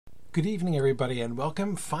Good evening, everybody, and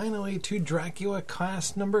welcome finally to Dracula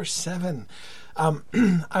class number 7.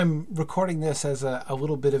 I'm recording this as a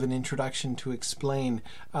little bit of an introduction to explain.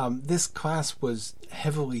 This class was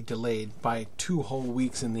heavily delayed by 2 whole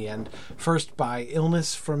weeks in the end. First by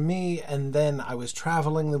illness from me, and then I was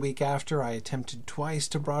traveling the week after. I attempted twice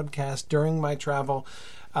to broadcast during my travel.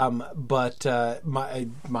 But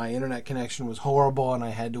my internet connection was horrible and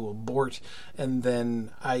I had to abort. And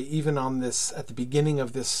then I even on this, at the beginning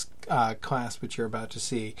of this class, which you're about to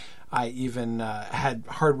see, I even had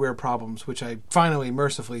hardware problems, which I finally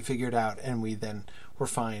mercifully figured out, and we then were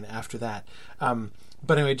fine after that.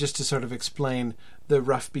 But anyway, just to sort of explain the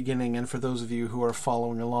rough beginning, and for those of you who are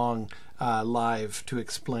following along live, to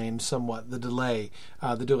explain somewhat the delay.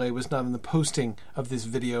 The delay was not in the posting of this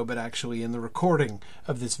video, but actually in the recording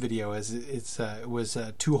of this video, as it was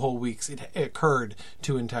 2 whole weeks. It occurred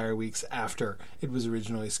 2 entire weeks after it was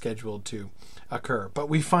originally scheduled to occur. But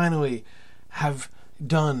we finally have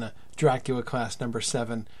done Dracula class number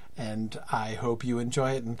 7, and I hope you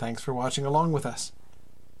enjoy it, and thanks for watching along with us.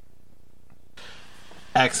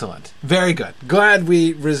 Excellent. Very good. Glad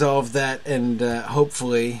we resolved that, and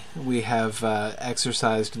hopefully we have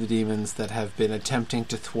exorcised the demons that have been attempting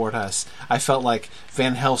to thwart us. I felt like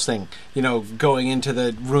Van Helsing, going into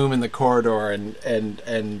the room in the corridor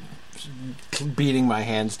and beating my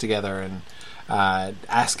hands together and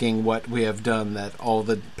asking what we have done, that all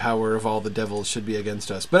the power of all the devils should be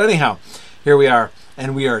against us. But anyhow, here we are,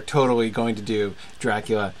 and we are totally going to do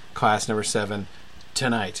Dracula class number 7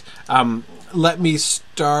 tonight. Let me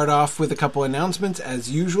start off with a couple announcements.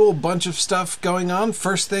 As usual, bunch of stuff going on.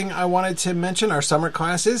 First thing I wanted to mention, our summer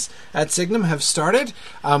classes at Signum have started.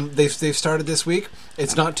 They've started this week.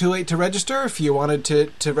 It's not too late to register. If you wanted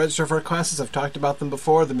to register for our classes, I've talked about them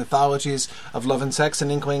before. The mythologies of love and sex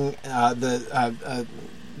and Inkling, the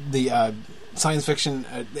science fiction,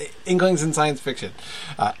 Inklings in science fiction.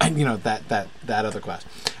 That other class.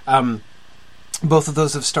 Both of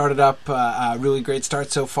those have started up. Really great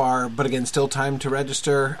start so far, but again, still time to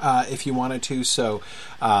register if you wanted to. So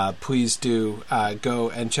please do go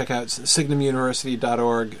and check out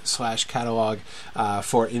signumuniversity.org/catalog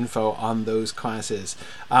for info on those classes.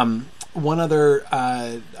 One other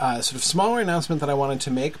sort of smaller announcement that I wanted to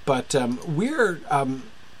make, but we're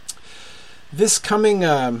this coming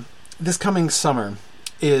summer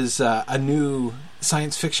is a new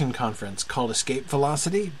science fiction conference called Escape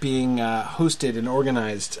Velocity, being hosted and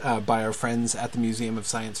organized by our friends at the Museum of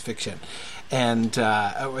Science Fiction. And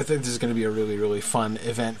I think this is going to be a really, really fun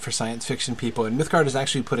event for science fiction people. And Mythgard is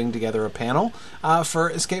actually putting together a panel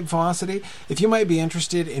for Escape Velocity. If you might be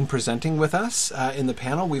interested in presenting with us in the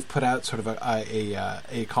panel, we've put out sort of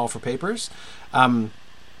a call for papers. For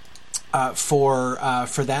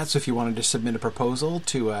that, so if you wanted to submit a proposal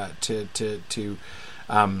to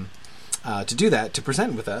do that, to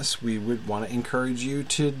present with us, we would want to encourage you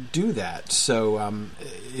to do that. So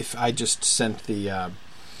if I just sent the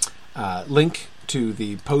link to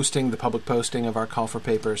the public posting of our call for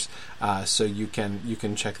papers, so you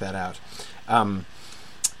can check that out.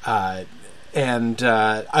 And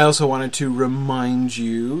I also wanted to remind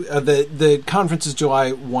you the conference is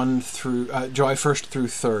July 1st through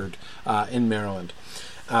 3rd in Maryland.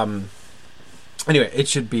 Anyway, it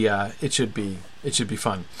should be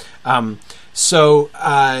fun.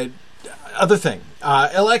 Other thing,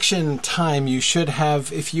 election time, you should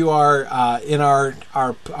have, if you are in our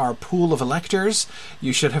pool of electors,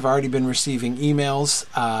 you should have already been receiving emails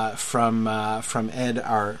from Ed,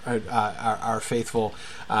 our faithful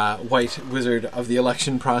white wizard of the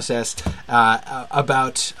election process,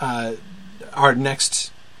 about our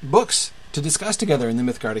next books to discuss together in the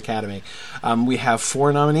Mythgard Academy. We have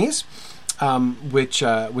 4 nominees, which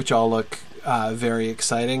all look very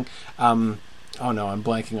exciting. Oh no, I'm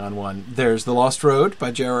blanking on one. There's The Lost Road by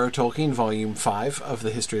J.R.R. Tolkien, Volume 5 of the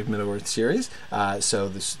History of Middle-earth series.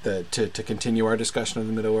 To continue our discussion of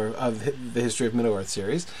the History of Middle-earth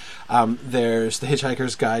series. There's The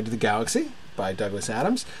Hitchhiker's Guide to the Galaxy by Douglas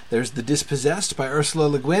Adams. There's The Dispossessed by Ursula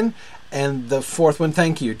Le Guin, and the 4th one,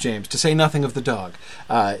 thank you, James, To Say Nothing of the Dog,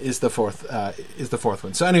 is the fourth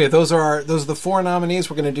one. So anyway, those are the 4 nominees.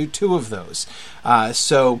 We're going to do 2 of those.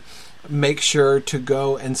 So make sure to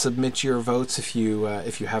go and submit your votes if you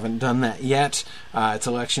haven't done that yet. It's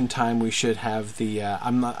election time. We should have the I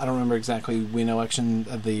don't remember exactly when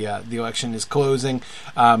the election is closing,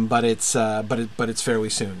 but it's fairly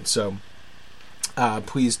soon. So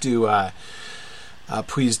please do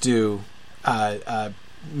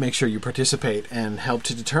make sure you participate and help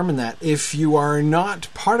to determine that. If you are not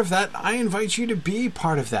part of that, I invite you to be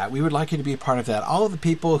part of that. We would like you to be part of that. All of the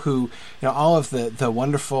people who, all of the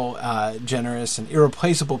wonderful, generous, and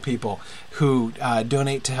irreplaceable people who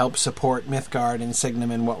donate to help support Mythgard and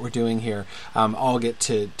Signum and what we're doing here, all get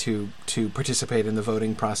to participate in the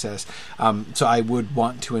voting process. So I would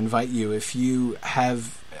want to invite you, if you've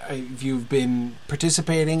been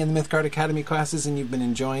participating in the Mythgard Academy classes and you've been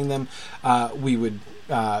enjoying them, we would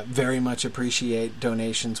very much appreciate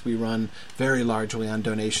donations. We run very largely on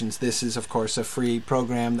donations. This is, of course, a free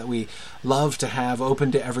program that we love to have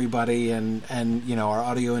open to everybody, and our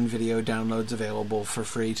audio and video downloads available for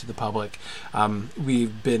free to the public. I've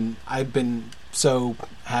been so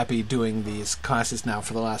happy doing these classes now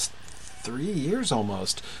for the last 3 years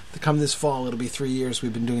almost. Come this fall, it'll be 3 years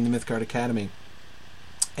we've been doing the Mythgard Academy.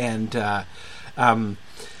 And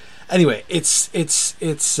anyway, it's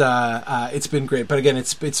been great. But again,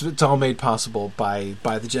 it's all made possible by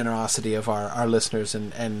the generosity of our listeners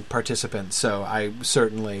and participants. So I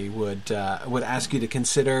certainly would ask you to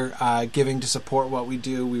consider giving to support what we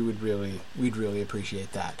do. We'd really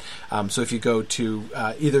appreciate that. So if you go to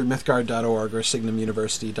either mythgard.org or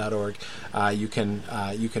signumuniversity.org, you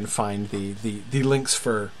can find the links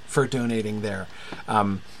for donating there.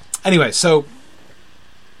 Anyway, so.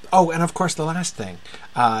 Oh, and of course, the last thing.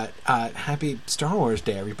 Happy Star Wars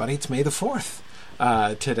Day, everybody. It's May the 4th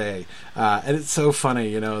today. And it's so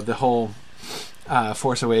funny, the whole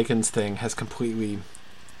Force Awakens thing has completely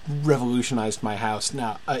revolutionized my house.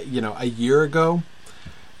 Now, a year ago,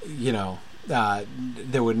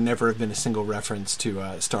 there would never have been a single reference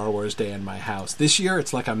to Star Wars Day in my house. This year,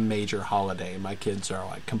 it's like a major holiday. My kids are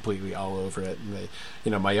like completely all over it. And they,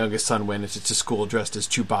 my youngest son went into school dressed as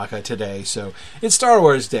Chewbacca today. So it's Star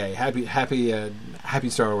Wars Day. Happy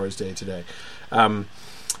Star Wars Day today.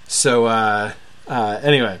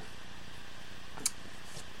 Anyway,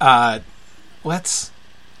 let's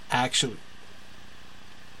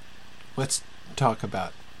talk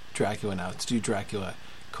about Dracula now. Let's do Dracula.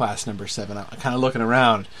 Class number 7. I'm kind of looking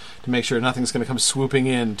around to make sure nothing's going to come swooping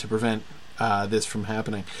in to prevent this from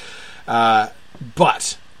happening.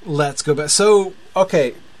 But let's go back. So,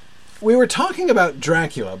 okay, we were talking about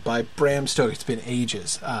Dracula by Bram Stoker. It's been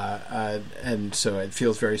ages, and so it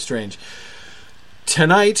feels very strange.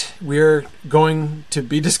 Tonight, we're going to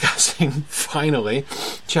be discussing, finally,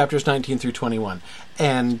 chapters 19 through 21.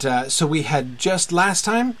 And so we had just last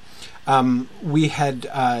time, we had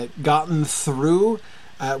gotten through...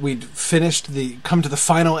 we'd come to the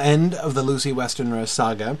final end of the Lucy Westenra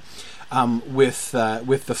saga, with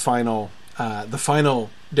the final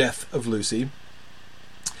death of Lucy,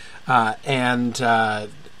 and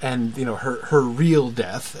her real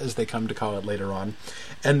death, as they come to call it later on,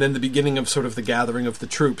 and then the beginning of sort of the gathering of the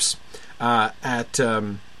troops at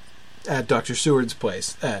Dr. Seward's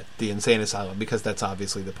place at the insane asylum, because that's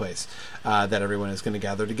obviously the place that everyone is going to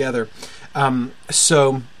gather together.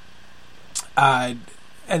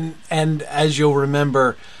 And as you'll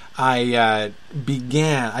remember, I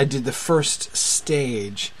did the first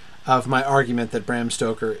stage of my argument that Bram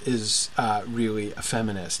Stoker is really a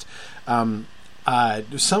feminist.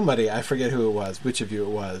 Somebody, I forget who it was, which of you it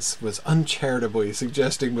was uncharitably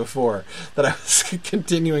suggesting before that I was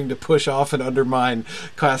continuing to push off and undermine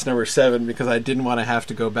class number 7 because I didn't want to have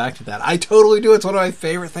to go back to that. I totally do. It's one of my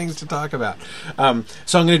favorite things to talk about.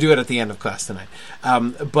 So I'm going to do it at the end of class tonight.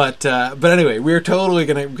 But anyway, we're totally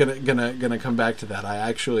gonna come back to that.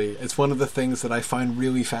 It's one of the things that I find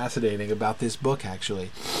really fascinating about this book, actually.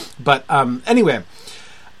 But anyway,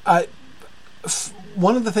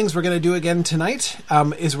 one of the things we're going to do again tonight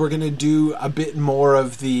is we're going to do a bit more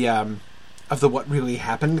of the What Really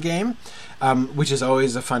Happened game, which is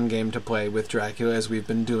always a fun game to play with Dracula, as we've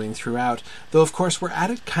been doing throughout. Though, of course, we're at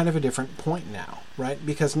a kind of a different point now, right?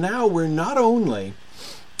 Because now we're not only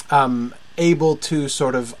able to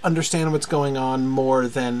sort of understand what's going on more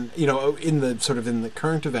than, in the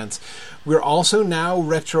current events. We're also now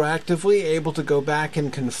retroactively able to go back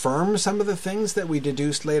and confirm some of the things that we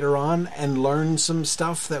deduced later on and learn some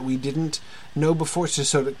stuff that we didn't know before, to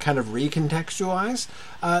sort of kind of recontextualize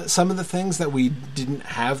some of the things that we didn't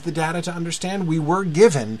have the data to understand. We were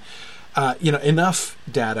given enough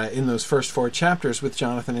data in those first 4 chapters with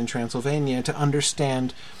Jonathan in Transylvania to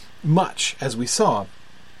understand much, as we saw,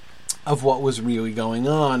 of what was really going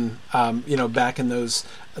on, back in those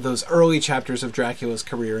early chapters of Dracula's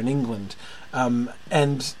career in England.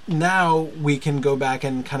 And now we can go back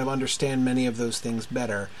and kind of understand many of those things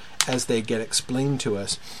better as they get explained to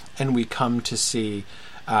us, and we come to see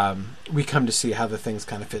how the things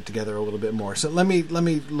kind of fit together a little bit more. So let me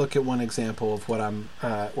look at one example of what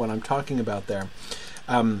I'm talking about there.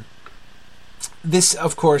 This,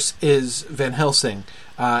 of course, is Van Helsing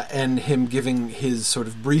and him giving his sort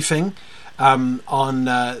of briefing on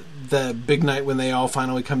the big night when they all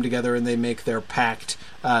finally come together and they make their pact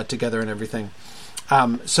together and everything.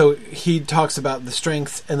 So he talks about the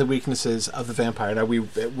strengths and the weaknesses of the vampire. Now,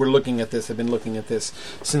 we're looking at this, I've been looking at this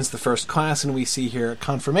since the first class, and we see here a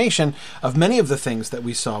confirmation of many of the things that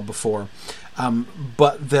we saw before.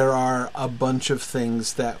 But there are a bunch of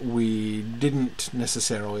things that we didn't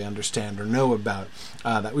necessarily understand or know about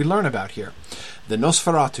that we learn about here. The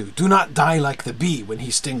Nosferatu do not die like the bee when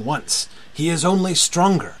he sting once. He is only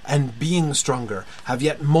stronger, and being stronger, have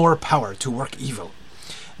yet more power to work evil.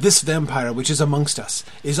 This vampire which is amongst us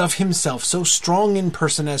is of himself so strong in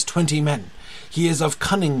person as 20 men. He is of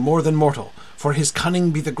cunning more than mortal, for his cunning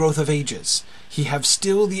be the growth of ages. He have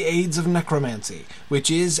still the aids of necromancy, which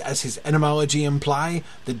is, as his etymology imply,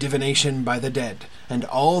 the divination by the dead, and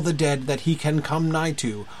all the dead that he can come nigh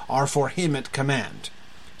to are for him at command.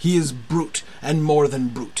 He is brute, and more than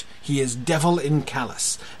brute. He is devil in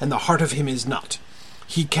callous, and the heart of him is not.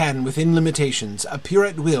 He can, within limitations, appear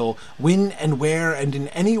at will, when and where and in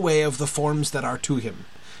any way of the forms that are to him.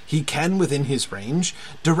 He can, within his range,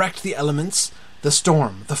 direct the elements, the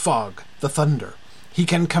storm, the fog, the thunder. He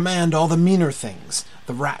can command all the meaner things,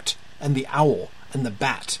 the rat and the owl and the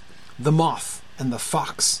bat, the moth and the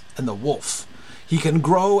fox and the wolf. He can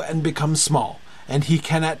grow and become small, and he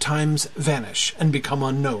can at times vanish and become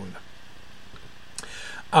unknown.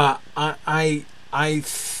 I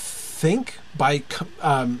think by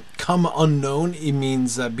come unknown, it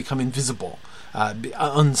means become invisible.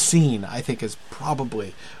 Unseen, I think, is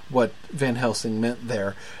probably what Van Helsing meant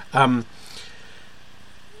there.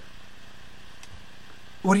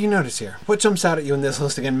 What do you notice here? What jumps out at you in this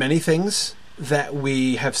list? Again, many things that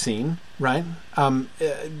we have seen, right?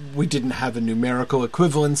 We didn't have a numerical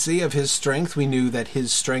equivalency of his strength. We knew that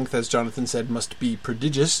his strength, as Jonathan said, must be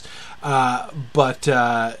prodigious. But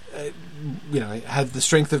had the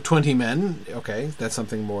strength of 20 men. Okay, that's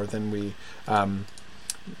something more than we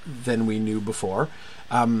knew before.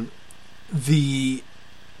 The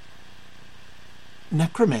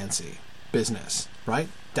necromancy business, right?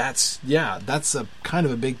 That's a kind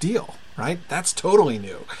of a big deal, right? That's totally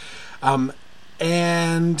new.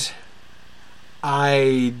 And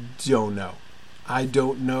I don't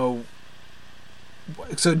know.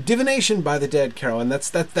 So divination by the dead, Carol, and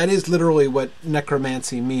that is literally what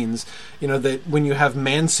necromancy means. You know, that when you have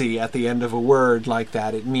mancy at the end of a word like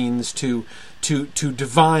that, it means to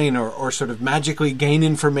divine or sort of magically gain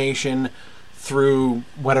information through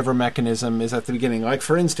whatever mechanism is at the beginning. Like,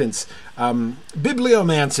 for instance,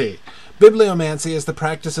 bibliomancy. Bibliomancy is the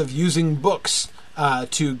practice of using books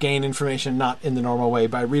to gain information, not in the normal way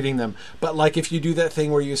by reading them, but like if you do that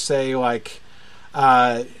thing where you say, like,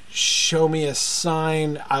 show me a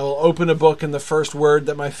sign, I will open a book and the first word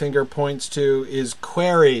that my finger points to is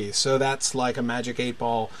query. So that's like a magic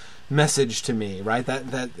 8-ball message to me, right?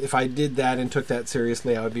 That if I did that and took that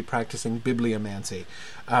seriously, I would be practicing bibliomancy.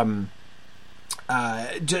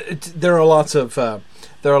 There are lots of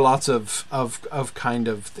kind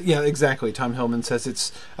of, yeah, exactly. Tom Hillman says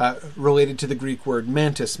it's related to the Greek word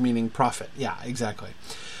mantis, meaning prophet. Yeah, exactly.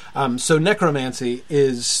 So necromancy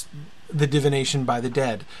is the divination by the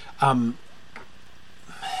dead. I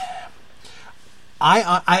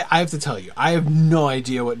have to tell you, I have no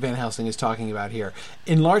idea what Van Helsing is talking about here,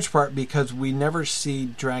 in large part because we never see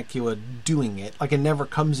Dracula doing it. Like, it never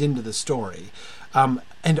comes into the story.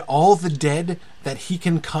 And all the dead that he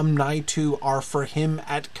can come nigh to are for him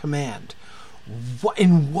at command.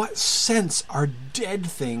 In what sense are dead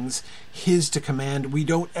things his to command? We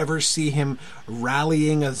don't ever see him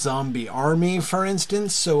rallying a zombie army, for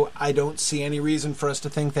instance, so I don't see any reason for us to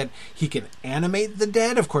think that he can animate the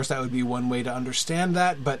dead. Of course, that would be one way to understand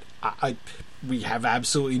that, but we have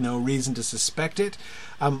absolutely no reason to suspect it.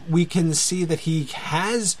 We can see that he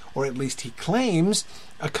has, or at least he claims,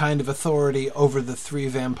 a kind of authority over the 3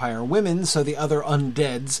 vampire women, so the other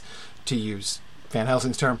undeads, to use Van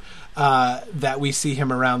Helsing's term, that we see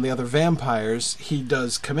him around the other vampires, he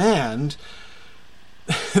does command,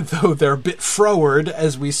 though they're a bit froward,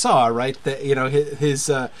 as we saw, right? That, you know,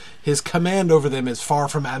 his command over them is far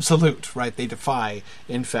from absolute, right? They defy,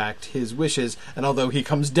 in fact, his wishes, and although he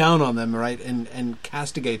comes down on them, right, and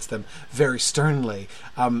castigates them very sternly,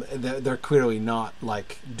 they're clearly not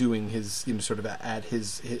like doing his, you know, sort of at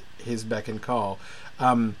his beck and call.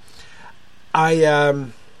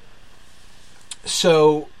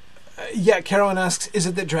 Carolyn asks, is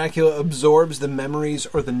it that Dracula absorbs the memories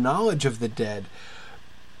or the knowledge of the dead?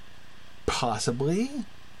 Possibly.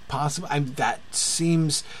 possible.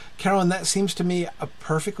 Carolyn, that seems to me a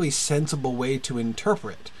perfectly sensible way to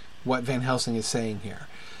interpret what Van Helsing is saying here.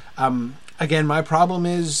 Again, my problem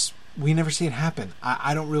is we never see it happen.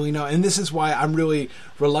 I don't really know. And this is why I'm really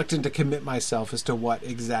reluctant to commit myself as to what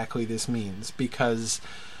exactly this means, because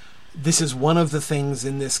this is one of the things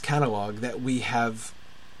in this catalog that we have.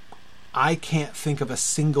 I can't think of a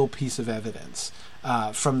single piece of evidence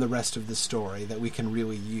from the rest of the story that we can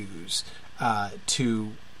really use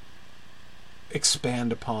to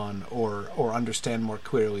expand upon or understand more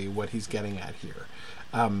clearly what he's getting at here.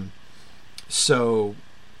 So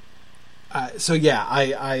yeah,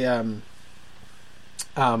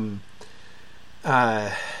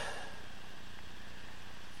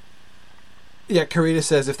 yeah, Karita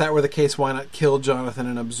says, if that were the case, why not kill Jonathan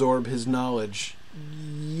and absorb his knowledge?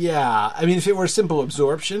 Yeah, I mean, if it were simple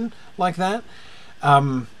absorption like that,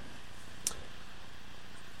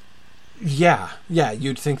 yeah,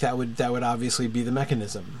 you'd think that would obviously be the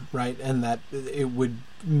mechanism, right? And that it would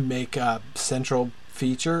make a central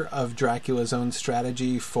feature of Dracula's own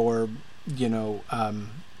strategy for,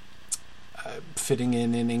 fitting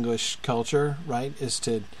in English culture, right? Is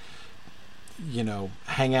to,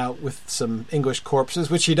 hang out with some English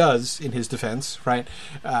corpses, which he does in his defense, right?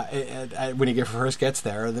 When he first gets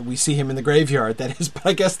there, that we see him in the graveyard. That is, but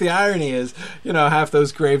I guess the irony is, half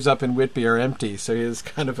those graves up in Whitby are empty, so it's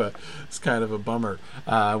kind of a bummer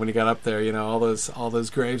when he got up there. All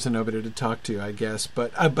those graves and nobody to talk to, I guess.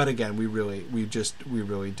 But again, we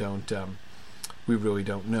really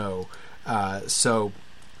don't know. So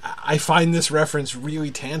I find this reference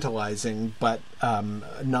really tantalizing, but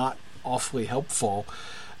not awfully helpful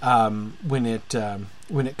when it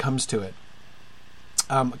comes to it.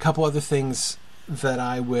 A couple other things that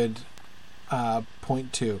I would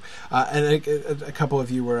point to, and a couple of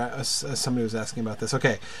you were somebody was asking about this.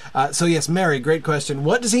 Okay, so yes, Mary, great question.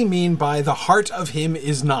 What does he mean by the heart of him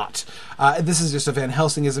is not? This is just a Van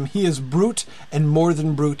Helsingism. He is brute and more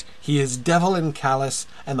than brute. He is devil and callous,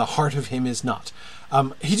 and the heart of him is not.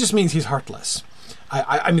 He just means he's heartless.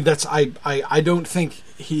 I mean, I don't think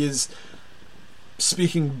he is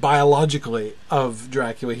speaking biologically of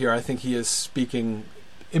Dracula here. I think he is speaking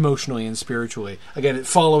emotionally and spiritually. Again,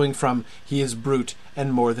 following from he is brute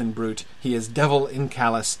and more than brute. He is devil and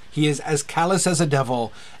callous. He is as callous as a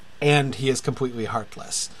devil, and he is completely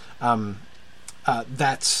heartless.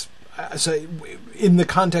 That's so. In the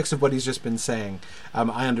context of what he's just been saying,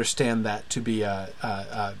 I understand that to be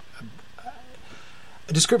a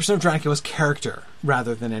description of Dracula's character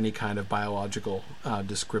rather than any kind of biological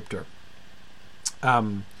descriptor.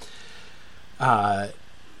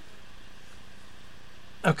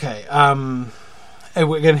 Okay.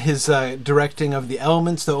 Again, his directing of the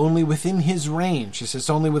elements, though only within his range. He says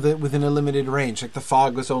only within a limited range. Like the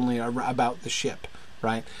fog was only about the ship,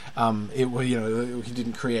 right? He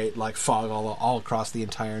didn't create like fog all across the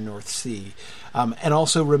entire North Sea. And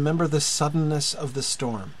also remember the suddenness of the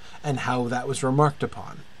storm and how that was remarked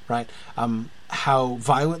upon, right? How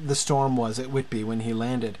violent the storm was at Whitby when he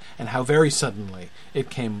landed, and how very suddenly it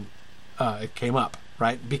came up,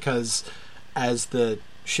 right? Because as the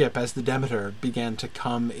Demeter began to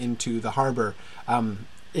come into the harbor,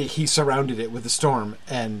 he surrounded it with a storm,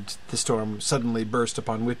 and the storm suddenly burst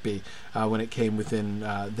upon Whitby when it came within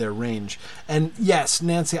their range. And yes,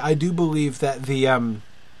 Nancy, I do believe that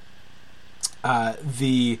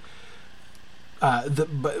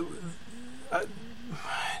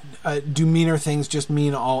do meaner things just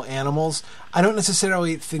mean all animals? I don't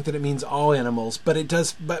necessarily think that it means all animals, but it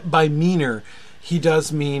does. But by meaner, he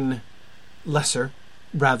does mean lesser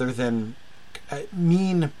rather than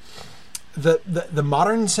mean. The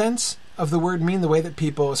modern sense of the word mean, the way that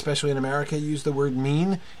people, especially in America, use the word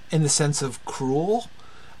mean in the sense of cruel,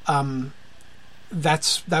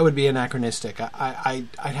 that would be anachronistic. I'd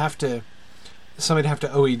have to. Somebody'd have to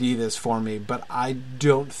OED this for me, but I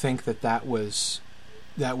don't think that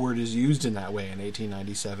word is used in that way in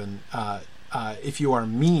 1897. If you are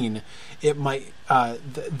mean, it might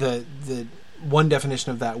the one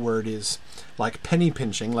definition of that word is like penny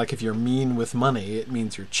pinching. Like if you're mean with money, it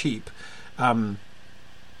means you're cheap. But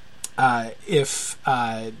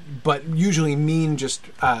usually mean just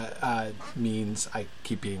means, I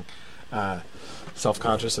keep being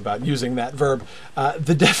self-conscious about using that verb.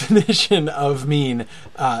 The definition of mean,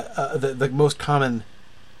 the most common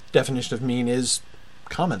definition of mean is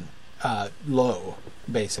common, low,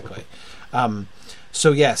 basically.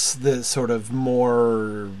 So yes, the sort of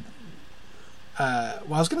more, I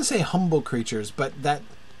was going to say humble creatures, but that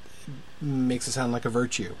makes it sound like a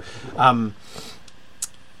virtue.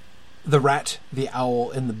 The rat, the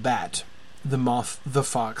owl, and the bat, the moth, the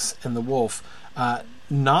fox, and the wolf.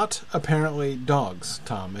 Not apparently dogs,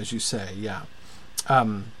 Tom, as you say, yeah.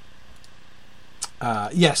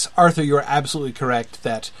 Yes, Arthur, you're absolutely correct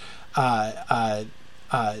that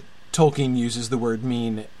Tolkien uses the word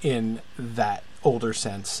mean in that older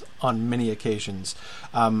sense on many occasions.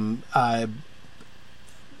 Yes,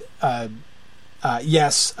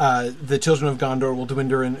 the children of Gondor will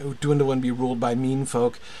dwindle and be ruled by mean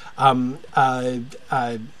folk.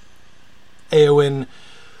 Éowyn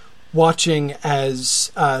watching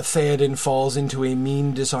as Theoden falls into a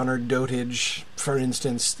mean, dishonored dotage, for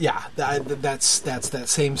instance. Yeah, that's that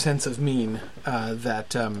same sense of mean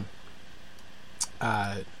that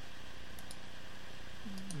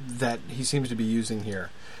he seems to be using here.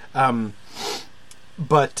 Okay,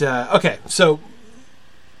 so...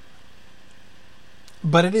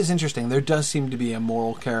 But it is interesting. There does seem to be a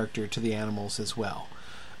moral character to the animals as well.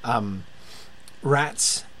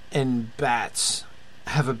 Rats and bats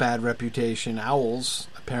have a bad reputation. Owls,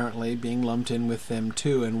 apparently, being lumped in with them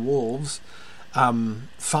too, and wolves,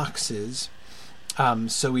 foxes.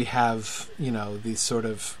 So we have, these sort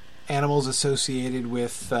of animals associated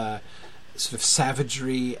with sort of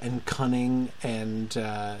savagery and cunning, and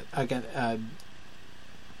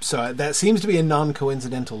so that seems to be a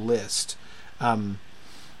non-coincidental list. All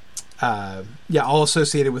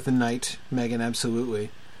associated with the night, Megan, absolutely.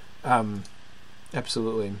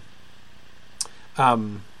 Absolutely.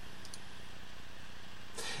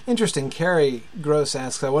 Interesting. Carrie Gross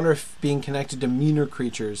asks, I wonder if being connected to meaner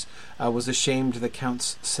creatures was a shame to the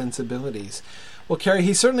Count's sensibilities. Well, Carrie,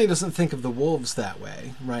 he certainly doesn't think of the wolves that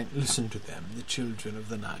way, right? Listen to them, the children of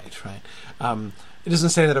the night, right? It doesn't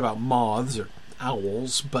say that about moths or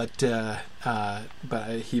owls, but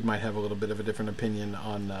he might have a little bit of a different opinion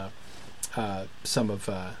on some of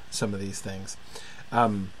these things.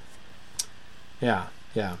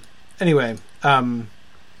 Anyway,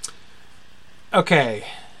 okay.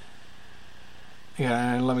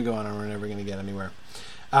 Yeah, let me go on, or we're never going to get anywhere.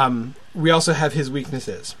 We also have his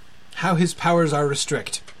weaknesses. How his powers are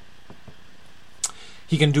restrict.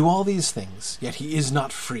 He can do all these things, yet he is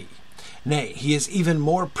not free. Nay, he is even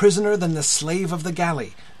more prisoner than the slave of the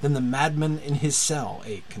galley, than the madman in his cell.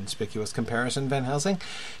 A conspicuous comparison, Van Helsing.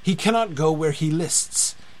 He cannot go where he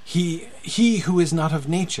lists. He who is not of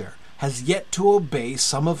nature has yet to obey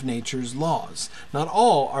some of nature's laws. Not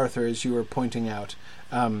all, Arthur, as you were pointing out,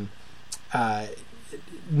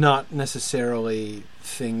 not necessarily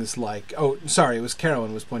things like... Oh, sorry, it was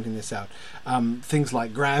Carolyn was pointing this out. Things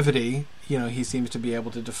like gravity, he seems to be able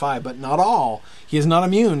to defy, but not all. He is not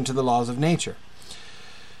immune to the laws of nature.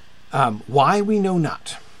 Why we know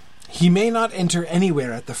not. He may not enter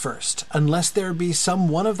anywhere at the first, unless there be some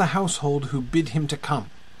one of the household who bid him to come,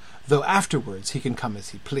 though afterwards he can come as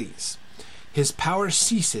he please. His power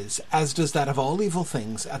ceases, as does that of all evil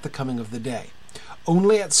things, at the coming of the day.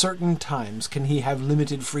 Only at certain times can he have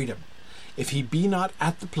limited freedom. If he be not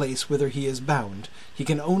at the place whither he is bound, he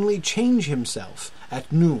can only change himself at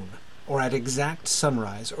noon, or at exact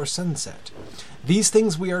sunrise or sunset. These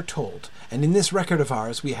things we are told, and in this record of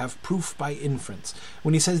ours we have proof by inference.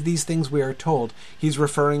 When he says these things we are told, he's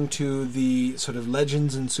referring to the sort of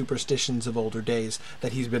legends and superstitions of older days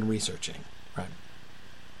that he's been researching, right?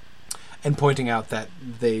 And pointing out that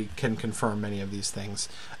they can confirm many of these things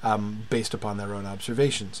based upon their own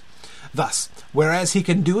observations. Thus, whereas he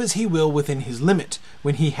can do as he will within his limit,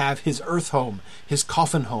 when he have his earth home, his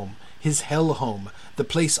coffin home, his hell home, the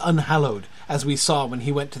place unhallowed, as we saw when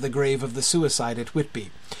he went to the grave of the suicide at Whitby,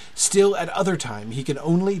 still at other time he can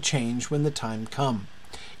only change when the time come.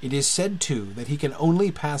 It is said, too, that he can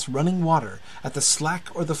only pass running water at the slack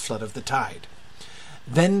or the flood of the tide.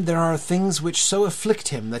 Then there are things which so afflict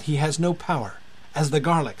him that he has no power, as the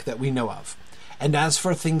garlic that we know of. And as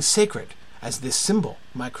for things sacred, as this symbol,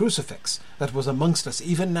 my crucifix, that was amongst us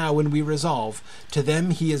even now when we resolve, to them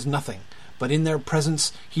he is nothing, but in their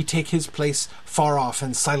presence he take his place far off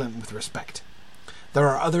and silent with respect. There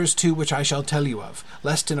are others too which I shall tell you of,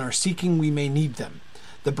 lest in our seeking we may need them.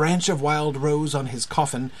 The branch of wild rose on his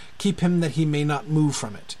coffin, keep him that he may not move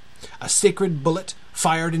from it. A sacred bullet,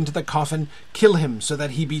 fired into the coffin, kill him so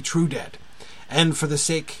that he be true dead. And for the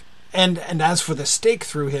sake... And as for the stake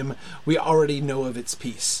through him, we already know of its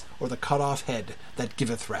peace, or the cut-off head that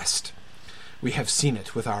giveth rest. We have seen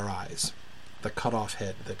it with our eyes. The cut-off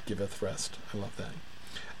head that giveth rest. I love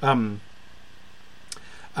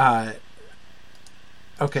that.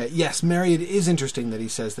 Okay, yes, Mary, it is interesting that he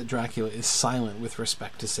says that Dracula is silent with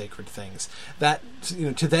respect to sacred things. That,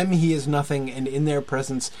 to them he is nothing, and in their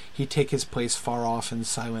presence he take his place far off and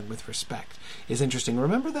silent with respect. Is interesting.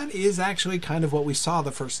 Remember, that is actually kind of what we saw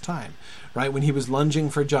the first time, right? When he was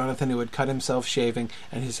lunging for Jonathan, who had cut himself shaving,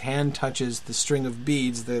 and his hand touches the string of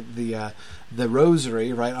beads, the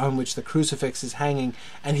rosary, right, on which the crucifix is hanging,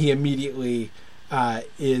 and he immediately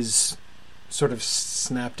is sort of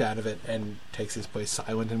snapped out of it and takes his place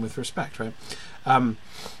silent and with respect, right?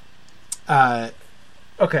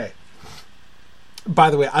 Okay. By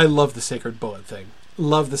the way, I love the sacred bullet thing.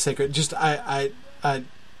 Love the sacred. I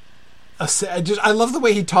love the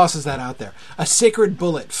way he tosses that out there. A sacred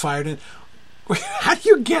bullet fired in. How do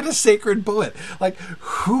you get a sacred bullet? Like,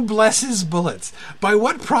 who blesses bullets? By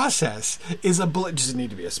what process is a bullet? Does it need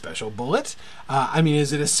to be a special bullet?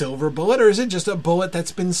 Is it a silver bullet, or is it just a bullet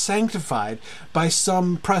that's been sanctified by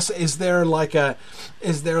some process? Is there like an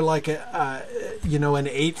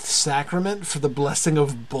eighth sacrament for the blessing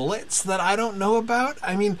of bullets that I don't know about?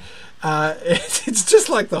 It's just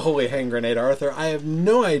like the holy hand grenade, Arthur. I have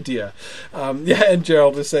no idea. And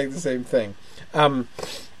Gerald is saying the same thing.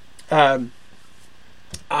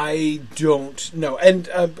 I don't know. And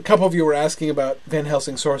a couple of you were asking about Van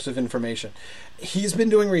Helsing's source of information. He's been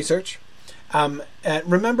doing research.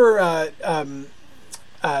 Remember,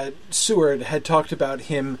 Seward had talked about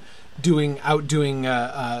him outdoing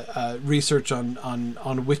research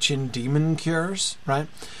on witch and demon cures, right?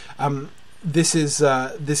 This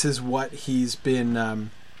is what he's been.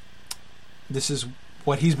 This is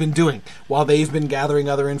what he's been doing while they've been gathering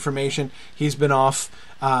other information. He's been off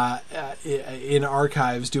in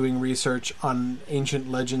archives doing research on ancient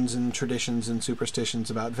legends and traditions and superstitions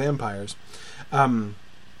about vampires.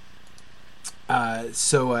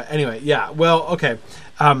 Anyway, yeah. Well, okay.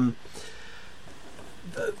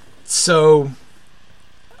 So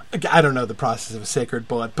I don't know the process of a sacred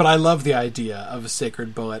bullet, but I love the idea of a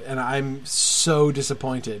sacred bullet, and I'm so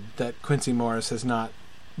disappointed that Quincy Morris has not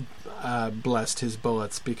blessed his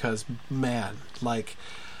bullets, because, man, like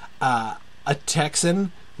a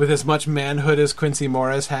Texan with as much manhood as Quincy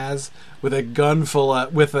Morris has, with a gun full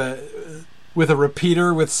of, with a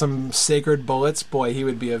repeater with some sacred bullets, boy, he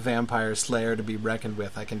would be a vampire slayer to be reckoned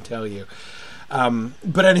with, I can tell you.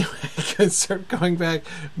 But anyway, start going back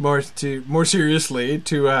more seriously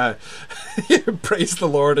to praise the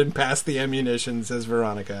Lord and pass the ammunition, says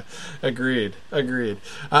Veronica. Agreed.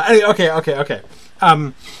 Okay.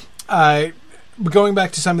 Going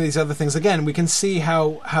back to some of these other things, again, we can see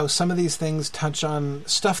how some of these things touch on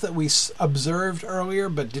stuff that we observed earlier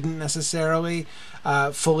but didn't necessarily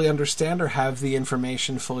fully understand or have the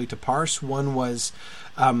information fully to parse. One was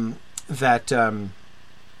that the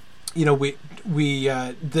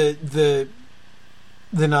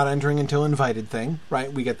not entering until invited thing,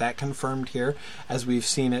 right? We get that confirmed here as we've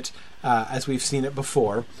seen it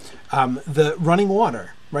before. The running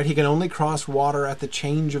water. Right, he can only cross water at the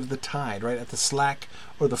change of the tide, right, at the slack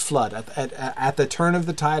or the flood, at the turn of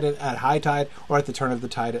the tide at high tide, or at the turn of the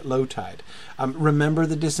tide at low tide. Remember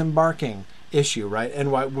the disembarking issue, right?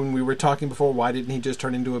 And when we were talking before, why didn't he just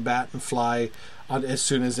turn into a bat and fly as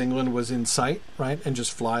soon as England was in sight, right, and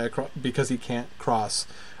just fly across? Because he can't cross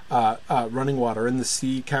running water, and the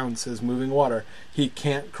sea counts as moving water. He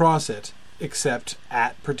can't cross it except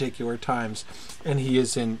at particular times, and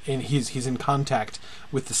he's in contact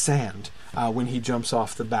with the sand when he jumps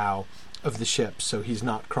off the bow of the ship, so he's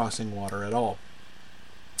not crossing water at all.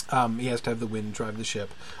 He has to have the wind drive the ship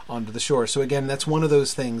onto the shore. So again, that's one of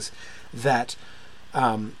those things that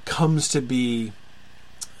comes to be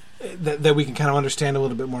that we can kind of understand a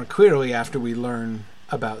little bit more clearly after we learn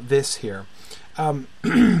about this here.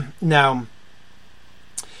 Now,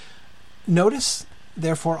 notice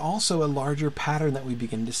therefore also a larger pattern that we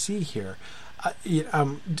begin to see here.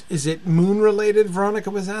 Is it moon related? Veronica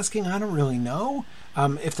was asking. I don't really know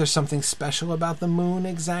if there's something special about the moon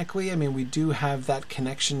exactly. I mean, we do have that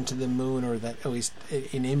connection to the moon, or that at least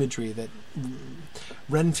in imagery that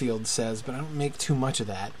Renfield says, but I don't make too much of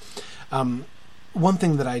that. One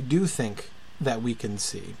thing that I do think that we can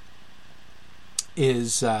see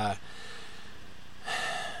is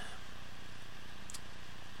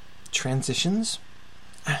transitions.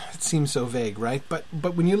 It seems so vague, right? But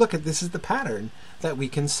when you look at this, is the pattern that we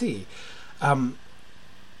can see.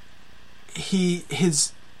 He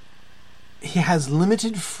has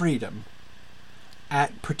limited freedom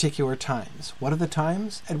at particular times. What are the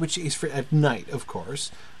times at which he's free? At night, of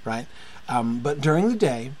course, right? But during the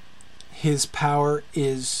day, his power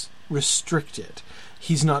is restricted.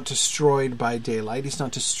 He's not destroyed by daylight. He's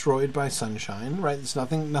not destroyed by sunshine, right? There's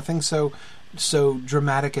nothing so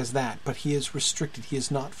dramatic as that. But he is restricted. He is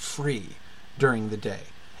not free during the day,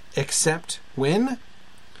 except when?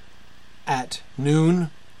 At noon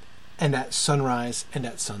and at sunrise and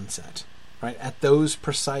at sunset, right? At those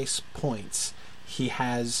precise points, he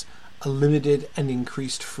has a limited and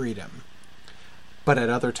increased freedom. But at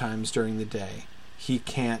other times during the day, he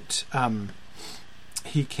can't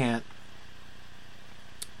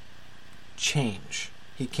change.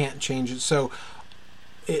 He can't change it. So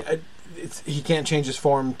he can't change his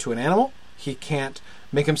form to an animal. He can't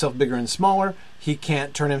make himself bigger and smaller. He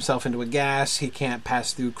can't turn himself into a gas. He can't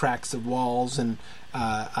pass through cracks of walls and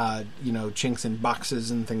chinks in boxes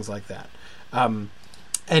and things like that.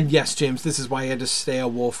 And yes, James, this is why he had to stay a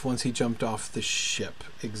wolf once he jumped off the ship.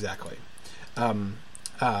 Exactly. And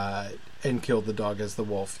killed the dog as the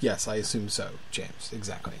wolf. Yes, I assume so, James.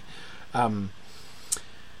 Exactly.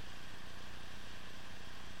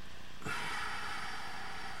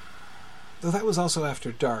 Though that was also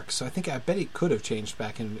after dark, so I bet he could have changed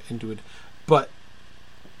back into it, but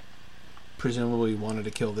presumably wanted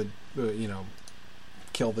to kill the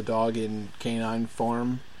dog in canine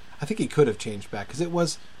form. I think he could have changed back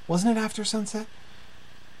because wasn't it after sunset?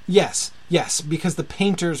 Yes, because the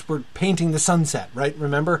painters were painting the sunset, right?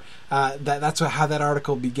 Remember that's how that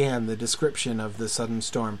article began. The description of the sudden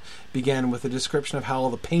storm began with a description of how all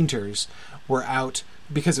the painters were out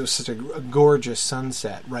because it was such a gorgeous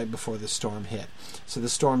sunset right before the storm hit. So the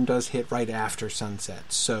storm does hit right after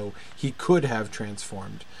sunset. So he could have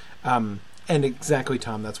transformed. And exactly,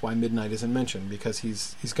 Tom, that's why midnight isn't mentioned, because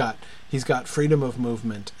he's got freedom of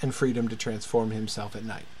movement and freedom to transform himself at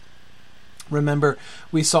night. Remember,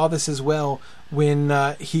 we saw this as well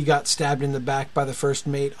when he got stabbed in the back by the first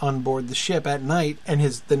mate on board the ship at night, and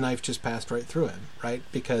the knife just passed right through him, right?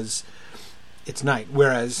 Because it's night.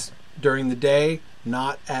 Whereas during the day,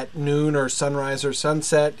 not at noon or sunrise or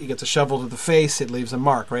sunset, he gets a shovel to the face, it leaves a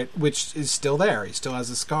mark, right? Which is still there. He still has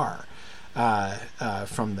a scar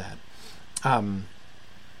from that.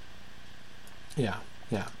 Yeah.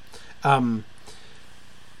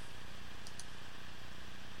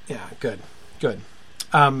 Good.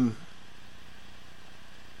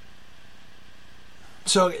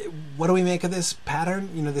 So what do we make of this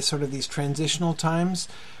pattern? This sort of these transitional times?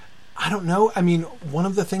 I don't know. I mean, one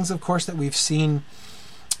of the things, of course, that we've seen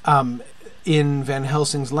in Van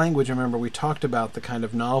Helsing's language, remember we talked about the kind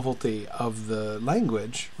of novelty of the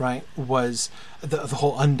language, right, was the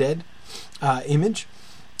whole undead image,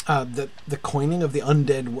 the coining of the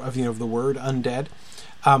undead, of the word undead.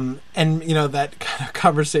 And that kind of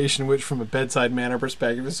conversation, which from a bedside manner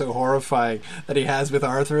perspective is so horrifying, that he has with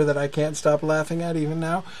Arthur, that I can't stop laughing at even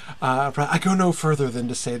now. I go no further than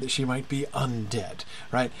to say that she might be undead,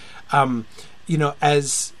 right?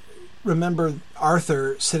 As remember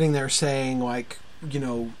Arthur sitting there saying, like,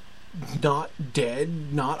 not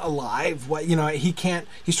dead, not alive. What, he can't.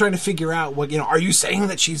 He's trying to figure out what. Are you saying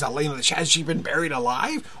that she's alive? Has she been buried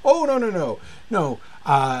alive? Oh,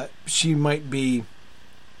 no. She might be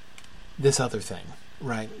this other thing,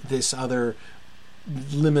 right? This other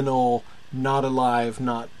liminal, not alive,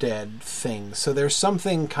 not dead thing. So there's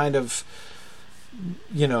something kind of,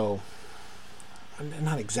 not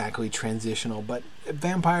exactly transitional, but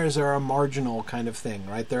vampires are a marginal kind of thing,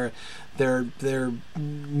 right? They're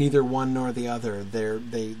neither one nor the other.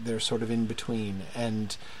 They're sort of in between,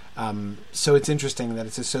 and so it's interesting that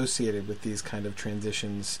it's associated with these kind of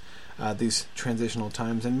transitions, these transitional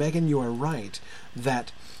times. And Megan, you are right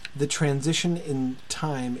that the transition in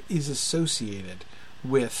time is associated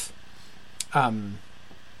with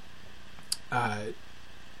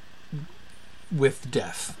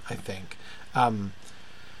death, I think.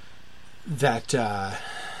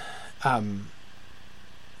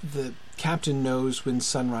 The captain knows when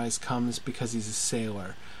sunrise comes because he's a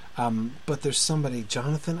sailor. But there's somebody,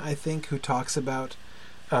 Jonathan, I think, who talks about,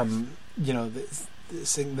 this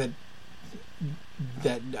thing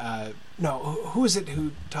who is it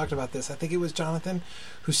who talked about this? I think it was Jonathan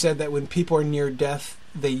who said that when people are near death,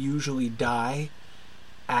 they usually die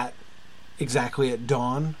exactly at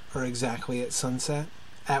dawn or exactly at sunset,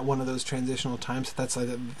 at one of those transitional times. That's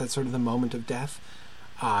sort of the moment of death.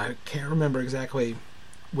 I can't remember exactly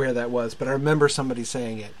where that was, but I remember somebody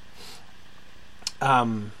saying it.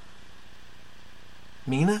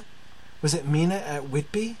 Mina? Was it Mina at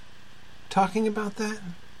Whitby talking about that?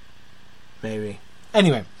 Maybe.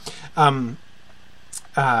 Anyway, I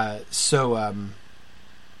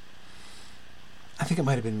think it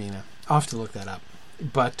might have been Mina. I'll have to look that up.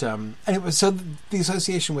 But anyway, so the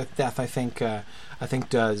association with death, I think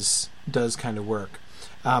does kind of work.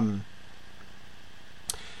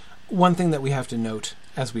 one thing that we have to note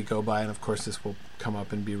as we go by, and of course this will come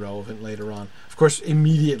up and be relevant later on. Of course,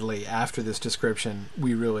 immediately after this description,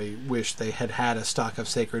 we really wish they had had a stock of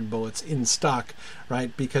sacred bullets in stock,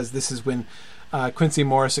 right? Because this is when Quincy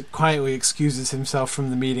Morris quietly excuses himself from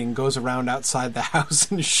the meeting, goes around outside the house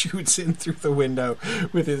and shoots in through the window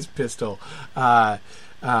with his pistol,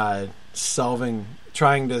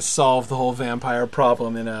 trying to solve the whole vampire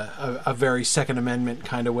problem in a very Second Amendment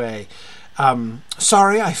kind of way.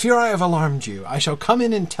 Sorry, I fear I have alarmed you. I shall come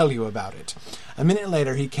in and tell you about it. A minute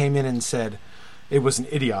later he came in and said, "It was an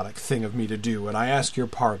idiotic thing of me to do, and I ask your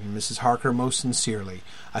pardon, Mrs. Harker, most sincerely.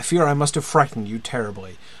 I fear I must have frightened you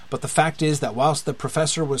terribly. But the fact is that whilst the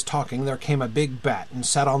professor was talking, there came a big bat and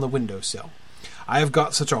sat on the window-sill. I have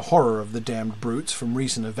got such a horror of the damned brutes from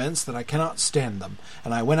recent events that I cannot stand them,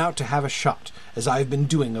 and I went out to have a shot, as I have been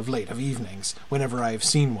doing of late of evenings, whenever I have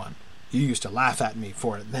seen one. You used to laugh at me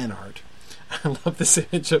for it then, Art." I love this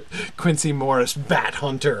image of Quincy Morris, bat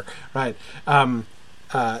hunter, right?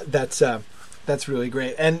 That's really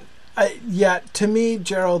great. And to me,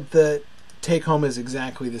 Gerald, the take-home is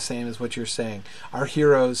exactly the same as what you're saying. Our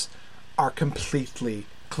heroes are completely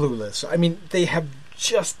clueless. I mean, they have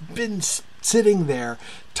just been sitting there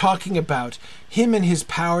talking about him and his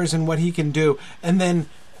powers and what he can do. And then,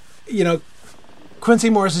 Quincy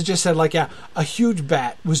Morris has just said, a huge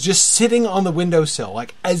bat was just sitting on the windowsill,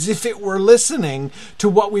 as if it were listening to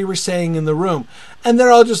what we were saying in the room. And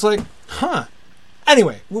they're all just like, huh.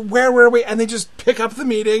 Anyway, where were we? And they just pick up the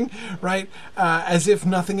meeting, right? As if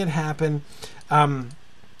nothing had happened. Yana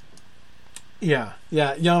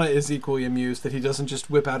is equally amused that he doesn't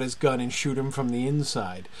just whip out his gun and shoot him from the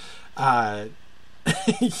inside.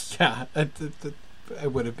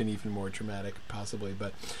 It would have been even more dramatic, possibly.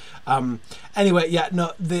 But the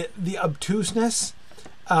obtuseness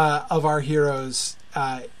of our heroes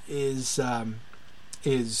is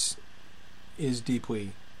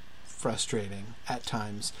deeply frustrating at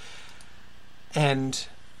times, and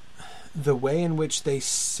the way in which they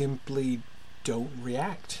simply don't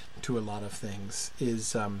react to a lot of things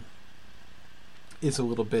is a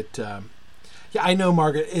little bit. I know,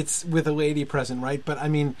 Margaret, it's with a lady present, right? But I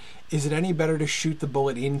mean, is it any better to shoot the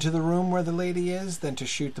bullet into the room where the lady is than to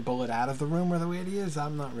shoot the bullet out of the room where the lady is?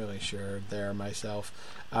 I'm not really sure there myself.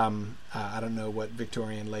 I don't know what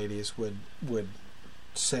Victorian ladies would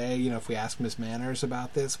say. If we ask Miss Manners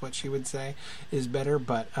about this, what she would say is better.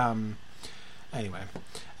 But anyway,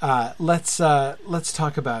 let's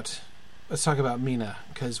talk about Mina,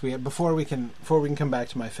 because before we can come back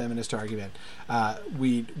to my feminist argument,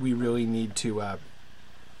 we really need to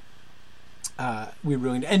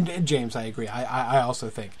and James, I agree. I also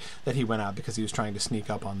think that he went out because he was trying to sneak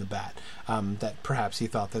up on the bat. That perhaps he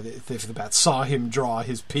thought that if the bat saw him draw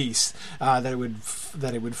his piece, that it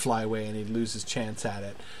would fly away and he'd lose his chance at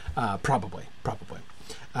it. Probably.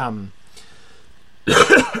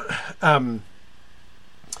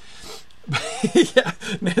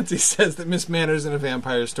 Nancy says that Miss Manners in a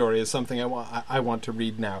vampire story is something I want to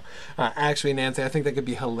read now. Actually, Nancy, I think that could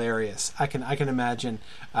be hilarious. I can imagine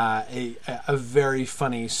a very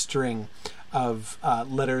funny string of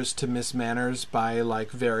letters to Miss Manners by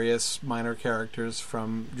various minor characters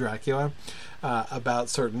from Dracula about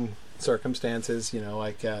certain circumstances.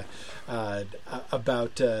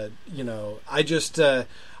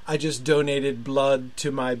 I just donated blood to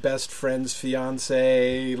my best friend's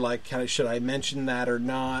fiance. Should I mention that or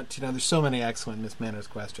not? There's so many excellent Miss Manners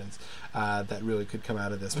questions that really could come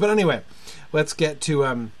out of this. But anyway, let's get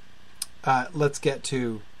to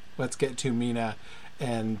Mina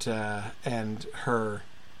and her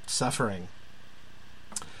suffering,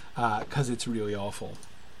 because it's really awful,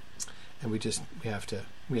 and we have to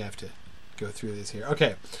go through this here.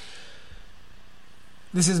 Okay.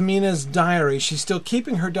 This is Mina's diary. She's still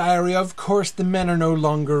keeping her diary. Of course, the men are no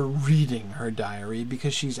longer reading her diary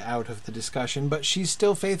because she's out of the discussion, but she's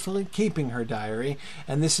still faithfully keeping her diary,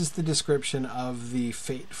 and this is the description of the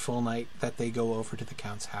fateful night that they go over to the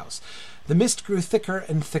Count's house. The mist grew thicker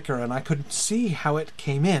and thicker, and I could see how it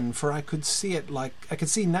came in, for I could see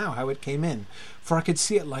now how it came in, for I could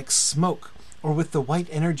see it like smoke, or with the white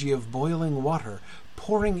energy of boiling water,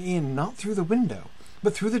 pouring in not through the window,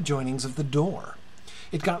 but through the joinings of the door.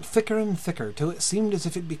 It got thicker and thicker, till it seemed as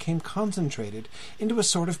if it became concentrated into a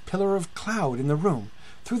sort of pillar of cloud in the room,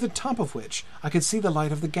 through the top of which I could see the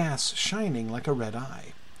light of the gas shining like a red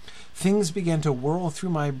eye. Things began to whirl through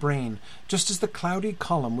my brain, just as the cloudy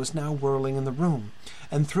column was now whirling in the room,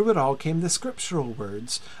 and through it all came the scriptural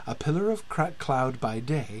words, "A pillar of cloud by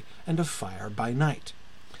day, and of fire by night."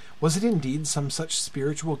 Was it indeed some such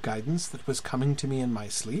spiritual guidance that was coming to me in my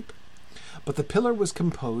sleep? But the pillar was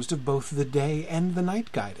composed of both the day and the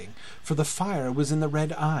night guiding, for the fire was in the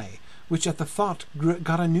red eye, which at the thought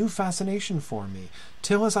got a new fascination for me,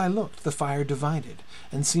 till as I looked the fire divided,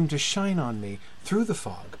 and seemed to shine on me through the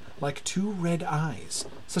fog, like two red eyes,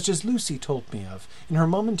 such as Lucy told me of in her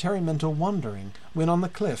momentary mental wandering, when on the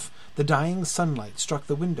cliff the dying sunlight struck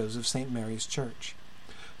the windows of St. Mary's Church.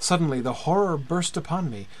 Suddenly the horror burst upon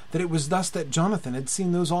me that it was thus that Jonathan had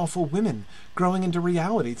seen those awful women growing into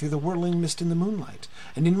reality through the whirling mist in the moonlight,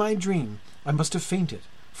 and in my dream I must have fainted,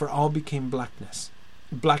 for all became black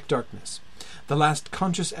darkness. The last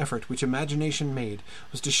conscious effort which imagination made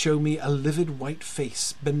was to show me a livid white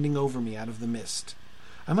face bending over me out of the mist.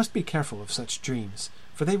 I must be careful of such dreams,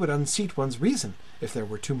 for they would unseat one's reason if there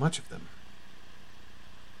were too much of them.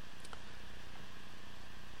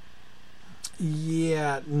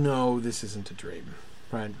 Yeah, no, this isn't a dream,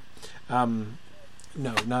 right?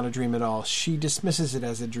 No, not a dream at all. She dismisses it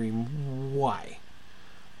as a dream. Why?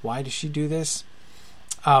 Why does she do this?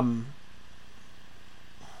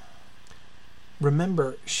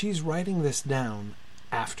 Remember, she's writing this down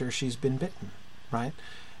after she's been bitten, right?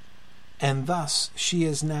 And thus, she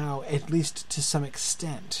is now, at least to some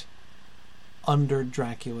extent, under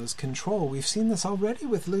Dracula's control. We've seen this already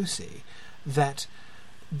with Lucy, that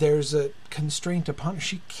there's a constraint upon her.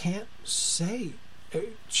 She can't say.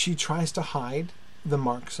 She tries to hide the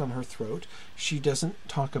marks on her throat. She doesn't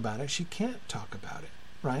talk about it. She can't talk about it,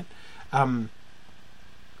 right? And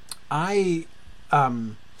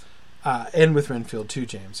with Renfield too,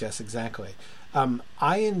 James. Yes, exactly.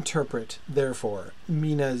 I interpret, therefore,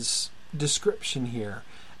 Mina's description here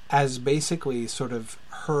as basically sort of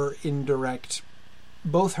her indirect,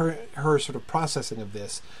 both her sort of processing of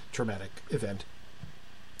this traumatic event,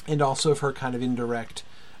 and also of her kind of indirect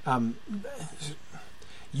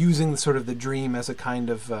using sort of the dream as a kind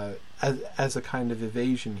of as a kind of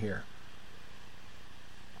evasion here.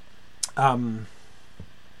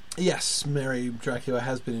 Yes, Mary Dracula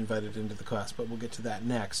has been invited into the class, but we'll get to that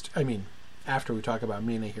next. I mean, after we talk about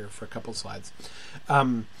Mina here for a couple slides.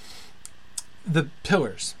 The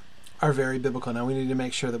pillars are very biblical. Now we need to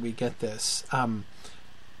make sure that we get this.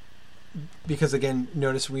 Because again,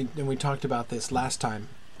 notice we talked about this last time.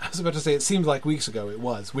 I was about to say it seems like weeks ago. It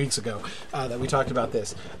was weeks ago that we talked about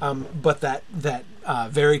this. But that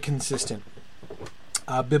very consistent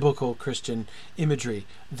biblical Christian imagery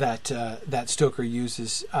that Stoker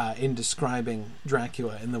uses in describing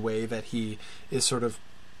Dracula in the way that he is sort of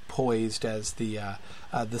poised as the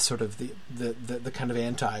sort of the kind of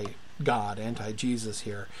anti-God, anti-Jesus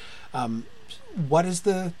here. What is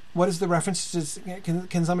the reference to?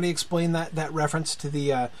 Can somebody explain that reference to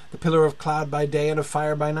the pillar of cloud by day and of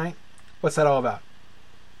fire by night? What's that all about?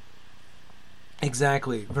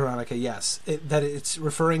 Exactly, Veronica, yes. That it's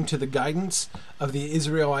referring to the guidance of the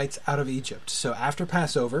Israelites out of Egypt. So after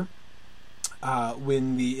Passover,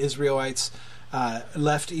 when the Israelites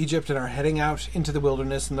left Egypt and are heading out into the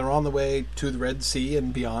wilderness, and they're on the way to the Red Sea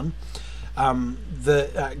and beyond,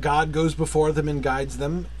 God goes before them and guides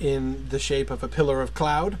them in the shape of a pillar of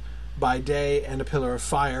cloud by day and a pillar of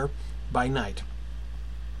fire by night.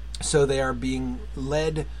 So they are being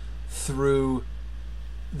led through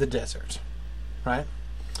the desert. Right?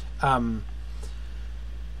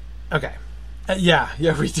 Okay. Yeah,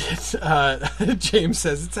 we did. James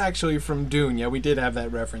says it's actually from Dune. Yeah, we did have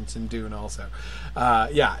that reference in Dune also.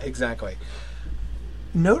 Yeah, exactly.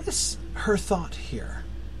 Notice her thought here.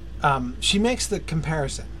 She makes the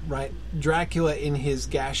comparison, right? Dracula in his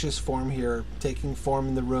gaseous form here, taking form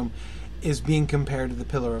in the room, is being compared to the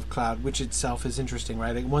pillar of cloud, which itself is interesting,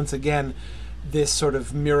 right? And once again, this sort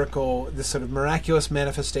of miracle, this sort of miraculous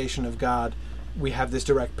manifestation of God, we have this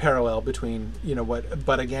direct parallel between,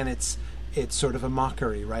 but again, it's sort of a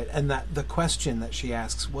mockery, right? And that the question that she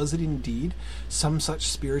asks, was it indeed some such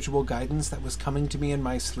spiritual guidance that was coming to me in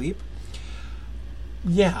my sleep?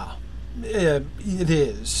 Yeah, it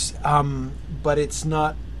is. But it's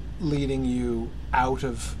not leading you out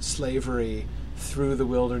of slavery through the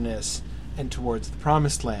wilderness and towards the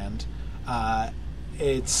promised land.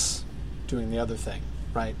 It's doing the other thing,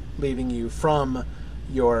 right? Leading you from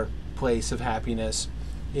your place of happiness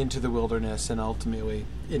into the wilderness and ultimately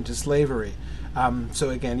into slavery. So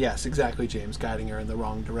again, yes, exactly, James, guiding her in the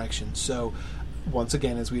wrong direction. So once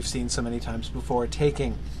again, as we've seen so many times before,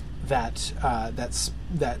 taking that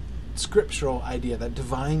scriptural idea, that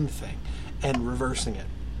divine thing, and reversing it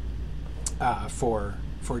for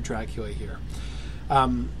Dracula here.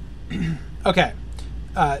 Okay.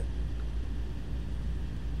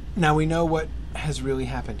 Now we know what has really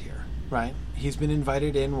happened here, right? He's been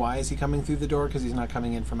invited in. Why is he coming through the door? Because he's not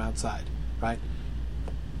coming in from outside, right?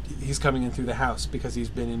 he's coming in through the house because he's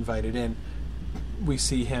been invited in. We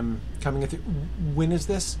see him coming in through. When is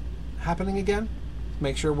this happening again?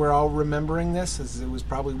 Make sure we're all remembering this, as it was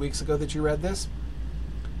probably weeks ago that you read this.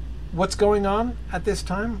 What's going on at this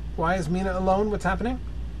time? Why is Mina alone? What's happening?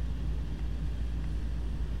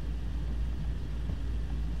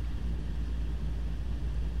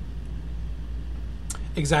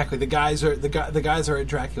 Exactly. The guys are at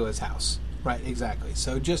Dracula's house. Right, exactly.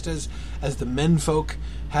 So just as the menfolk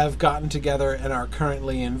have gotten together and are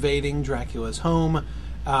currently invading Dracula's home,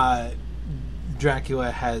 Dracula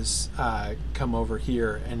has come over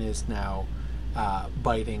here and is now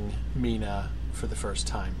biting Mina for the first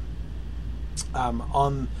time.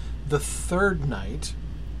 On the third night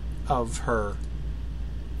of her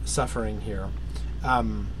suffering here,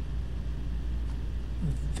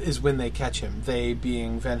 is when they catch him. They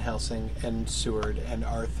being Van Helsing and Seward and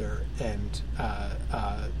Arthur and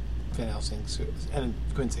Van Helsing and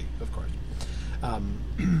Quincy, of course.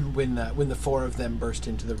 When the four of them burst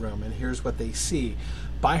into the room, and here's what they see.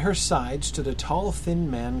 By her side stood a tall, thin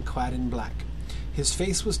man clad in black. His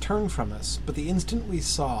face was turned from us, but the instant we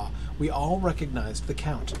saw, we all recognized the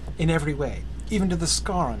Count, in every way, even to the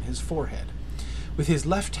scar on his forehead. With his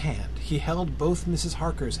left hand, he held both Mrs.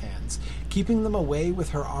 Harker's hands, keeping them away with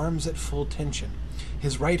her arms at full tension.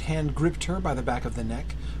 His right hand gripped her by the back of the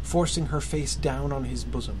neck, forcing her face down on his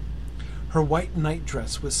bosom. Her white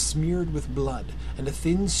nightdress was smeared with blood, and a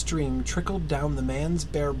thin stream trickled down the man's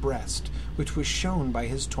bare breast, which was shown by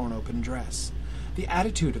his torn-open dress. The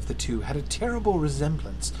attitude of the two had a terrible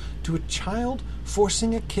resemblance to a child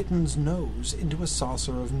forcing a kitten's nose into a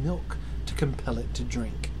saucer of milk to compel it to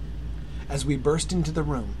drink. As we burst into the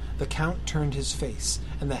room, the Count turned his face,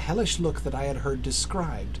 and the hellish look that I had heard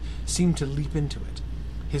described seemed to leap into it.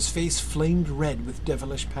 His face flamed red with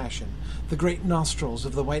devilish passion. The great nostrils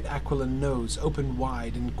of the white aquiline nose opened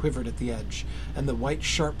wide and quivered at the edge, and the white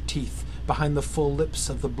sharp teeth behind the full lips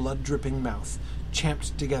of the blood-dripping mouth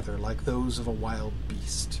champed together like those of a wild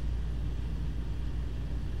beast.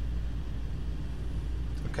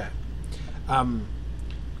 Okay.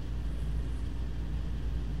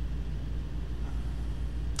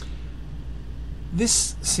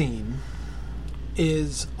 This scene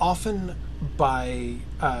is often by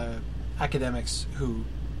academics who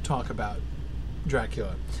talk about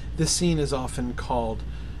Dracula. This scene is often called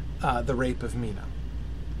the rape of Mina.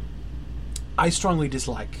 I strongly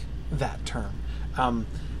dislike that term.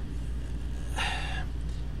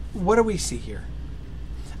 What do we see here?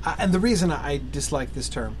 And the reason I dislike this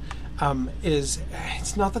term is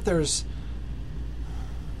it's not that there's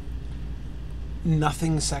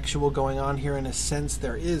nothing sexual going on here. In a sense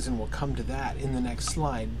there is, and we'll come to that in the next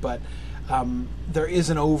slide, but there is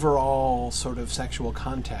an overall sort of sexual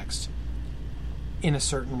context in a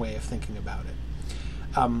certain way of thinking about it.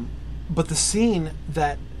 But the scene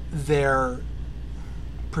that they're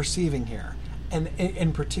perceiving here, and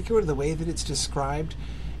in particular the way that it's described,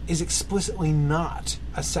 is explicitly not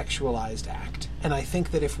a sexualized act. And I think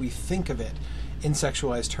that if we think of it in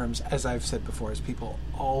sexualized terms, as I've said before, as people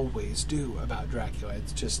always do about Dracula,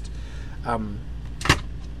 it's just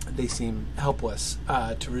they seem helpless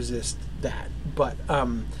to resist that. But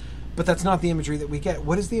that's not the imagery that we get.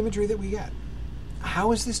 What is the imagery that we get?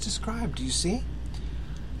 How is this described? Do you see?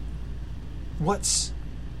 What's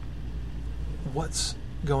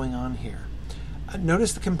going on here?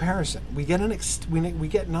 Notice the comparison. We get we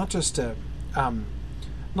get not just a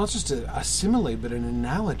simile, but an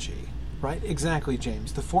analogy. Right? Exactly,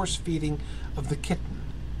 James. The force feeding of the kitten,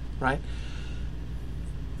 right?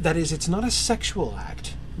 That is, it's not a sexual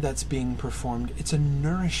act that's being performed, it's a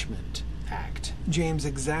nourishment act. James,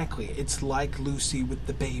 exactly. It's like Lucy with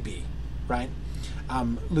the baby, right?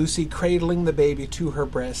 Lucy cradling the baby to her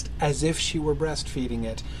breast as if she were breastfeeding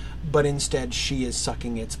it, but instead she is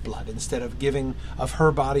sucking its blood. Instead of giving of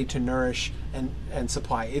her body to nourish and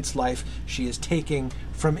supply its life, she is taking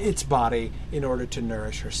from its body in order to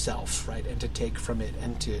nourish herself, right? And to take from it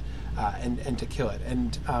and to kill it.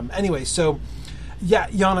 And anyway, so yeah,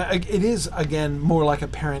 Yana, it is again more like a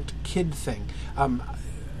parent-kid thing.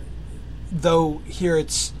 Though here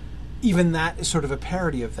it's even that is sort of a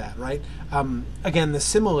parody of that, right? Again, the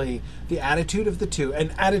simile, the attitude of the two,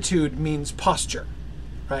 and attitude means posture.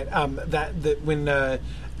 Right, when the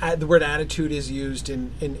word attitude is used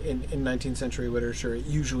in 19th century literature, it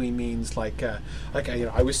usually means like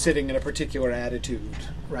I was sitting in a particular attitude.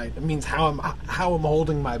 Right, it means how I'm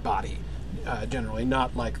holding my body, generally,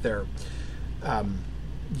 not like their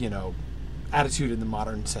attitude in the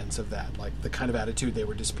modern sense of that, like the kind of attitude they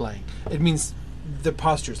were displaying. It means the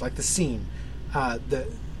postures, like the scene,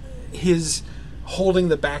 his holding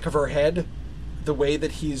the back of her head. the way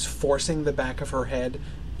that he's forcing the back of her head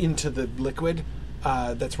into the liquid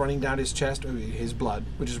that's running down his chest, or his blood,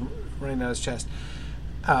 which is running down his chest,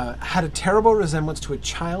 had a terrible resemblance to a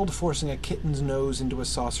child forcing a kitten's nose into a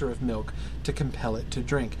saucer of milk to compel it to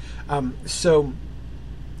drink. So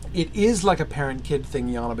it is like a parent-kid thing,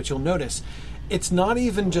 Yana, but you'll notice it's not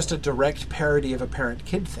even just a direct parody of a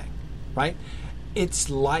parent-kid thing, right? It's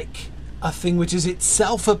like a thing which is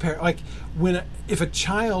itself a parent. Like if a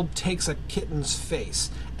child takes a kitten's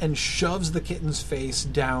face and shoves the kitten's face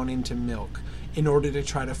down into milk in order to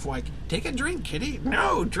try to, take a drink, kitty.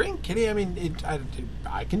 No, drink, kitty. I mean,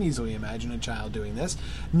 I can easily imagine a child doing this,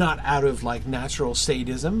 not out of natural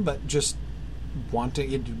sadism, but just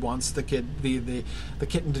it wants the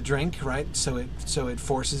kitten to drink, right? So it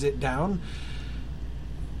forces it down.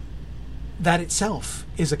 That itself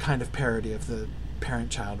is a kind of parody of the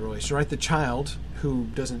parent-child relation, right? The child, who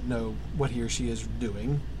doesn't know what he or she is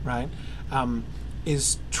doing, right,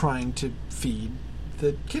 is trying to feed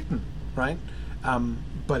the kitten, right?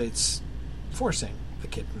 But it's forcing the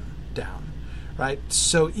kitten down, right?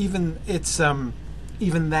 So even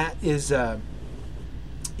that is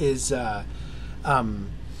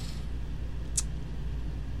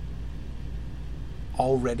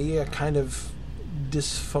already a kind of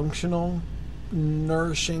dysfunctional,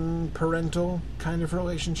 nourishing parental kind of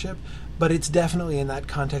relationship, but it's definitely in that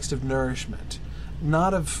context of nourishment,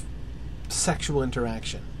 not of sexual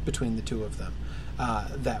interaction between the two of them,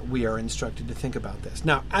 that we are instructed to think about this.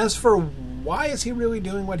 Now, as for why is he really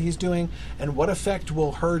doing what he's doing, and what effect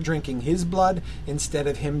will her drinking his blood instead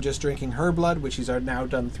of him just drinking her blood, which he's now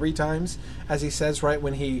done 3 times, as he says, right,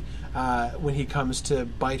 when he comes to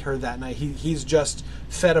bite her that night, he's just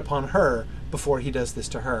fed upon her before he does this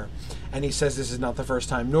to her. And he says, this is not the first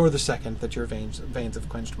time, nor the second, that your veins have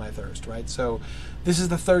quenched my thirst, right? So this is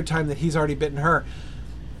the 3rd time that he's already bitten her.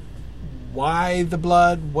 Why the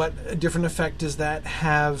blood? What different effect does that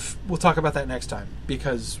have? We'll talk about that next time,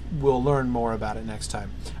 because we'll learn more about it next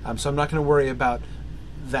time. So I'm not going to worry about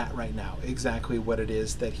that right now, exactly what it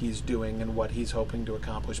is that he's doing and what he's hoping to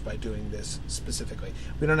accomplish by doing this specifically.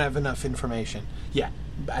 We don't have enough information yet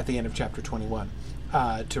at the end of chapter 21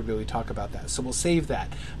 to really talk about that. So we'll save that.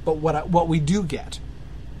 But what we do get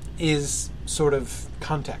is sort of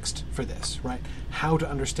context for this, right? How to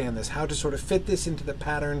understand this, how to sort of fit this into the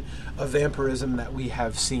pattern of vampirism that we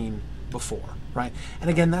have seen before, right? And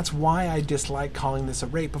again, that's why I dislike calling this a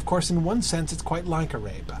rape. Of course, in one sense, it's quite like a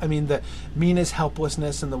rape. I mean, Mina's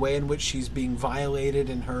helplessness and the way in which she's being violated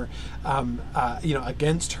in her,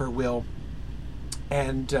 against her will,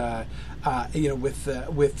 and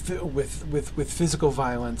with physical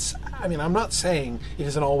violence. I mean, I'm not saying it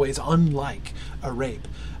isn't always unlike a rape,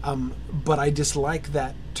 but I dislike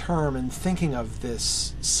that term and thinking of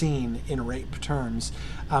this scene in rape terms,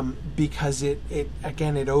 because it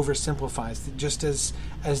oversimplifies. Just as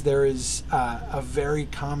there is a very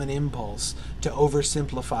common impulse to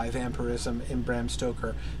oversimplify vampirism in Bram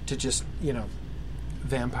Stoker to just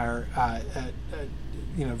vampire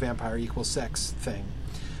equals sex thing.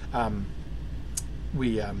 And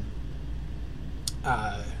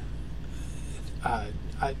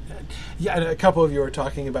a couple of you are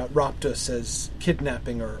talking about Raptus as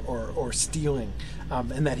kidnapping or stealing,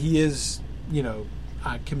 and that he is,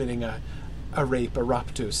 committing a rape, a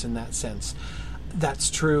Raptus in that sense. That's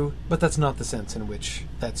true, but that's not the sense in which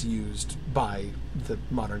that's used by the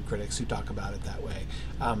modern critics who talk about it that way.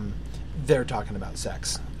 They're talking about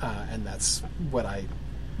sex, and that's what I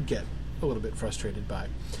get a little bit frustrated by.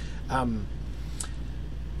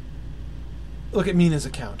 Look at Mina's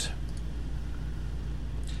account.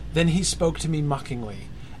 Then he spoke to me mockingly,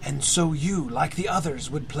 and so you, like the others,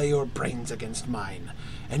 would play your brains against mine,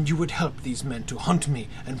 and you would help these men to hunt me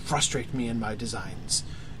and frustrate me in my designs.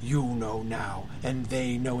 You know now, and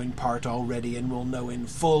they know in part already, and will know in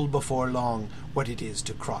full before long what it is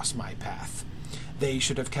to cross my path. They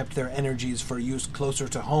should have kept their energies for use closer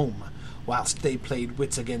to home, whilst they played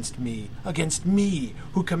wits against me,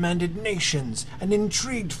 who commanded nations and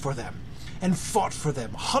intrigued for them, and fought for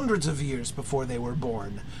them hundreds of years before they were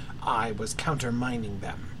born. I was countermining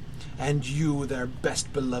them. And you, their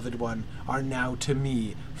best beloved one, are now to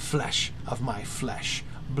me flesh of my flesh,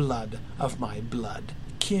 blood of my blood,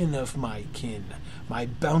 kin of my kin, my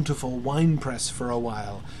bountiful winepress for a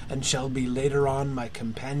while, and shall be later on my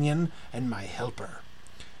companion and my helper.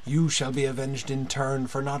 You shall be avenged in turn,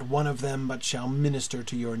 for not one of them but shall minister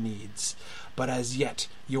to your needs. But as yet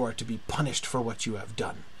you are to be punished for what you have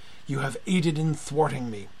done. You have aided in thwarting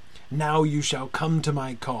me. Now you shall come to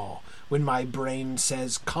my call. When my brain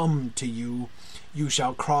says, come to you, you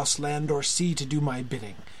shall cross land or sea to do my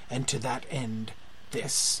bidding, and to that end,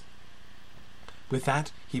 this. With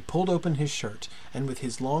that, he pulled open his shirt, and with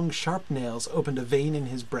his long, sharp nails opened a vein in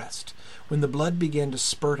his breast. When the blood began to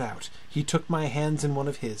spurt out, he took my hands in one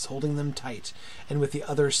of his, holding them tight, and with the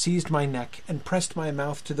other seized my neck and pressed my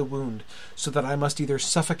mouth to the wound, so that I must either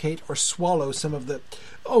suffocate or swallow some of the...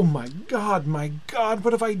 Oh, my God,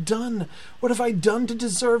 what have I done? What have I done to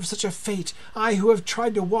deserve such a fate? I who have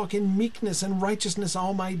tried to walk in meekness and righteousness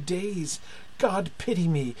all my days. God, pity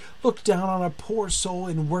me. Look down on a poor soul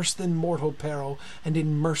in worse than mortal peril, and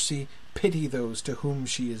in mercy pity those to whom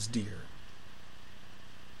she is dear.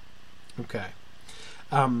 Okay.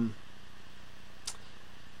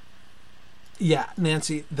 Yeah,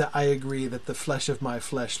 Nancy, I agree that the flesh of my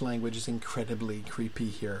flesh language is incredibly creepy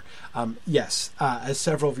here. Yes, as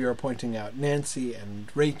several of you are pointing out, Nancy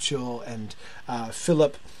and Rachel and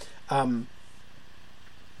Philip,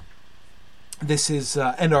 this is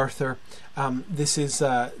and Arthur. This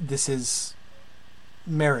is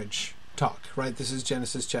marriage talk, right? This is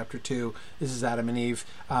Genesis chapter 2. This is Adam and Eve.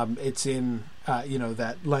 It's in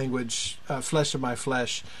that language. Flesh of my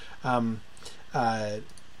flesh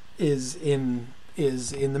is in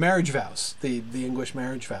the marriage vows, the English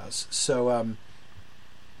marriage vows. So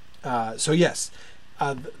yes,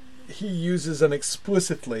 he uses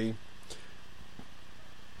explicitly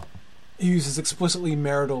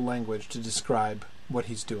marital language to describe what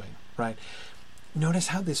he's doing, right? Notice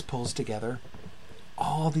how this pulls together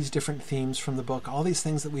all these different themes from the book, all these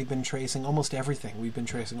things that we've been tracing, almost everything we've been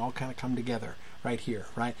tracing, all kind of come together right here,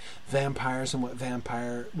 right? Vampires and what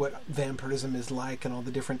vampirism is like, and all the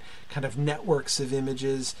different kind of networks of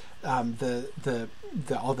images, the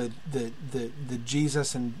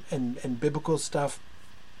Jesus and biblical stuff.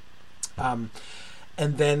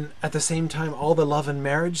 And then at the same time, all the love and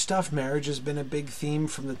marriage stuff. Marriage has been a big theme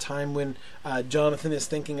from the time when Jonathan is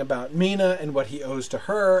thinking about Mina and what he owes to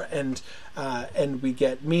her, and we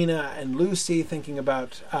get Mina and Lucy thinking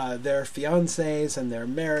about their fiancés and their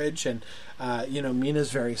marriage, and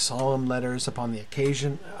Mina's very solemn letters upon the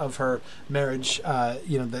occasion of her marriage,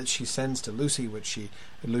 that she sends to Lucy, which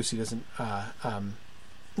Lucy doesn't.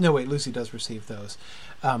 Lucy does receive those.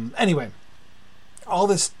 Anyway, all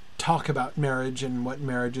this talk about marriage and what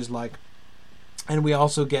marriage is like. And we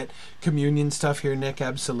also get communion stuff here, Nick,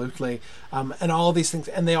 absolutely. And all these things,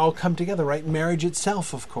 and they all come together, right? Marriage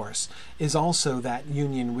itself, of course, is also that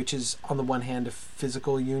union, which is on the one hand a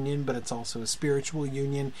physical union, but it's also a spiritual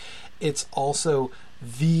union. It's also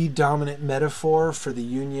the dominant metaphor for the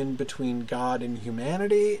union between God and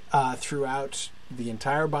humanity throughout the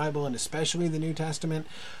entire Bible, and especially the New Testament.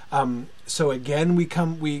 So again, we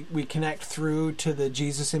connect through to the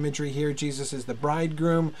Jesus imagery here. Jesus is the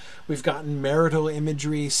bridegroom. We've gotten marital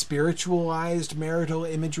imagery, spiritualized marital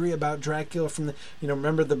imagery about Dracula from the,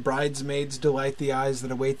 remember the bridesmaids delight the eyes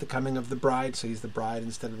that await the coming of the bride. So he's the bride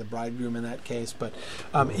instead of the bridegroom in that case. But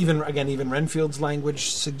even Renfield's language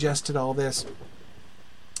suggested all this.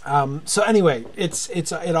 So anyway,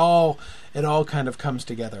 it all kind of comes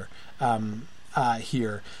together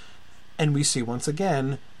here, and we see once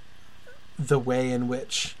again the way in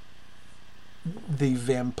which the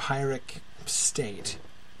vampiric state,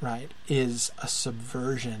 right, is a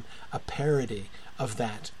subversion, a parody of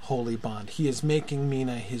that holy bond. He is making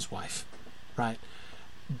Mina his wife, right,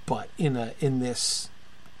 but in this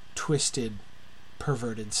twisted,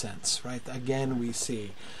 perverted sense, right? Again, we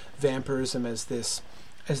see vampirism as this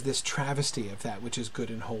travesty of that which is good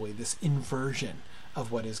and holy, this inversion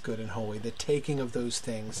of what is good and holy, the taking of those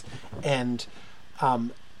things, and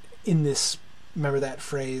in this, remember that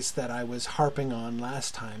phrase that I was harping on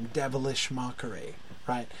last time, devilish mockery,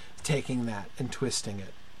 right? Taking that and twisting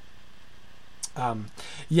it. A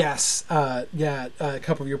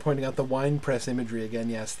couple of you are pointing out the wine press imagery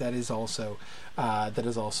again. Yes, that is also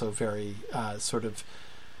very sort of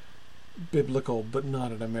biblical, but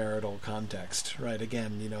not in a marital context, right?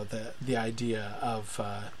 Again, the idea of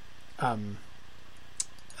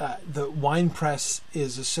the wine press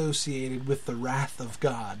is associated with the wrath of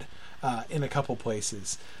God in a couple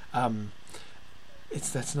places.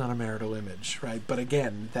 That's not a marital image, right? But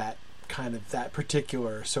again, that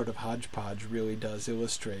particular sort of hodgepodge really does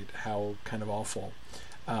illustrate how kind of awful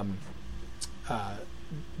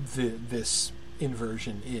this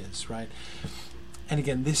inversion is, right? And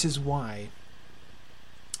again, this is why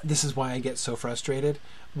I get so frustrated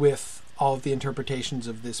with all of the interpretations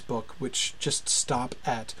of this book, which just stop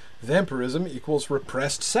at vampirism equals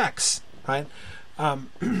repressed sex, right?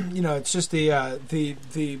 It's just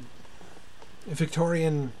the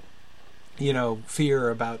Victorian, fear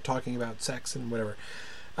about talking about sex and whatever.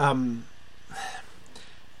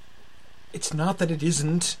 it's not that it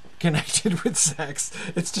isn't connected with sex.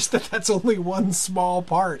 It's just that that's only one small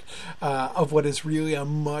part of what is really a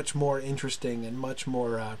much more interesting and much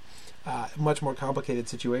more complicated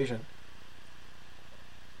situation.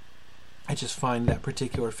 I just find that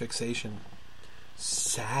particular fixation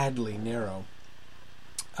sadly narrow,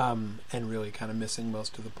 and really kind of missing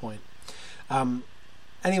most of the point.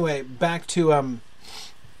 Anyway, back to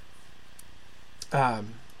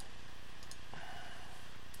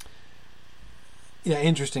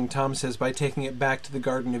interesting. Tom says by taking it back to the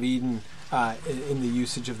Garden of Eden, in the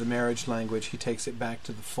usage of the marriage language, he takes it back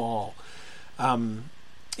to the fall.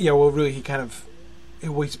 Really, he kind of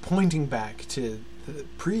he's pointing back to the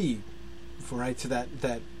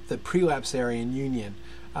the prelapsarian union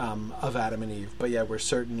of Adam and Eve. But yeah, we're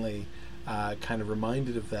certainly kind of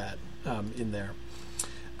reminded of that in there.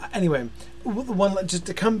 Anyway, just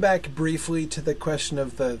to come back briefly to the question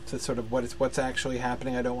of the sort of what's actually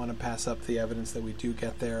happening. I don't want to pass up the evidence that we do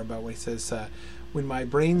get there about what he says. When my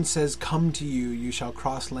brain says, "Come to you, you shall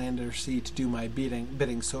cross land or sea to do my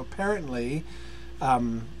bidding." So apparently,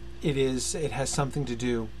 it has something to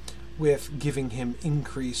do with giving him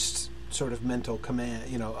increased sort of mental command,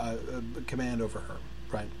 command over her,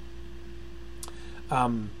 right?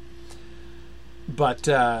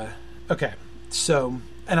 Okay, so.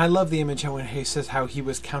 And I love the image when he says how he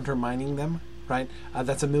was countermining them, right?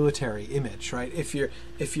 That's a military image, right? If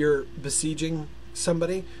you're besieging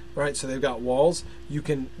somebody, right? So they've got walls. You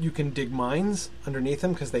can dig mines underneath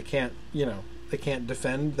them because they can't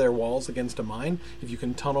defend their walls against a mine. If you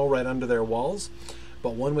can tunnel right under their walls,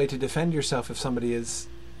 but one way to defend yourself if somebody is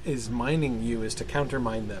mining you is to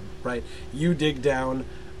countermine them, right? You dig down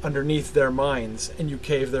underneath their mines and you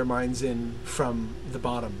cave their mines in from the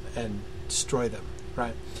bottom and destroy them.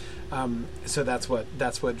 Right, so that's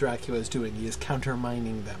what Dracula is doing. He is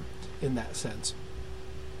countermining them in that sense.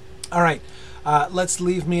 All right, let's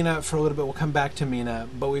leave Mina for a little bit. We'll come back to Mina,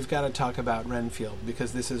 but we've got to talk about Renfield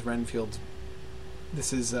because this is Renfield's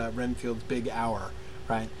big hour,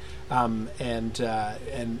 right? And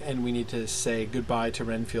we need to say goodbye to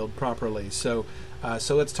Renfield properly. So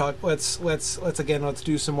let's talk. Let's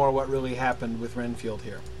do some more what really happened with Renfield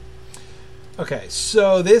here. Okay,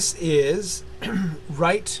 so this is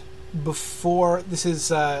right before. This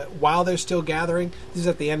is while they're still gathering. This is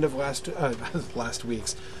at the end of last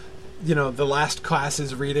week's. The last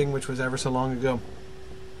class's reading, which was ever so long ago.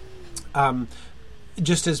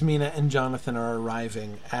 Just as Mina and Jonathan are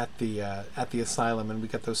arriving at the asylum, and we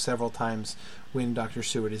get those several times when Dr.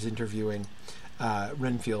 Seward is interviewing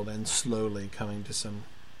Renfield and slowly coming to some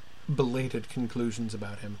belated conclusions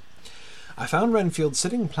about him. I found Renfield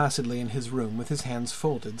sitting placidly in his room with his hands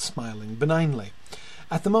folded, smiling benignly.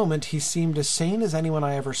 At the moment he seemed as sane as anyone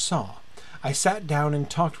I ever saw. I sat down and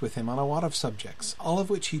talked with him on a lot of subjects, all of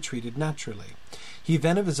which he treated naturally. He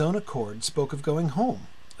then of his own accord spoke of going home,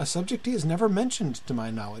 a subject he has never mentioned to my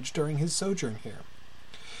knowledge during his sojourn here.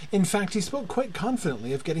 In fact, he spoke quite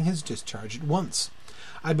confidently of getting his discharge at once.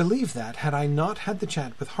 I believe that, had I not had the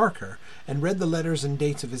chat with Harker and read the letters and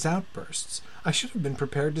dates of his outbursts, I should have been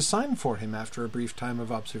prepared to sign for him after a brief time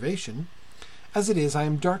of observation. As it is, I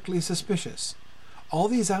am darkly suspicious. All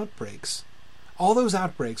those outbreaks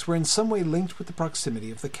were in some way linked with the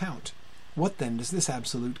proximity of the Count. What then does this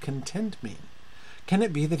absolute content mean? Can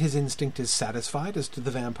it be that his instinct is satisfied as to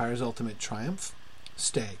the vampire's ultimate triumph?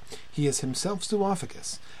 Stay, he is himself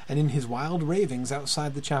zoophagous, and in his wild ravings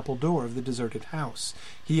outside the chapel door of the deserted house,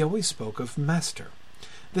 he always spoke of master.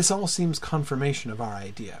 This all seems confirmation of our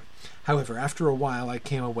idea. However, after a while I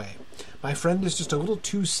came away. My friend is just a little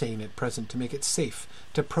too sane at present to make it safe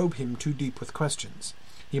to probe him too deep with questions.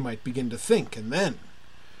 He might begin to think, and then...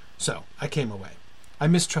 So, I came away. I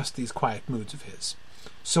mistrust these quiet moods of his.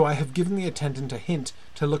 So I have given the attendant a hint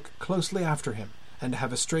to look closely after him, and to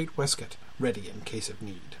have a straight waistcoat ready in case of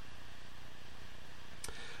need.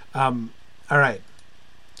 All right.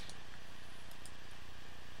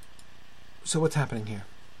 So what's happening here?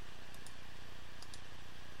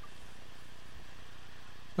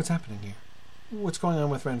 What's happening here? What's going on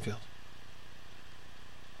with Renfield?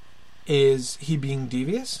 Is he being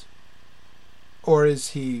devious? Or is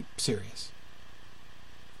he serious?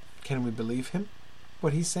 Can we believe him?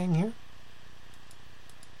 What he's saying here?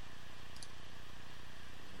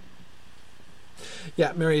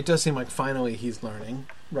 Yeah, Mary, it does seem like finally he's learning,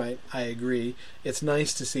 right? I agree. It's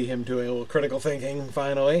nice to see him doing a little critical thinking,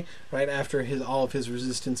 finally, right, after all of his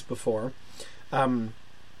resistance before.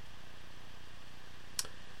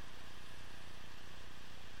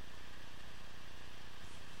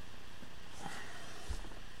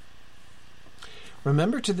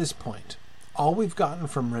 Remember, to this point, all we've gotten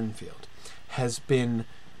from Renfield has been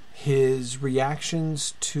his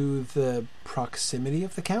reactions to the proximity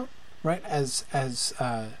of the Count, right? As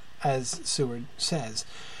Seward says,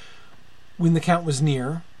 when the Count was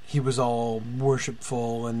near, he was all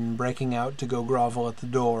worshipful and breaking out to go grovel at the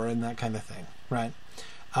door and that kind of thing, right?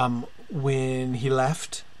 When he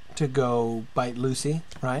left to go bite Lucy,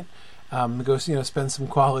 right? To go, spend some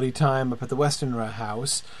quality time up at the Weston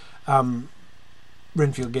house,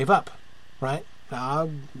 Renfield gave up, right?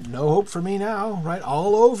 No hope for me now, right?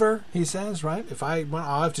 All over, he says, right? If I want,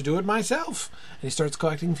 I'll have to do it myself. And he starts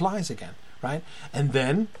collecting flies again, right? And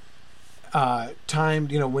then,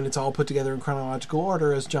 timed, when it's all put together in chronological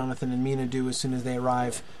order, as Jonathan and Mina do as soon as they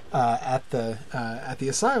arrive at the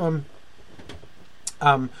asylum,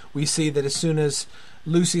 we see that as soon as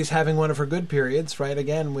Lucy is having one of her good periods, right?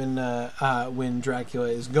 Again, when Dracula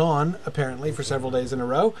is gone, apparently for several days in a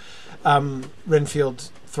row, Renfield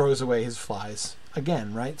throws away his flies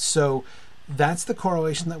again, right? So that's the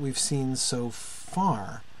correlation that we've seen so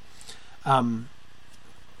far.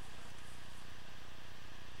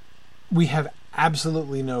 We have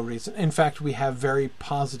absolutely no reason. In fact, we have very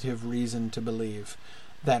positive reason to believe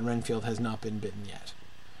that Renfield has not been bitten yet.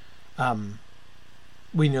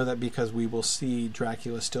 We know that because we will see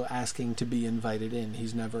Dracula still asking to be invited in.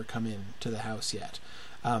 He's never come in to the house yet.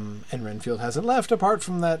 And Renfield hasn't left apart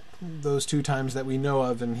from those 2 times that we know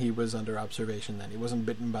of, and he was under observation then. He wasn't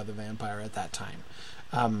bitten by the vampire at that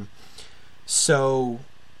time. So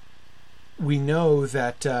we know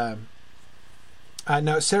that...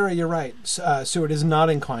 now, Sarah, you're right. Seward is not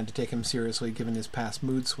inclined to take him seriously given his past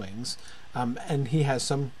mood swings. And he has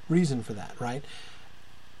some reason for that, right?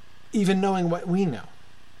 Even knowing what we know.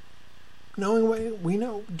 Knowing what we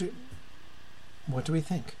know, what do we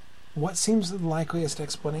think? What seems the likeliest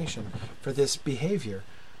explanation for this behavior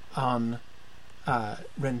on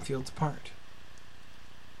Renfield's part?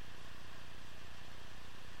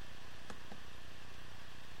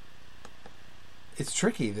 It's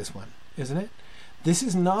tricky, this one, isn't it? This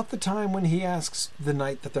is not the time when he asks the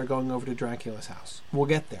night that they're going over to Dracula's house. We'll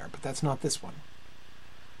get there, but that's not this one.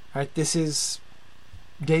 All right, this is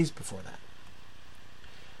days before that.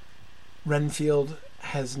 Renfield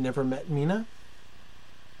has never met Mina.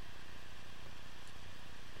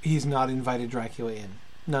 He's not invited Dracula in.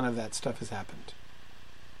 None of that stuff has happened.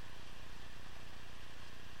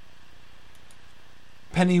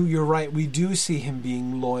 Penny, you're right. We do see him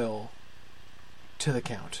being loyal to the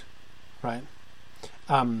Count, right?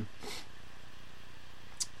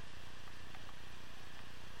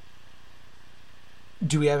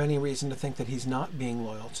 Do we have any reason to think that he's not being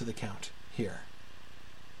loyal to the Count here?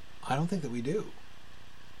 I don't think that we do,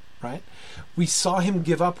 right? We saw him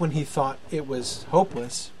give up when he thought it was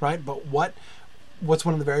hopeless, right? But what's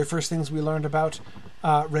one of the very first things we learned about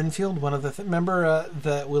Renfield? One of the remember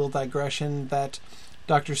the little digression that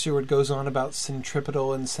Dr. Seward goes on about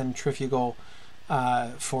centripetal and centrifugal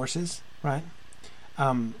forces, right?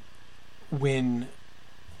 When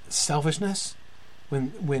selfishness,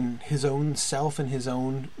 when his own self and his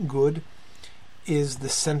own good is the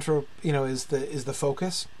central, is the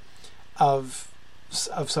focus of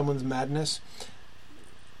someone's madness,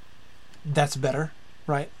 that's better,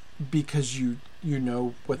 right? Because you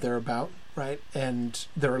know what they're about, right? And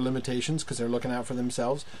there are limitations because they're looking out for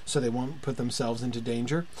themselves, so they won't put themselves into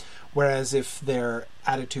danger. Whereas if their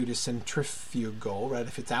attitude is centrifugal, right?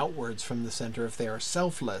 If it's outwards from the center, if they are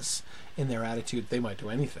selfless in their attitude, they might do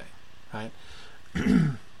anything, right?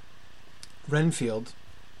 Renfield's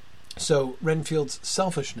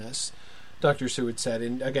selfishness, Dr. Seward said,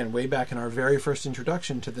 and again, way back in our very first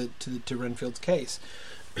introduction to Renfield's case,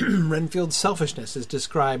 Renfield's selfishness is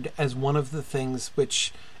described as one of the things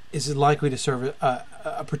which is likely to serve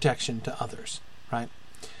a protection to others, right?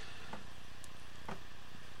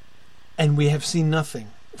 And we have seen nothing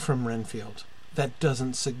from Renfield that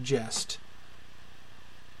doesn't suggest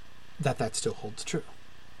that still holds true,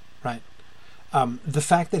 right? The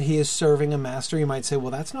fact that he is serving a master, you might say,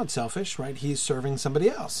 well, that's not selfish, right? He's serving somebody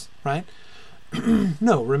else, right?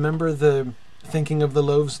 No, remember the thinking of the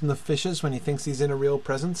loaves and the fishes when he thinks he's in a real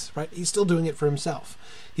presence, right? He's still doing it for himself.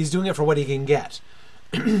 He's doing it for what he can get.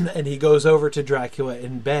 And he goes over to Dracula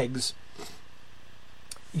and begs,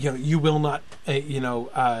 you will not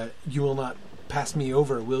pass me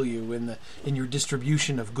over, will you, in your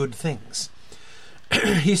distribution of good things?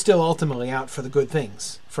 He's still ultimately out for the good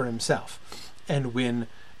things for himself. And when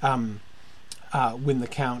the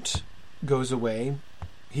Count goes away,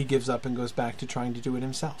 he gives up and goes back to trying to do it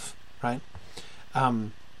himself, right?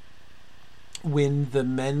 When the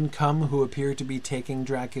men come who appear to be taking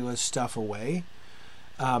Dracula's stuff away,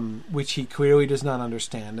 which he clearly does not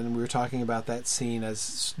understand, and we were talking about that scene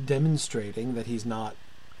as demonstrating that he's not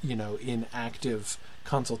in active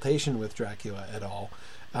consultation with Dracula at all.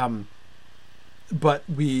 But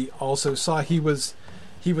we also saw he was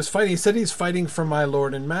fighting. He said he's fighting for my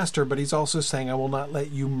lord and master, but he's also saying, I will not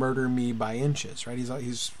let you murder me by inches, right?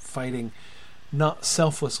 He's fighting not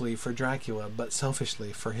selflessly for Dracula, but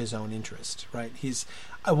selfishly for his own interest, right?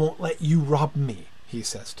 I won't let you rob me, he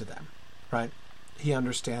says to them, right? He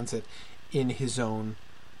understands it in his own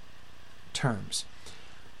terms.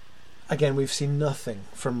 Again, we've seen nothing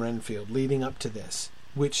from Renfield leading up to this,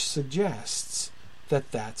 which suggests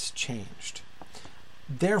that that's changed.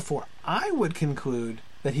 Therefore, I would conclude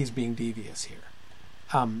that he's being devious here.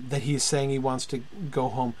 That he's saying he wants to go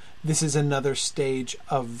home. This is another stage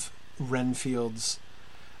of Renfield's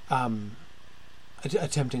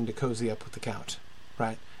attempting to cozy up with the Count,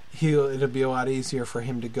 right? It'll be a lot easier for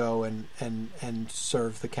him to go and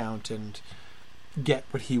serve the Count and get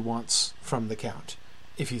what he wants from the Count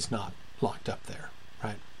if he's not locked up there,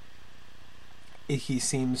 right? He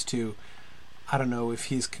seems to, I don't know if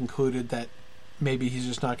he's concluded that maybe he's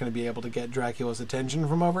just not going to be able to get Dracula's attention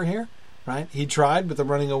from over here, right? He tried with the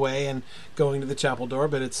running away and going to the chapel door,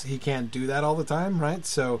 but he can't do that all the time, right?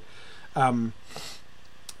 So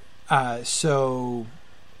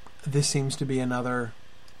this seems to be another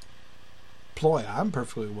ploy. I'm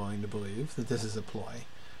perfectly willing to believe that this is a ploy.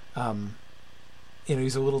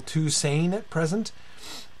 He's a little too sane at present.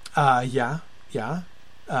 Yeah.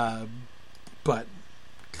 But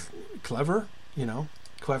clever,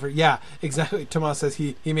 clever. Yeah, exactly. Tomas says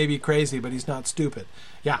he may be crazy, but he's not stupid.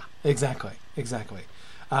 Yeah, exactly.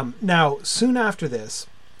 Now, soon after this,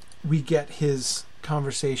 we get his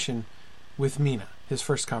conversation with Mina, his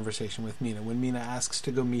first conversation with Mina, when Mina asks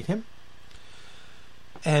to go meet him.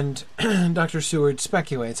 And Dr. Seward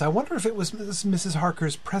speculates, I wonder if it was Mrs.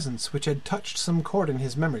 Harker's presence which had touched some chord in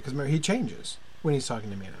his memory, because he changes when he's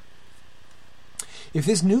talking to Mina. If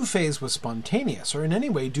this new phase was spontaneous or in any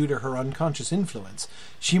way due to her unconscious influence,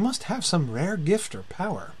 she must have some rare gift or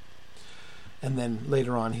power. And then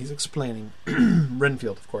later on he's explaining,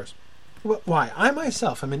 Renfield, of course. Why, I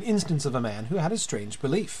myself am an instance of a man who had a strange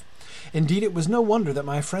belief. Indeed, it was no wonder that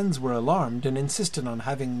my friends were alarmed and insisted on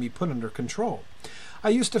having me put under control. I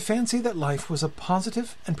used to fancy that life was a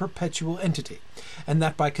positive and perpetual entity, and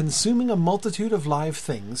that by consuming a multitude of live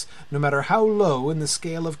things, no matter how low in the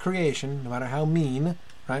scale of creation, no matter how mean,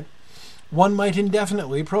 right, one might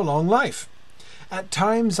indefinitely prolong life. At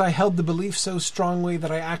times I held the belief so strongly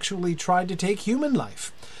that I actually tried to take human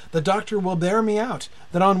life. The doctor will bear me out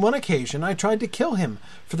that on one occasion I tried to kill him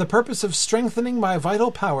for the purpose of strengthening my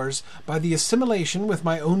vital powers by the assimilation with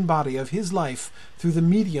my own body of his life through the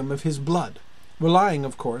medium of his blood, relying,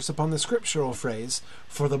 of course, upon the scriptural phrase,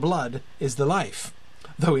 for the blood is the life.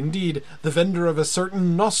 Though, indeed, the vendor of a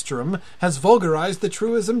certain nostrum has vulgarized the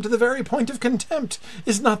truism to the very point of contempt.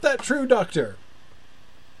 Is not that true, Doctor?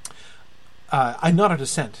 I nodded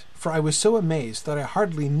assent, for I was so amazed that I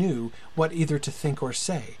hardly knew what either to think or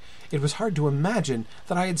say. It was hard to imagine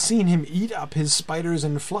that I had seen him eat up his spiders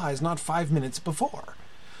and flies not 5 minutes before.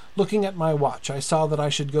 Looking at my watch, I saw that I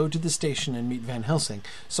should go to the station and meet Van Helsing,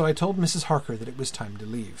 so I told Mrs. Harker that it was time to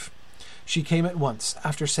leave. She came at once,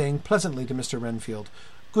 after saying pleasantly to Mr. Renfield,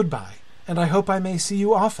 "Goodbye, and I hope I may see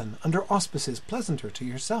you often under auspices pleasanter to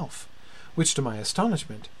yourself," to which to my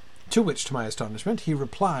astonishment, he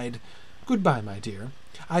replied, "Goodbye, my dear.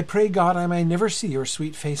 I pray God I may never see your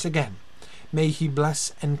sweet face again. May he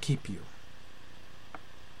bless and keep you."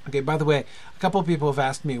 Okay, by the way, a couple of people have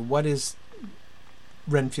asked me, what is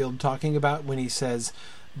Renfield talking about when he says,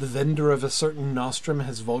 the vendor of a certain nostrum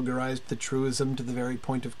has vulgarized the truism to the very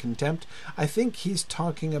point of contempt? I think he's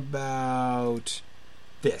talking about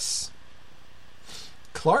this.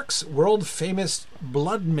 Clark's world-famous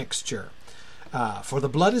blood mixture. For the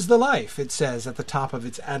blood is the life, it says at the top of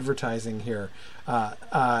its advertising here.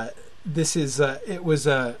 This is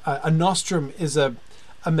a nostrum is a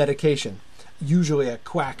medication, usually a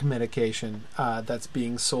quack medication that's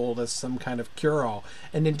being sold as some kind of cure-all.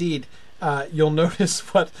 And indeed, you'll notice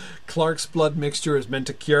what Clark's blood mixture is meant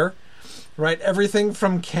to cure, right? Everything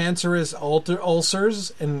from cancerous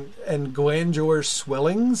ulcers and glandular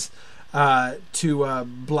swellings to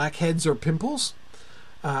blackheads or pimples.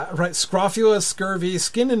 Right, scrofula, scurvy,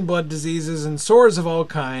 skin and blood diseases, and sores of all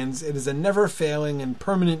kinds. It is a never-failing and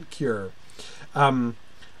permanent cure.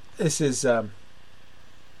 This is,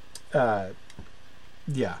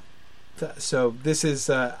 yeah. So this is,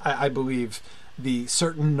 I believe, the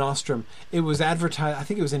certain nostrum. It was advertised, I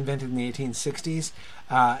think it was invented in the 1860s,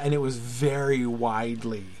 and it was very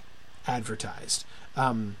widely advertised.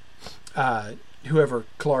 whoever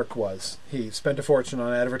Clark was. He spent a fortune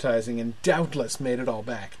on advertising and doubtless made it all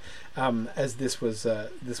back, as this was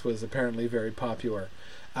apparently very popular.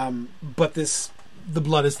 But the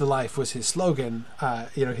blood is the life was his slogan,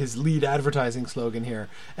 his lead advertising slogan here,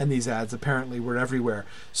 and these ads apparently were everywhere.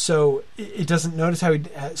 So it doesn't, notice how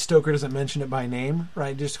Stoker doesn't mention it by name,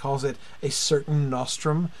 right? He just calls it a certain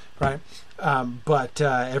nostrum, right? But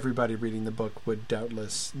everybody reading the book would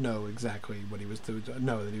doubtless know exactly what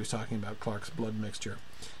know that he was talking about Clark's blood mixture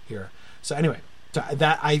here. So anyway,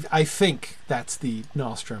 that I think that's the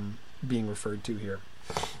nostrum being referred to here.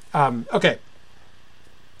 Okay.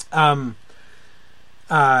 Now,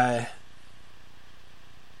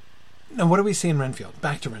 what do we see in Renfield?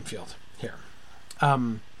 Back to Renfield here.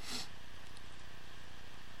 What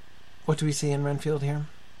do we see in Renfield here?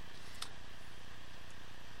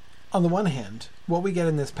 On the one hand, what we get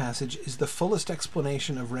in this passage is the fullest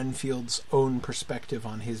explanation of Renfield's own perspective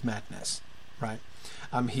on his madness, right?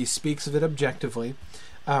 He speaks of it objectively.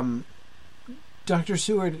 Dr.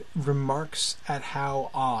 Seward remarks at how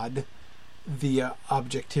odd the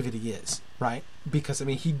objectivity is, right? Because,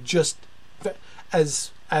 he just,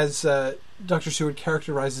 as Dr. Seward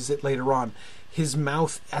characterizes it later on, his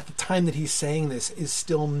mouth at the time that he's saying this is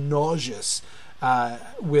still nauseous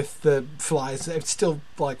with the flies. It's still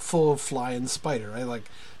like full of fly and spider, right? Like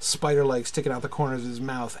spider legs sticking out the corners of his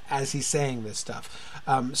mouth as he's saying this stuff.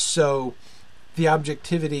 So the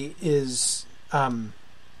objectivity is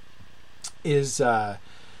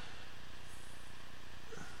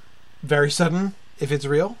very sudden if it's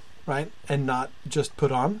real, right? And not just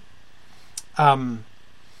put on. And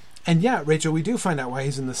yeah, Rachel, we do find out why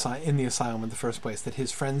he's in the asylum in the first place, that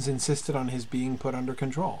his friends insisted on his being put under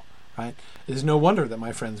control, right? It is no wonder that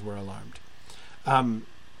my friends were alarmed.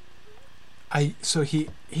 So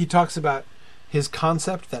he talks about his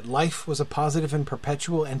concept that life was a positive and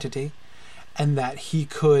perpetual entity and that he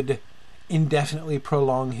could indefinitely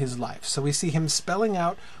prolong his life. So we see him spelling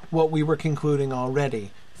out what we were concluding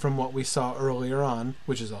already from what we saw earlier on,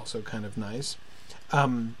 which is also kind of nice.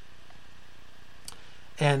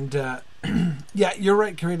 Yeah, you're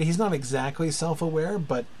right, Karina. He's not exactly self-aware,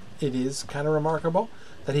 but it is kind of remarkable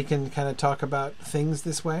that he can kind of talk about things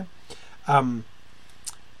this way. No,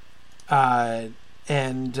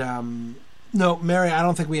 Mary, I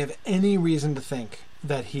don't think we have any reason to think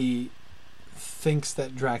that he thinks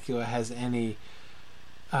that Dracula has any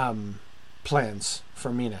plans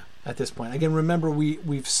for Mina at this point. Again, remember,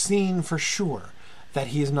 we've seen for sure that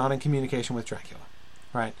he is not in communication with Dracula,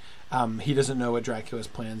 right? He doesn't know what Dracula's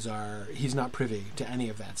plans are. He's not privy to any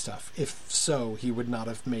of that stuff. If so, he would not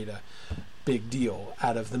have made a big deal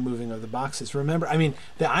out of the moving of the boxes. Remember,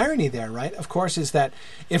 the irony there, right, of course, is that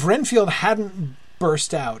if Renfield hadn't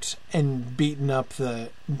burst out and beaten up the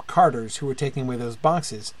carters who were taking away those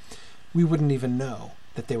boxes, we wouldn't even know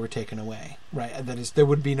that they were taken away, right? That is, there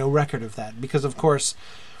would be no record of that because, of course,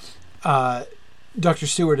 Dr.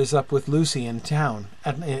 Seward is up with Lucy in town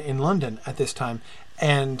in London at this time,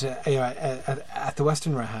 and at the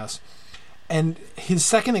Westenra House. And his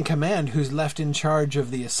second in command, who's left in charge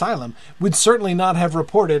of the asylum, would certainly not have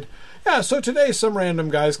reported, yeah, so today some random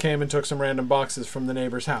guys came and took some random boxes from the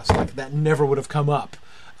neighbor's house. Like, that never would have come up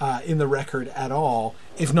in the record at all,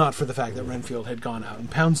 if not for the fact that Renfield had gone out and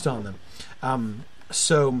pounced on them.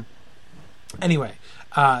 So, anyway,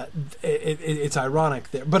 it's ironic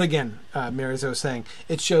there. But again, Mary, as I was saying,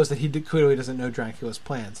 it shows that he clearly doesn't know Dracula's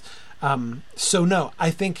plans. So no,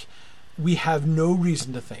 I think we have no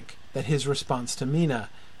reason to think that his response to Mina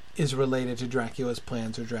is related to Dracula's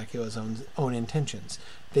plans or Dracula's own intentions.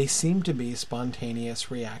 They seem to be spontaneous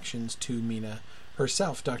reactions to Mina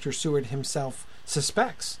herself. Dr. Seward himself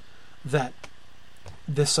suspects that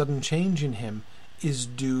this sudden change in him is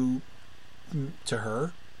due to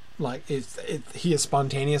her. Like, he has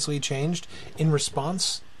spontaneously changed in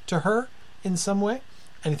response to her in some way.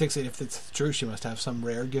 And he thinks that if it's true, she must have some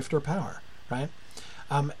rare gift or power, right?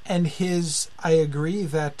 And I agree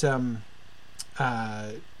that,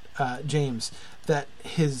 James, that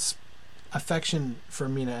his affection for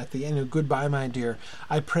Mina at the end, goodbye, my dear,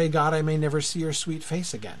 I pray God I may never see your sweet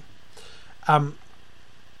face again.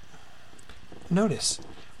 Notice,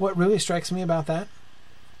 what really strikes me about that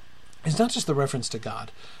is not just the reference to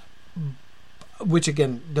God, which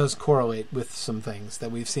again does correlate with some things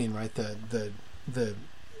that we've seen, right? The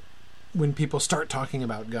when people start talking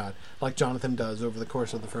about God, like Jonathan does over the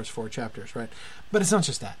course of the first 4 chapters, right? But it's not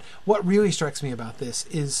just that. What really strikes me about this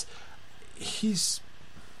is he's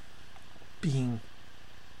being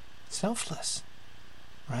selfless,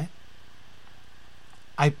 right?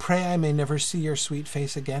 I pray I may never see your sweet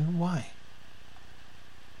face again. Why?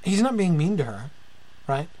 He's not being mean to her,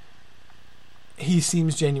 right? he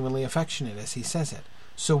seems genuinely affectionate as he says it.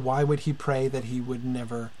 So why would he pray that he would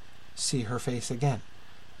never see her face again?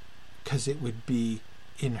 Because it would be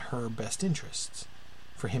in her best interests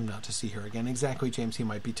for him not to see her again. Exactly, James, he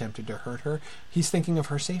might be tempted to hurt her. He's thinking of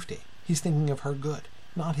her safety. He's thinking of her good,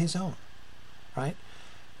 not his own, right?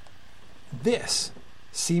 This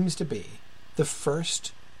seems to be the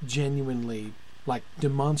first genuinely,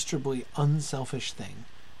 demonstrably unselfish thing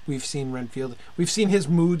we've seen Renfield. We've seen his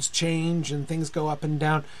moods change and things go up and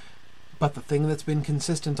down, but the thing that's been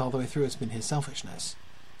consistent all the way through has been his selfishness.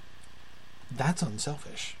 That's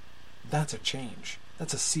unselfish. That's a change.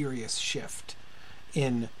 That's a serious shift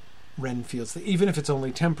in Renfield's. Even if it's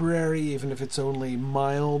only temporary, even if it's only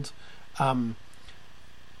mild,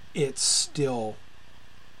 it's still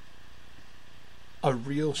a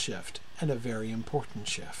real shift and a very important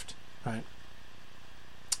shift, right?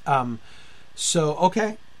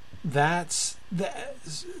 Okay, this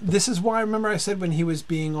is why, remember I said when he was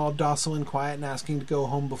being all docile and quiet and asking to go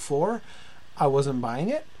home before, I wasn't buying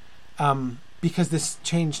it, because this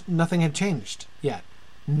changed, nothing had changed yet.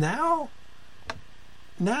 Now,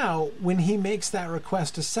 when he makes that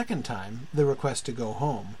request a second time, the request to go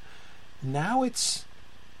home, now it's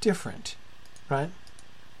different, right?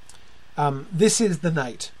 This is the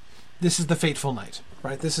night. This is the fateful night,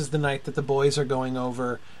 right? This is the night that the boys are going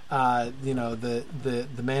over. The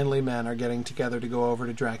manly men are getting together to go over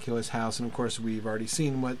to Dracula's house, and of course we've already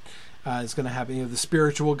seen what is going to happen. The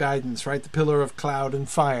spiritual guidance, right? The pillar of cloud and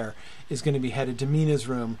fire is going to be headed to Mina's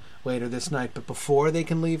room later this night. But before they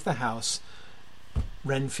can leave the house,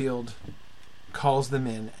 Renfield calls them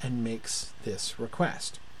in and makes this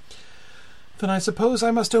request. Then I suppose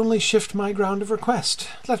I must only shift my ground of request.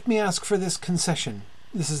 Let me ask for this concession.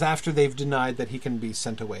 This is after they've denied that he can be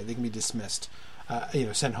sent away. They can be dismissed,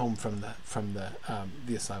 sent home from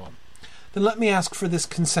the asylum. Then let me ask for this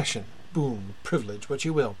concession. Boon, privilege, what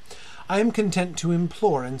you will. I am content to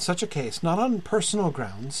implore in such a case, not on personal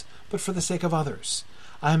grounds, but for the sake of others.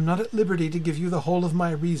 I am not at liberty to give you the whole of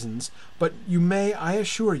my reasons, but you may, I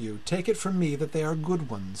assure you, take it from me that they are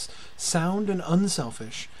good ones, sound and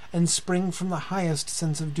unselfish, and spring from the highest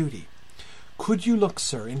sense of duty. Could you look,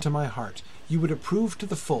 sir, into my heart, you would approve to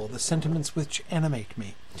the full the sentiments which animate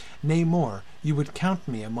me. Nay, more, you would count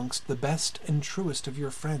me amongst the best and truest of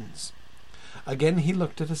your friends. Again he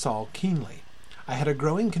looked at us all keenly. I had a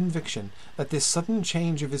growing conviction that this sudden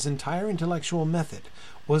change of his entire intellectual method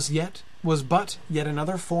was but yet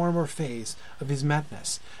another form or phase of his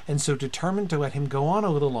madness, and so determined to let him go on a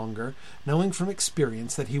little longer, knowing from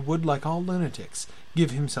experience that he would, like all lunatics,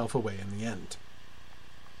 give himself away in the end.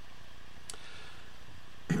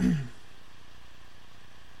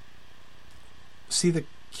 See the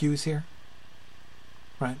cues here?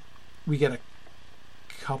 Right? We get a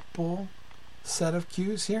couple set of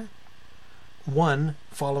cues here. One,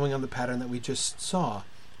 following on the pattern that we just saw,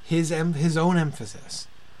 his own emphasis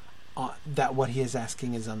that what he is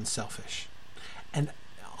asking is unselfish. And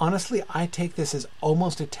honestly, I take this as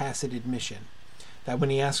almost a tacit admission that when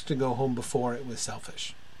he asked to go home before, it was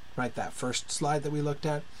selfish. Right? That first slide that we looked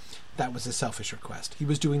at, that was a selfish request. He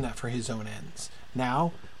was doing that for his own ends.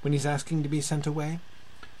 Now, when he's asking to be sent away,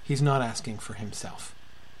 he's not asking for himself.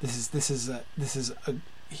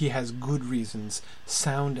 He has good reasons,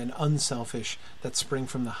 sound and unselfish, that spring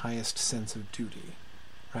from the highest sense of duty,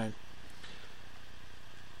 right?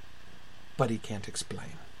 But he can't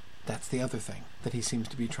explain. That's the other thing that he seems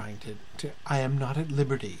to be trying to I am not at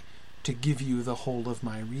liberty to give you the whole of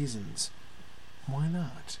my reasons. Why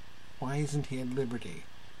not? Why isn't he at liberty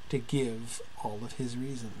to give all of his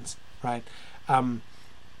reasons, right?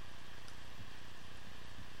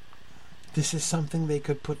 This is something they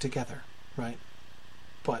could put together, right?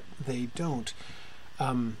 But they don't.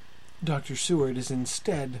 Dr. Seward is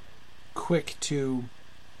instead quick to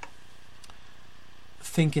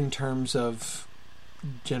think in terms of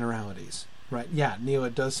generalities, right? Yeah, Neil,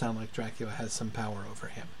 it does sound like Dracula has some power over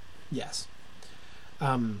him. Yes.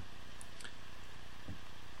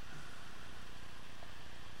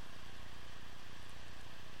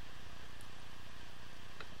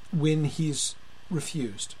 When he's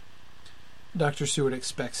refused, Dr. Seward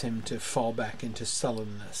expects him to fall back into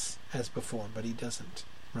sullenness as before, but he doesn't,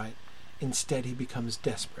 right? Instead, he becomes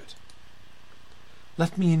desperate.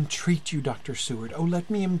 Let me entreat you, Dr. Seward, oh, let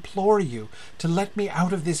me implore you to let me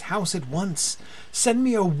out of this house at once. Send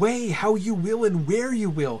me away how you will and where you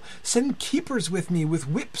will. Send keepers with me with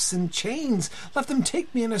whips and chains. Let them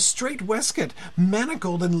take me in a strait waistcoat,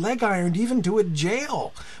 manacled and leg-ironed even to a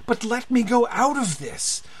jail. But let me go out of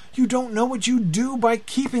this. You don't know what you do by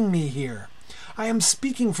keeping me here. I am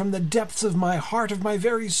speaking from the depths of my heart, of my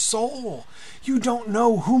very soul. You don't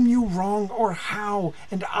know whom you wrong or how,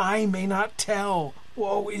 and I may not tell.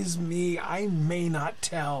 Woe is me, I may not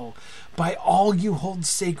tell. By all you hold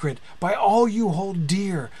sacred, by all you hold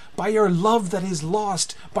dear, by your love that is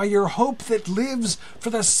lost, by your hope that lives, for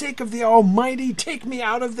the sake of the Almighty, take me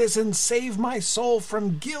out of this and save my soul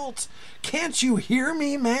from guilt. Can't you hear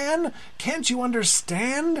me, man? Can't you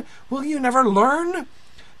understand? Will you never learn?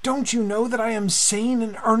 Don't you know that I am sane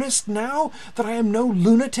and earnest now? That I am no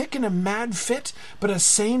lunatic in a mad fit, but a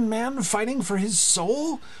sane man fighting for his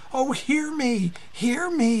soul? Oh, hear me! Hear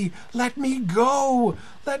me! Let me go!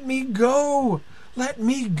 Let me go! Let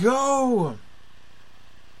me go!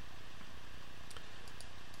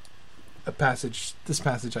 This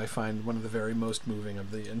passage I find one of the very most moving of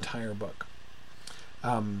the entire book.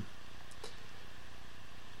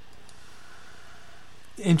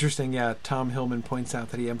 Interesting, yeah. Tom Hillman points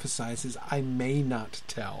out that he emphasizes, I may not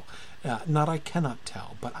tell. Not I cannot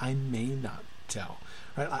tell, but I may not tell.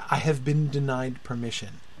 Right? I have been denied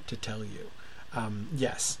permission to tell you.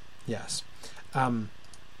 Yes.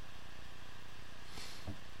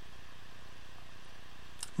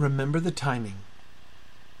 Remember the timing.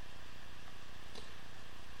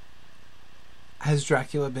 Has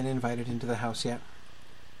Dracula been invited into the house yet?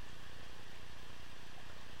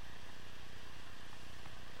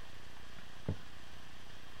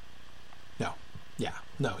 No. Yeah.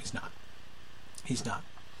 No, he's not. He's not.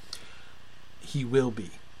 He will be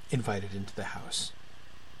invited into the house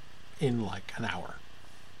in like an hour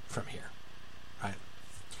from here. Right?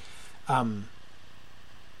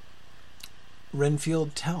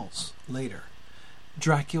 Renfield tells later,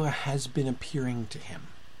 Dracula has been appearing to him.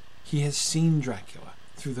 He has seen Dracula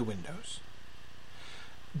through the windows.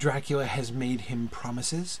 Dracula has made him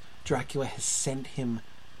promises. Dracula has sent him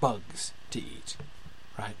bugs to eat.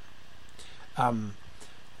 Right?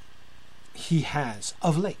 He has,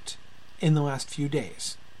 of late, in the last few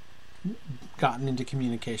days, gotten into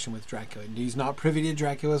communication with Dracula. He's not privy to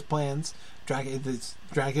Dracula's plans.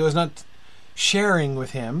 Dracula's not sharing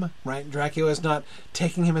with him, right? Dracula is not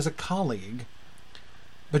taking him as a colleague,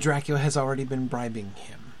 but Dracula has already been bribing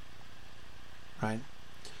him, right?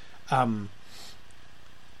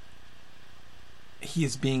 He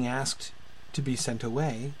is being asked to be sent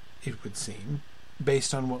away, it would seem,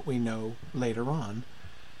 based on what we know later on,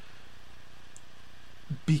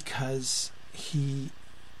 because he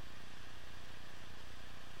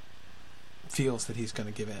feels that he's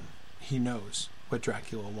going to give in. He knows what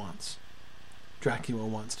Dracula wants. Dracula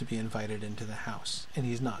wants to be invited into the house, and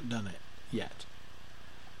he's not done it yet.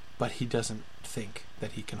 But he doesn't think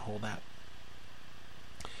that he can hold out.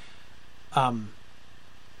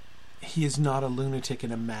 He is not a lunatic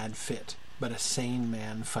in a mad fit, but a sane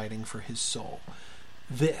man fighting for his soul.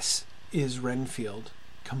 This is Renfield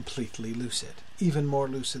completely lucid, even more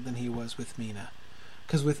lucid than he was with Mina.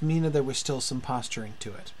 Because with Mina there was still some posturing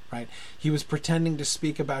to it, right? He was pretending to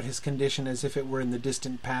speak about his condition as if it were in the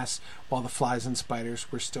distant past, while the flies and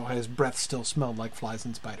spiders were still, his breath still smelled like flies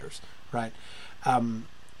and spiders, right?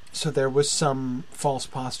 So there was some false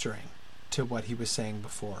posturing to what he was saying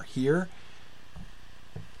before. Here,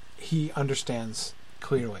 he understands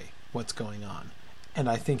clearly what's going on, and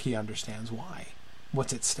I think he understands why.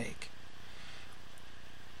 What's at stake?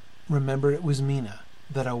 Remember, it was Mina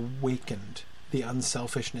that awakened the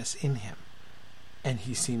unselfishness in him, and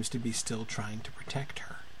he seems to be still trying to protect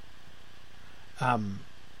her.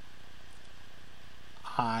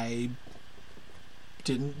 I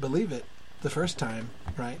didn't believe it the first time,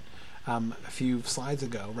 right? A few slides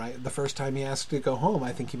ago, right? The first time he asked to go home,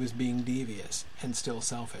 I think he was being devious and still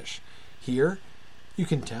selfish. Here, you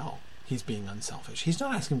can tell he's being unselfish. He's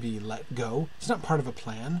not asking to be let go. It's not part of a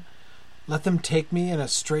plan. Let them take me in a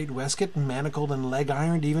straight waistcoat, manacled and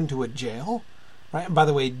leg-ironed even to a jail? Right? And by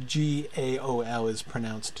the way, G-A-O-L is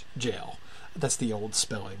pronounced jail. That's the old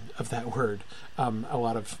spelling of that word. A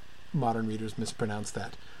lot of modern readers mispronounce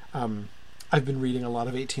that. I've been reading a lot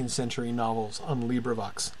of 18th century novels on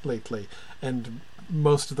LibriVox lately, and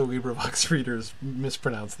most of the LibriVox readers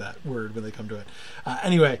mispronounce that word when they come to it.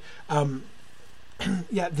 Anyway,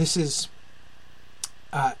 yeah, this is...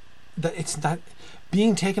 it's not...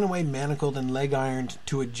 Being taken away manacled and leg-ironed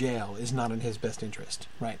to a jail is not in his best interest,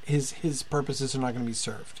 right? His purposes are not going to be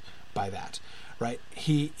served by that, right?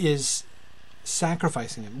 He is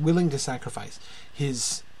sacrificing it, willing to sacrifice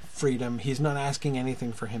his freedom. He's not asking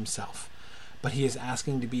anything for himself, but he is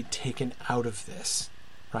asking to be taken out of this,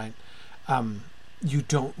 right? You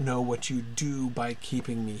don't know what you do by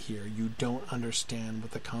keeping me here. You don't understand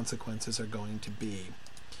what the consequences are going to be.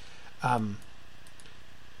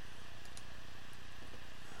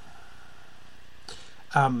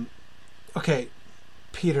 Okay,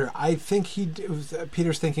 Peter, I think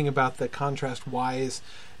Peter's thinking about the contrast. Why is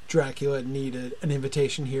Dracula needed an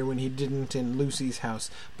invitation here when he didn't in Lucy's house?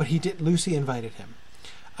 But he did. Lucy invited him.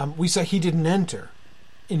 We saw he didn't enter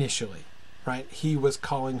initially, right? He was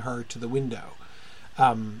calling her to the window.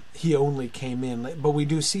 He only came in, but we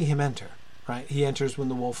do see him enter, right? He enters when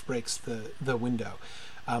the wolf breaks the window.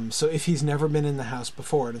 So if he's never been in the house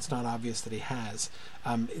before, and it's not obvious that he has,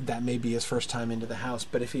 that may be his first time into the house.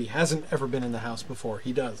 But if he hasn't ever been in the house before,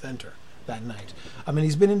 he does enter that night. I mean,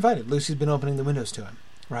 he's been invited. Lucy's been opening the windows to him,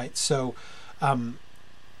 right? So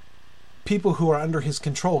people who are under his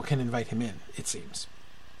control can invite him in, it seems.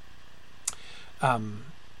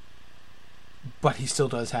 But he still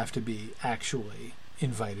does have to be actually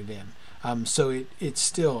invited in. So it's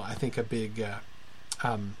still, I think, a big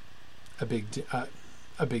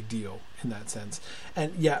deal in that sense.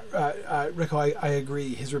 And yeah, Rico, I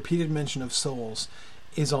agree. His repeated mention of souls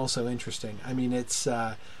is also interesting. I mean, it's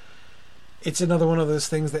another one of those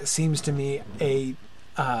things that seems to me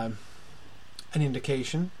an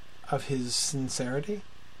indication of his sincerity,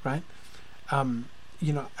 right?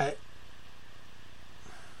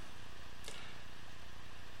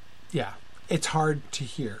 Yeah, it's hard to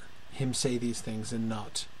hear him say these things and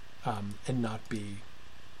not be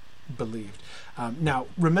believed. Now,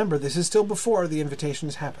 remember, this is still before the invitation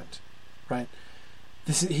has happened, right?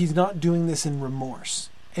 He's not doing this in remorse.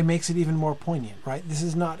 It makes it even more poignant, right? This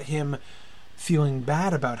is not him feeling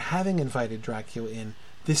bad about having invited Dracula in.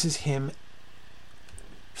 This is him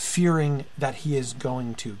fearing that he is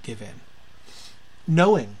going to give in,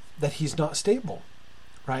 knowing that he's not stable,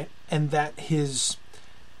 right? And that his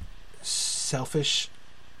selfish,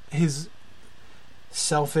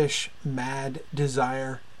 mad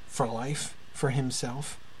desire for life, for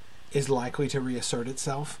himself, is likely to reassert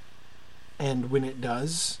itself. And when it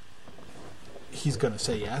does, he's going to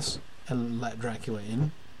say yes and let Dracula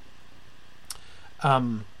in.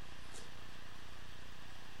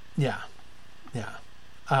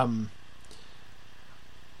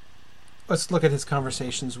 Let's look at his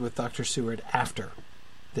conversations with Dr. Seward after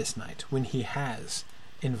this night, when he has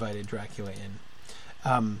invited Dracula in.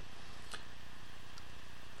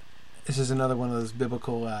 This is another one of those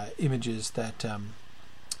biblical images that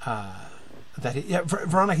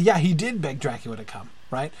Veronica, he did beg Dracula to come,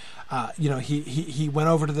 right? He went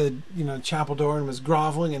over to the chapel door and was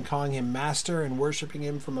groveling and calling him master and worshiping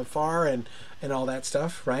him from afar and all that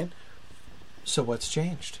stuff, right? So what's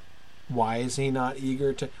changed? Why is he not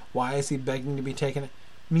eager to? Why is he begging to be taken?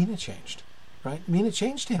 Mina changed, right? Mina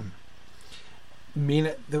changed him.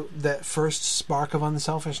 Mina, that first spark of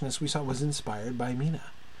unselfishness we saw was inspired by Mina.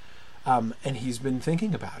 And he's been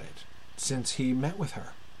thinking about it since he met with her.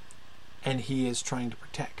 And he is trying to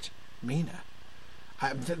protect Mina.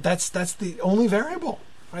 That's the only variable.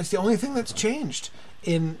 Right? It's the only thing that's changed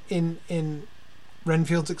in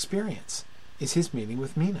Renfield's experience is his meeting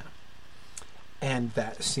with Mina. And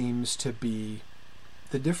that seems to be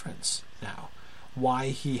the difference now. Why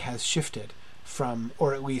he has shifted from,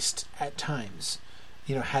 or at least at times,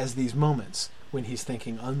 has these moments when he's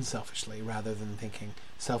thinking unselfishly rather than thinking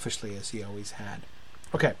selfishly as he always had.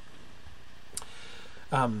 Okay.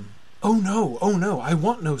 Oh no, I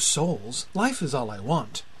want no souls. Life is all I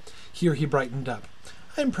want. Here he brightened up.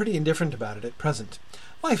 I'm pretty indifferent about it at present.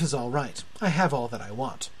 Life is all right. I have all that I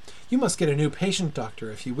want. You must get a new patient,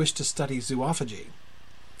 doctor, if you wish to study zoophagy.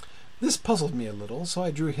 This puzzled me a little, so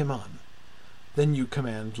I drew him on. Then you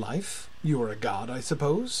command life? You are a god, I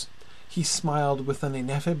suppose? He smiled with an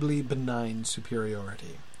ineffably benign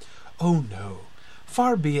superiority. Oh no,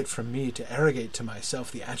 far be it from me to arrogate to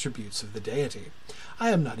myself the attributes of the deity.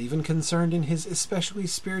 I am not even concerned in his especially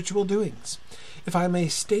spiritual doings. If I may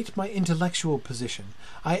state my intellectual position,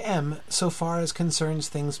 I am, so far as concerns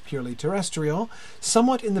things purely terrestrial,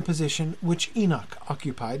 somewhat in the position which Enoch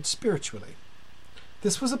occupied spiritually.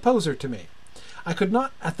 This was a poser to me. I could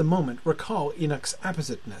not at the moment recall Enoch's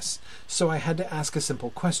appositeness, so I had to ask a simple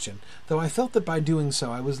question, though I felt that by doing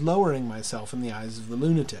so I was lowering myself in the eyes of the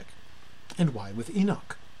lunatic. And why with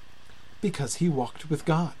Enoch? Because he walked with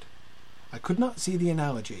God. I could not see the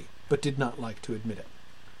analogy, but did not like to admit it.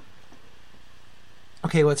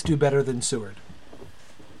 Okay, let's do better than Seward.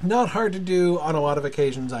 Not hard to do on a lot of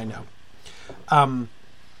occasions, I know. And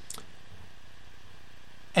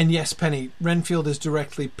yes, Penny, Renfield is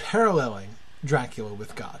directly paralleling Dracula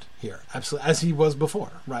with God here, absolutely, as he was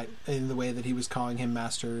before, right? In the way that he was calling him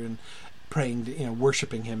master and praying,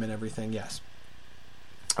 worshiping him and everything, yes.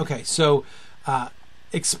 Okay, so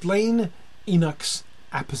explain Enoch's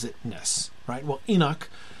appositeness, right? Well, Enoch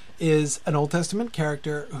is an Old Testament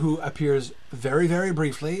character who appears very, very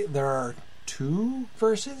briefly. There are 2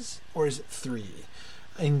 verses, or is it 3,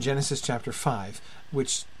 in Genesis chapter 5,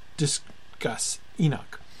 which discuss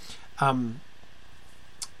Enoch.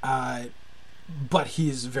 But he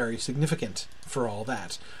is very significant for all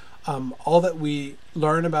that. All that we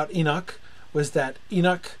learn about Enoch was that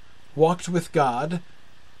Enoch walked with God,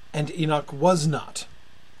 and Enoch was not,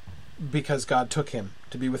 because God took him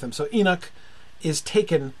to be with him. So Enoch is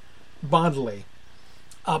taken bodily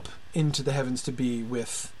up into the heavens to be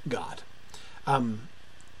with God.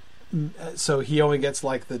 So he only gets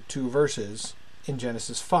like the 2 verses in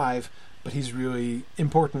Genesis 5, but he's really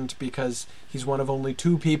important because he's one of only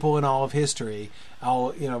 2 people in all of history,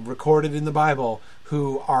 recorded in the Bible,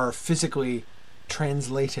 who are physically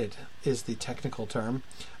translated, is the technical term,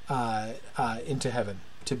 into heaven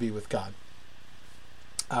to be with God.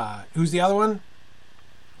 Who's the other one?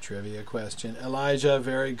 Trivia question. Elijah,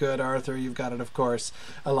 very good, Arthur. You've got it, of course.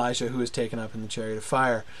 Elijah, who is taken up in the chariot of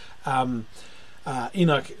fire.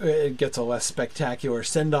 Enoch gets a less spectacular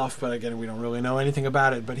send-off, but again, we don't really know anything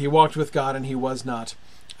about it. But he walked with God, and he was not,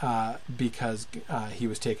 because he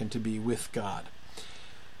was taken to be with God.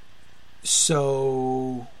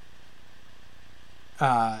 So,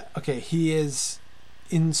 he is,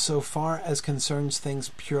 insofar as concerns things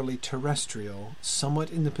purely terrestrial, somewhat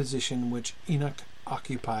in the position which Enoch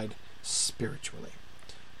occupied spiritually.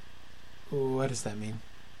 What does that mean?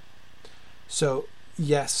 So,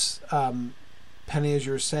 yes, Penny, as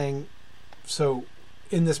you're saying, so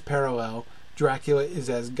in this parallel, Dracula is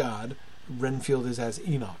as God, Renfield is as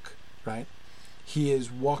Enoch, right? He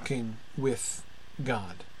is walking with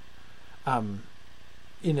God,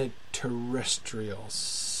 in a terrestrial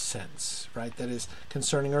sense, right? That is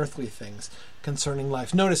concerning earthly things, concerning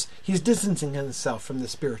life. Notice he's distancing himself from the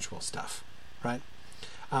spiritual stuff, right?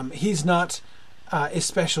 He's not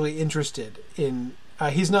especially interested in,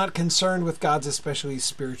 he's not concerned with God's especially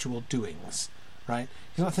spiritual doings, right?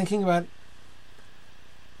 He's not thinking about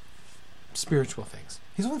spiritual things.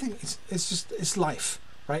 He's only thinking, it's life,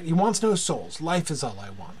 right? He wants no souls. Life is all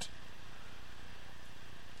I want.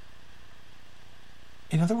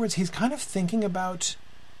 In other words, he's kind of thinking about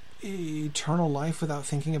eternal life without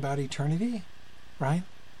thinking about eternity, right?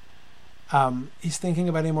 He's thinking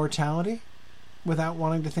about immortality without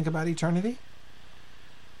wanting to think about eternity.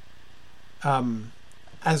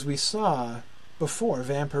 As we saw before,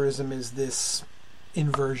 vampirism is this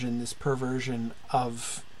inversion, this perversion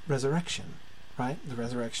of resurrection, right? The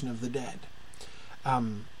resurrection of the dead.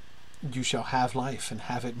 You shall have life and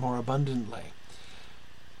have it more abundantly,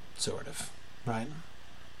 sort of, right?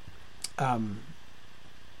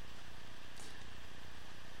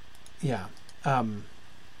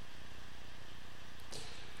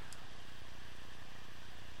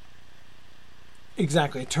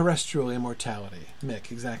 Exactly, terrestrial immortality,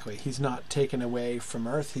 Mick, exactly. He's not taken away from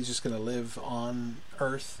Earth, he's just going to live on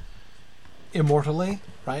Earth immortally,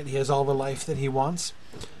 right? He has all the life that he wants,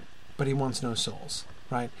 but he wants no souls,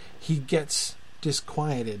 right? He gets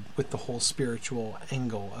disquieted with the whole spiritual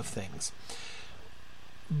angle of things.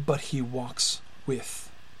 But he walks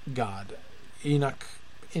with God. Enoch,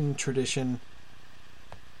 in tradition,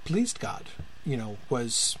 pleased God,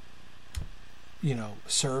 was,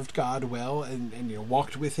 served God well and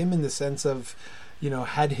walked with him in the sense of,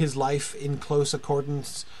 had his life in close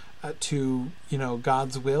accordance to,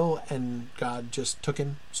 God's will, and God just took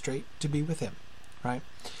him straight to be with him, right?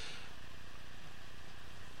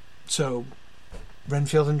 So,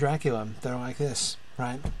 Renfield and Dracula, they're like this,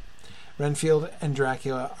 right? Renfield and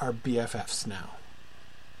Dracula are BFFs now.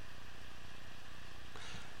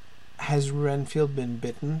 Has Renfield been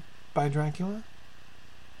bitten by Dracula?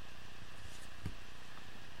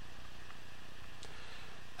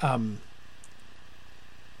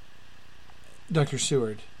 Dr.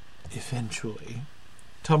 Seward eventually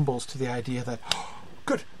tumbles to the idea that,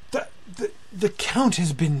 good, the Count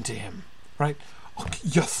has been to him, right?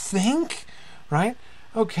 You think? Right?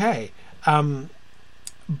 Okay.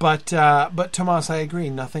 But Tomas, I agree.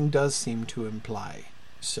 Nothing does seem to imply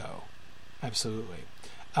so. Absolutely.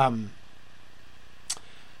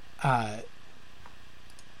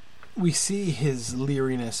 We see his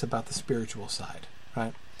leeriness about the spiritual side,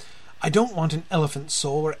 right? I don't want an elephant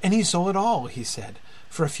soul or any soul at all, he said.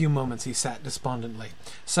 For a few moments he sat despondently.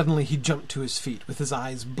 Suddenly he jumped to his feet, with his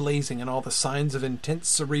eyes blazing and all the signs of intense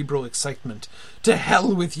cerebral excitement. To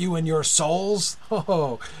hell with you and your souls!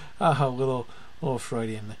 Oh, little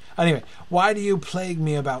Freudian. Anyway, why do you plague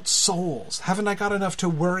me about souls? Haven't I got enough to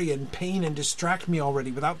worry and pain and distract me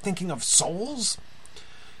already without thinking of souls?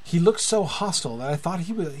 He looked so hostile that I thought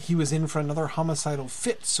he was in for another homicidal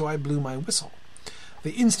fit, so I blew my whistle.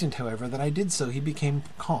 The instant, however, that I did so, he became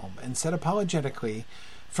calm and said apologetically,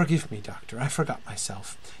 Forgive me, doctor, I forgot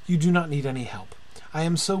myself. You do not need any help. I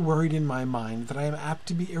am so worried in my mind that I am apt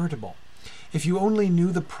to be irritable. If you only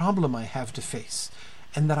knew the problem I have to face,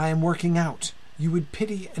 and that I am working out, you would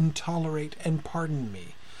pity and tolerate and pardon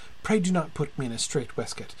me. Pray do not put me in a strait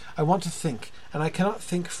waistcoat. I want to think, and I cannot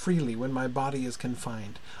think freely when my body is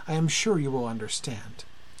confined. I am sure you will understand.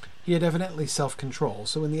 He had evidently self-control,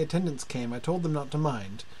 so when the attendants came, I told them not to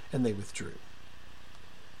mind, and they withdrew.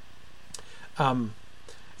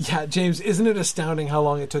 Yeah, James, isn't it astounding how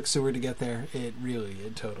long it took Seward to get there? It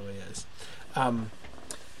totally is.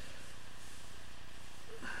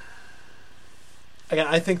 Again,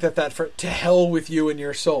 I think that for to hell with you and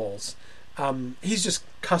your souls, he's just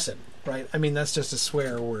cussing, right? I mean, that's just a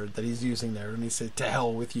swear word that he's using there when he said to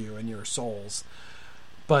hell with you and your souls.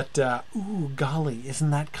 But, ooh, golly, isn't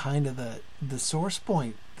that kind of the source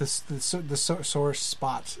point, the source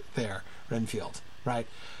spot there, Renfield, right?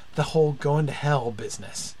 The whole going to hell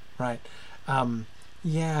business, right?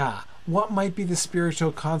 Yeah, what might be the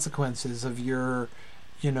spiritual consequences of your,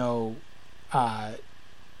 your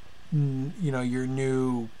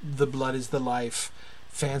new the blood is the life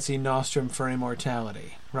fancy nostrum for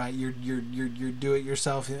immortality, right? Your do it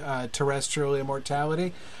yourself terrestrial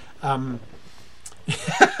immortality.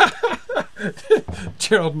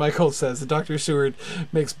 Gerald Michael says Dr. Seward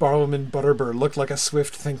makes Barrowman Butterbur look like a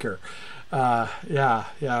swift thinker. Yeah,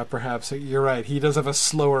 perhaps you're right. He does have a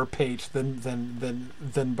slower pate than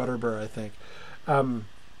Butterbur, I think.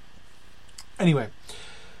 Anyway,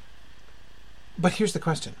 but here's the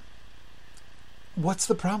question: what's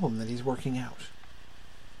the problem that he's working out?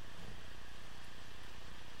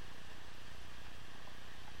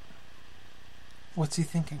 What's he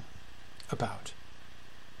thinking about?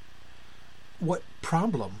 What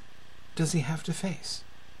problem does he have to face?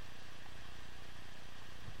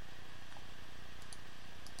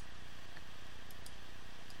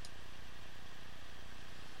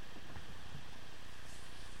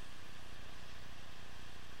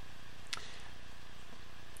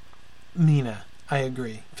 Mina, I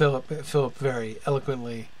agree. Philip very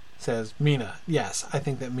eloquently says, Mina, yes, I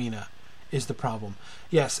think that Mina is the problem.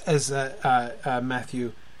 Yes, as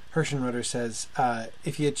Matthew Herschenroeder says,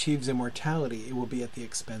 if he achieves immortality, it will be at the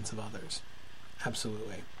expense of others.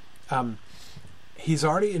 Absolutely. He's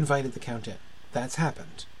already invited the Count in. That's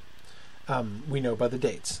happened. We know by the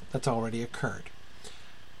dates. That's already occurred.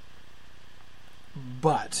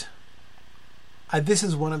 But this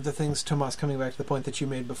is one of the things, Tomas, coming back to the point that you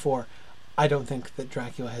made before, I don't think that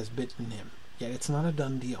Dracula has bitten him yet. It's not a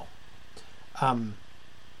done deal.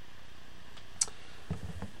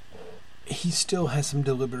 He still has some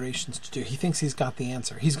deliberations to do. He thinks he's got the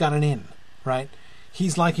answer. He's got an in, right?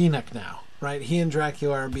 He's like Enoch now, right? He and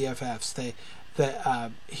Dracula are BFFs.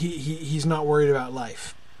 He's not worried about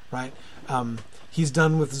life, right? He's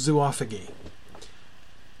done with zoophagy.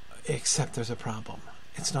 Except there's a problem.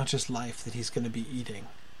 It's not just life that he's going to be eating,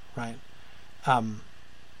 right?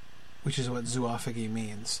 Which is what zoophagy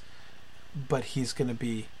means. But he's going to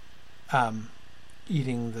be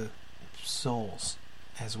eating the souls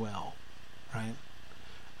as well, right?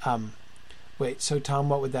 Wait, so Tom,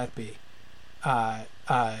 what would that be?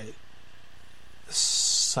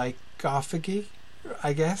 Psychophagy,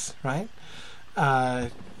 I guess, right?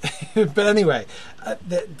 But anyway,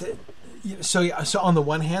 so on the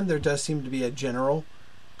one hand, there does seem to be a general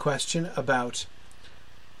question about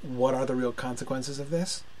what are the real consequences of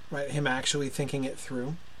this, right? Him actually thinking it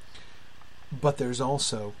through. But there's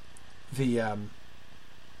also the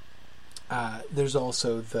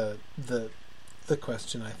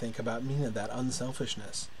question, I think, about Mina, that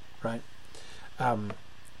unselfishness, right?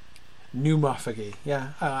 Pneumophagy,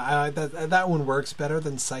 yeah, that one works better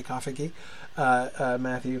than psychophagy,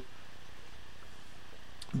 Matthew.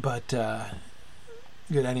 But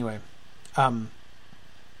good anyway.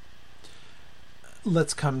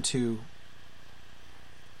 Let's come to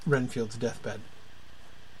Renfield's deathbed.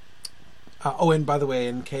 And by the way,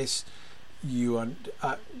 in case you...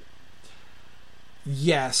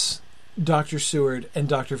 yes, Dr. Seward and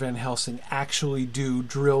Dr. Van Helsing actually do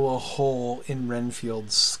drill a hole in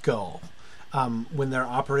Renfield's skull. When they're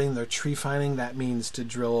operating their tree fining, that means to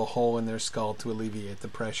drill a hole in their skull to alleviate the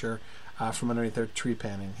pressure from underneath their tree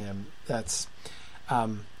panning him. That's...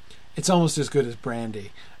 it's almost as good as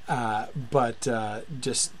brandy. But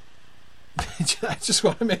just... I just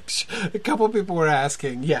want to make sure. A couple of people were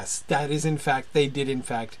asking. Yes, that is in fact, they did in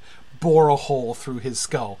fact bore a hole through his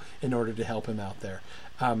skull in order to help him out there.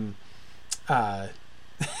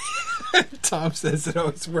 Tom says it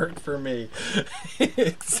always worked for me.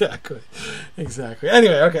 Exactly.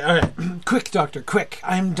 Anyway, okay, all right. Quick, doctor, quick.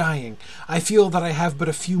 I am dying. I feel that I have but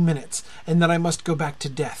a few minutes, and that I must go back to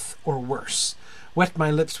death, or worse. Wet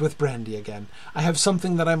my lips with brandy again. I have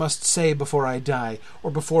something that I must say before I die,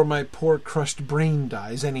 or before my poor crushed brain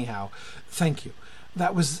dies, anyhow. Thank you.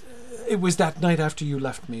 It was that night after you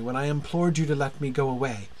left me, when I implored you to let me go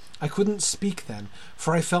away. I couldn't speak then,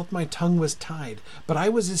 for I felt my tongue was tied, but I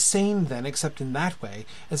was as sane then, except in that way,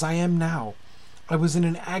 as I am now. I was in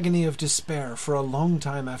an agony of despair for a long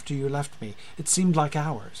time after you left me. It seemed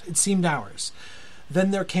hours.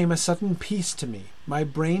 Then there came a sudden peace to me. My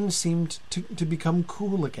brain seemed to become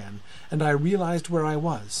cool again, and I realized where I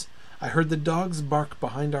was. I heard the dogs bark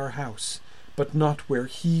behind our house, but not where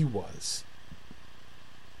he was.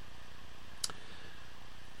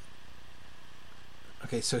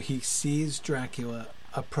 Okay, so he sees Dracula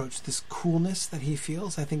approach. This coolness that he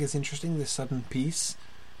feels, I think, is interesting, this sudden peace,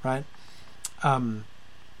 right?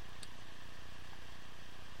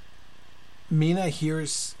 Mina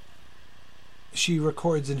hears, she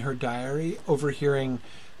records in her diary, overhearing,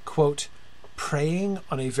 quote, praying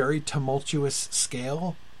on a very tumultuous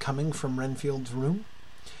scale coming from Renfield's room.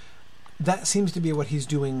 That seems to be what he's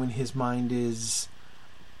doing when his mind is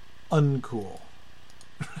uncool.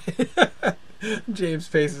 James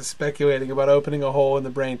Pace is speculating about opening a hole in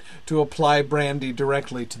the brain to apply brandy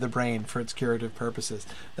directly to the brain for its curative purposes.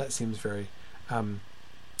 That seems very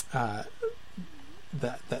that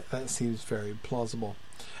seems very plausible.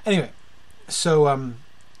 Anyway, so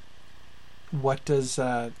what does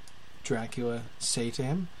Dracula say to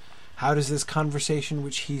him? How does this conversation,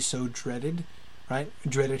 which he so dreaded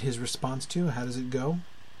his response to, how does it go?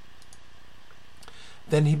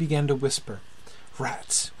 Then he began to whisper,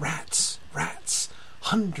 "Rats, rats, rats,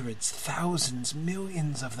 hundreds, thousands,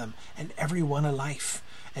 millions of them, and every one a life,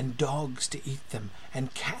 and dogs to eat them,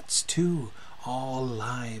 and cats too, all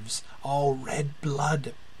lives, all red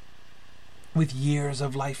blood, with years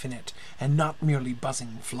of life in it, and not merely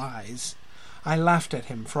buzzing flies." I laughed at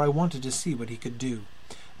him, for I wanted to see what he could do.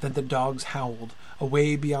 Then the dogs howled,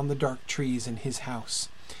 away beyond the dark trees in his house.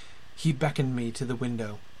 He beckoned me to the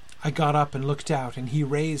window. I got up and looked out, and he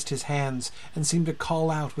raised his hands and seemed to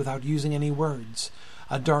call out without using any words.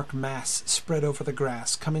 A dark mass spread over the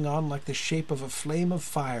grass, coming on like the shape of a flame of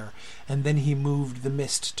fire, and then he moved the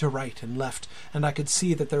mist to right and left, and I could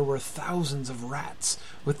see that there were thousands of rats,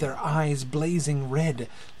 with their eyes blazing red,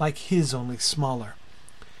 like his, only smaller.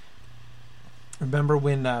 Remember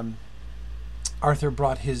when Arthur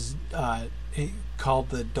brought his... he called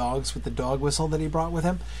the dogs with the dog whistle that he brought with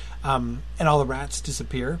him, and all the rats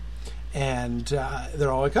disappear. And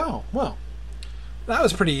they're all like, oh, well, that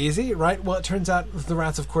was pretty easy, right? Well, it turns out the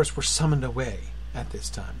rats, of course, were summoned away at this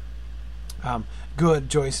time. Good.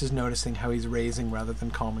 Joyce is noticing how he's raising rather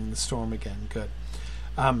than calming the storm again. Good.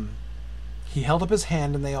 He held up his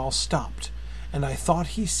hand and they all stopped. And I thought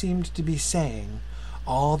he seemed to be saying,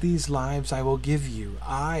 "All these lives I will give you,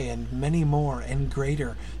 I and many more and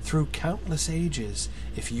greater, through countless ages,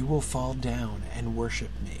 if you will fall down and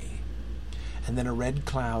worship me." And then a red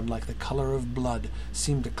cloud like the color of blood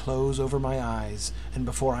seemed to close over my eyes, and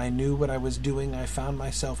before I knew what I was doing, I found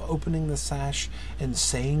myself opening the sash and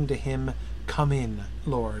saying to him, "Come in,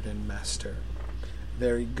 Lord and Master."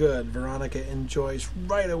 Very good. Veronica and Joyce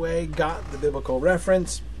right away got the biblical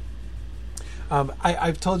reference.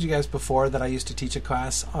 I've told you guys before that I used to teach a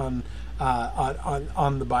class on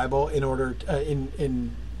the Bible in order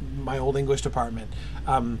in my old English department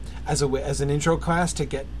as an intro class to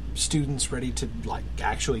get students ready to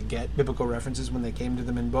actually get biblical references when they came to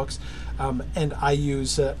them in books, and I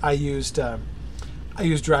used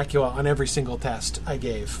Dracula on every single test I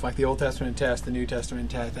gave, like the Old Testament test, the New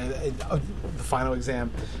Testament test, the final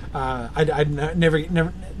exam. I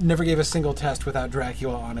never gave a single test without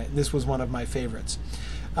Dracula on it. This was one of my favorites.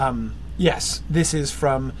 Yes, this is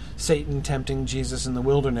from Satan tempting Jesus in the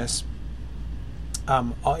wilderness.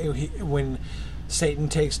 When Satan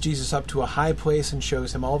takes Jesus up to a high place and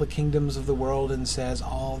shows him all the kingdoms of the world and says,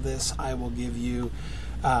 "All this I will give you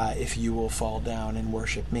if you will fall down and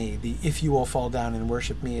worship me." The "if you will fall down and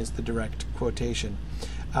worship me" is the direct quotation.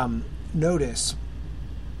 Notice,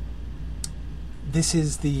 this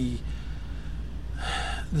is the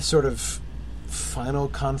sort of final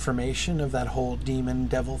confirmation of that whole demon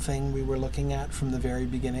devil thing we were looking at from the very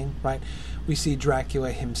beginning, right? We see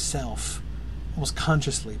Dracula himself almost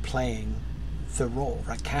consciously playing the role,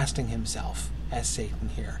 right, casting himself as Satan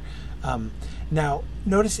here. Now,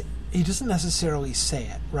 notice he doesn't necessarily say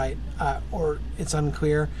it, right? Or it's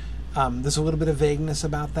unclear. There's a little bit of vagueness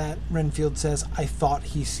about that. Renfield says, "I thought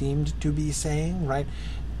he seemed to be saying," right?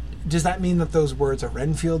 Does that mean that those words are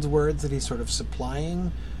Renfield's words that he's sort of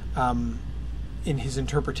supplying in his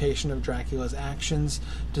interpretation of Dracula's actions?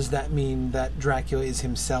 Does that mean that Dracula is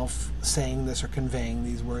himself saying this or conveying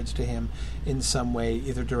these words to him in some way,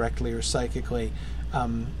 either directly or psychically?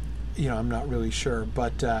 I'm not really sure.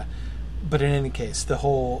 But in any case, the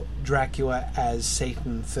whole Dracula as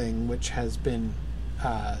Satan thing, which has been,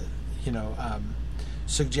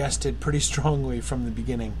 suggested pretty strongly from the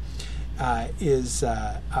beginning, is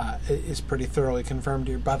pretty thoroughly confirmed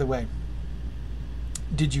here. By the way,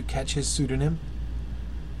 did you catch his pseudonym?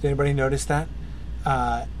 Did anybody notice that?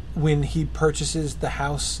 When he purchases the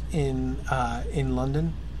house in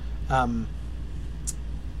London,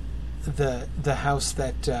 the house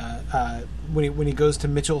that when he goes to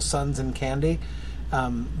Mitchell, Sons and Candy,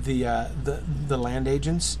 the land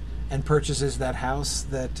agents, and purchases that house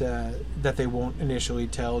that they won't initially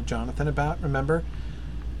tell Jonathan about. Remember?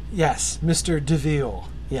 Yes, Mr. DeVille.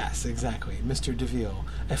 Yes, exactly, Mr. DeVille,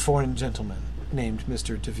 a foreign gentleman named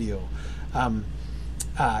Mr. DeVille.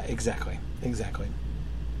 Exactly.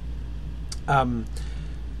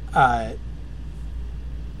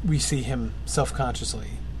 We see him self-consciously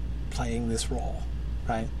playing this role,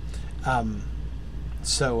 right?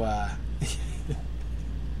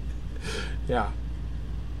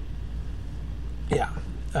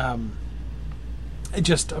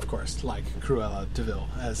 Just, of course, like Cruella DeVille,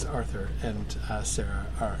 as Arthur and Sarah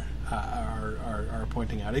are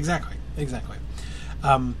pointing out. Exactly.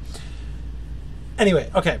 Anyway,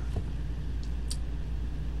 okay.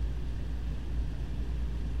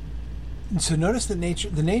 So notice the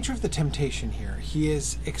nature of the temptation here. He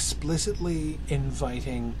is explicitly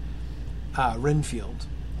inviting Renfield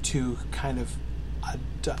to kind of,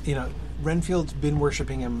 Renfield's been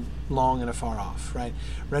worshipping him long and afar off, right?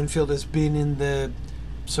 Renfield has been in the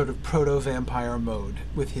sort of proto-vampire mode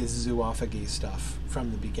with his zoophagy stuff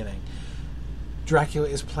from the beginning. Dracula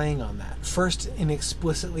is playing on that. First, in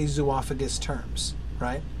explicitly zoophagous terms,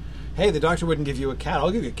 right? Hey, the doctor wouldn't give you a cat.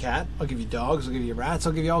 I'll give you a cat. I'll give you dogs. I'll give you rats.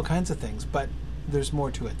 I'll give you all kinds of things. But there's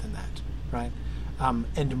more to it than that, right?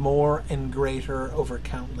 And more and greater over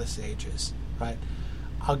countless ages, right?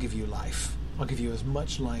 I'll give you life. I'll give you as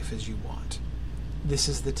much life as you want. This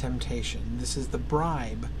is the temptation. This is the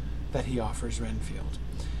bribe that he offers Renfield.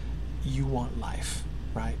 You want life,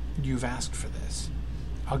 right? You've asked for this.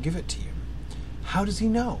 I'll give it to you. How does he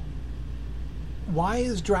know? Why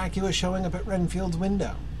is Dracula showing up at Renfield's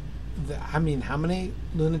window? How many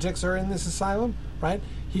lunatics are in this asylum, right?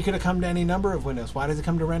 He could have come to any number of windows. Why does he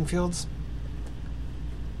come to Renfield's?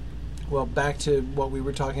 Well, back to what we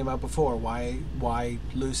were talking about before. Why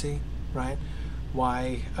Lucy, right?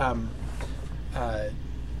 Why,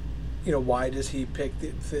 why does he pick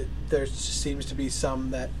there seems to be some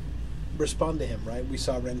that respond to him, right? We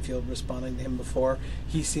saw Renfield responding to him before.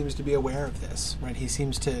 He seems to be aware of this, right? He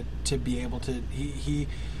seems to be able to. He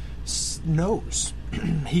knows.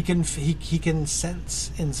 he can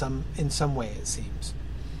sense in some way. It seems.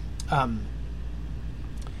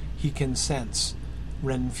 He can sense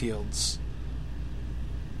Renfield's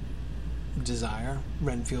desire,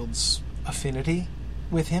 Renfield's affinity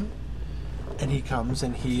with him, and he comes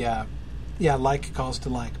and he, like calls to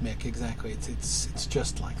like, Mick. Exactly. It's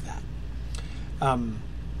just like that.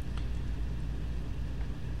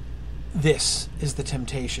 This is the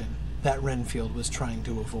temptation that Renfield was trying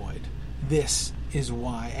to avoid. This is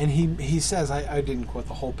why, and he says, I didn't quote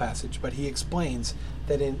the whole passage, but he explains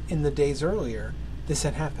that in the days earlier, this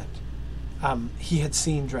had happened. He had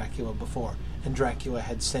seen Dracula before, and Dracula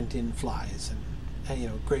had sent in flies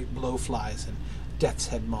and great blowflies and death's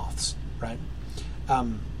head moths, right?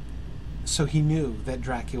 So he knew that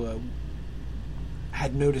Dracula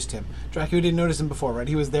had noticed him. Dracula didn't notice him before, right?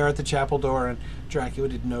 He was there at the chapel door, and Dracula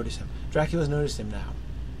didn't notice him. Dracula's noticed him now.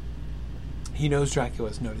 He knows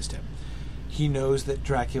Dracula's noticed him. He knows that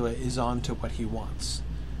Dracula is on to what he wants.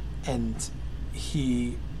 And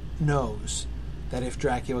he knows that if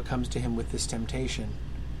Dracula comes to him with this temptation,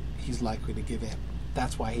 he's likely to give in.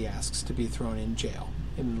 That's why he asks to be thrown in jail,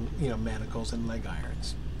 in manacles and leg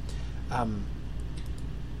irons.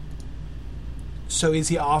 So is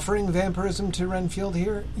he offering vampirism to Renfield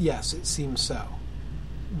here? Yes, it seems so.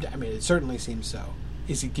 I mean, it certainly seems so.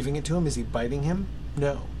 Is he giving it to him? Is he biting him?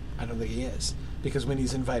 No, I don't think he is. Because when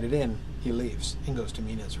he's invited in, he leaves and goes to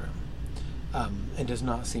Mina's room. And does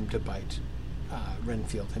not seem to bite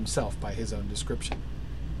Renfield himself by his own description.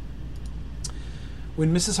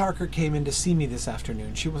 When Mrs. Harker came in to see me this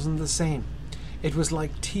afternoon, she wasn't the same. It was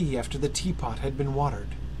like tea after the teapot had been watered.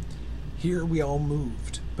 Here we all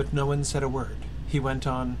moved, but no one said a word. He went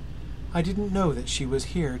on, I didn't know that she was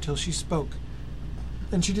here till she spoke.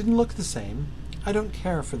 And she didn't look the same. I don't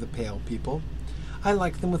care for the pale people. I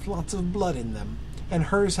like them with lots of blood in them, and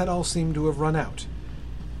hers had all seemed to have run out.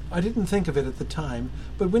 I didn't think of it at the time,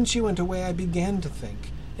 but when she went away I began to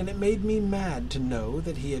think, and it made me mad to know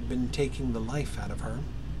that he had been taking the life out of her.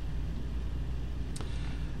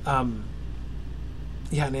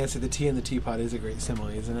 Yeah, Nancy, the tea in the teapot is a great simile,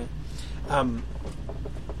 isn't it?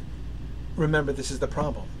 Remember, this is the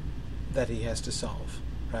problem that he has to solve,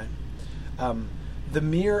 right? The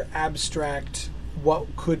mere abstract,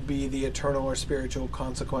 what could be the eternal or spiritual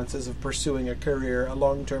consequences of pursuing a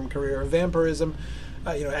long-term career of vampirism,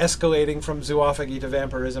 escalating from zoophagy to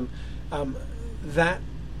vampirism, that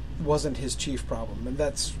wasn't his chief problem, and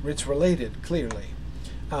it's related, clearly.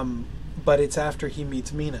 But it's after he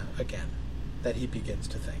meets Mina again that he begins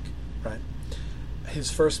to think, right?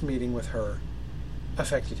 His first meeting with her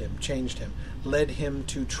affected him, changed him, led him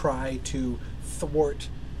to try to thwart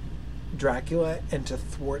Dracula and to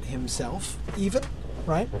thwart himself, even,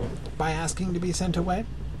 right? By asking to be sent away.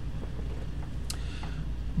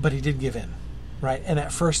 But he did give in, right? And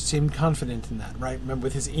at first seemed confident in that, right? Remember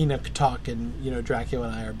with his Enoch talk and, Dracula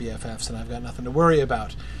and I are BFFs and I've got nothing to worry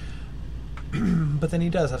about. But then he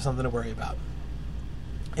does have something to worry about.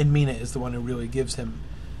 And Mina is the one who really gives him,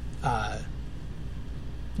 much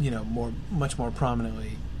more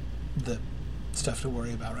prominently the stuff to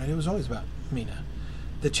worry about, right? It was always about Mina.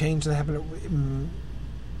 The change that happened,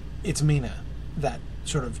 it's Mina that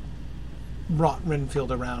sort of brought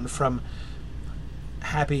Renfield around from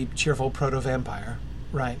happy, cheerful proto-vampire,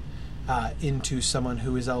 right, into someone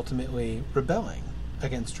who is ultimately rebelling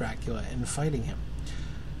against Dracula and fighting him.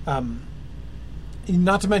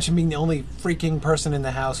 Not to mention being the only freaking person in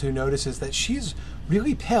the house who notices that she's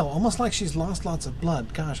really pale, almost like she's lost lots of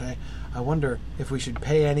blood. Gosh, I wonder if we should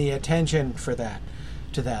pay any attention to that.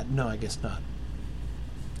 No, I guess not.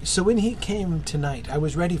 So when he came tonight, I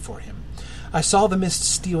was ready for him. I saw the mist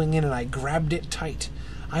stealing in, and I grabbed it tight.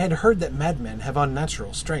 I had heard that madmen have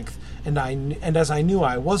unnatural strength, and as I knew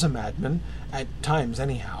I was a madman, at times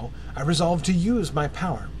anyhow, I resolved to use my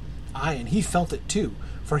power. And he felt it too,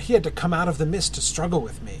 for he had to come out of the mist to struggle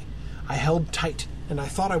with me. I held tight, and I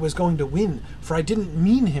thought I was going to win, for I didn't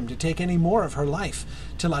mean him to take any more of her life,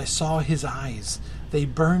 till I saw his eyes. They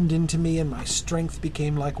burned into me, and my strength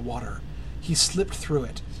became like water. He slipped through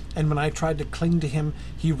it, and when I tried to cling to him,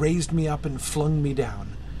 he raised me up and flung me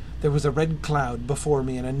down. There was a red cloud before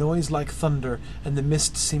me, and a noise like thunder, and the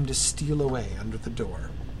mist seemed to steal away under the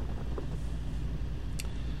door.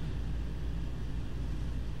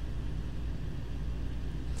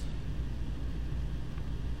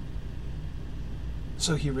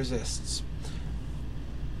 So he resists.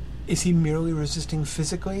 Is he merely resisting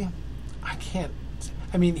physically?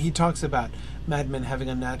 He talks about madmen having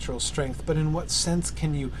unnatural strength, but in what sense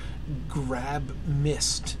can you grab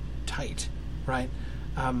mist tight, right?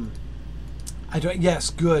 Yes,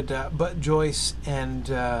 good. But Joyce and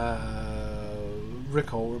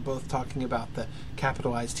Rickle were both talking about the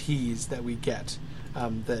capitalized he's that we get.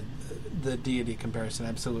 The deity comparison.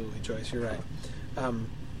 Absolutely, Joyce, you're right.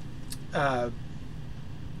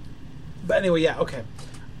 But anyway, yeah, okay.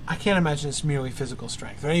 I can't imagine it's merely physical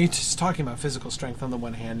strength. He's just talking about physical strength on the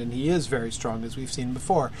one hand, and he is very strong, as we've seen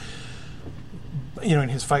before, in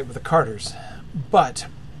his fight with the Carters. But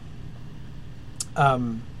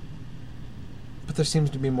there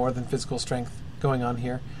seems to be more than physical strength going on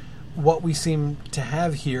here. What we seem to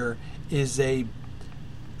have here is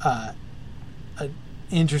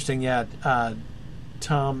interesting,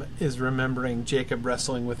 Tom is remembering Jacob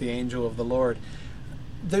wrestling with the angel of the Lord.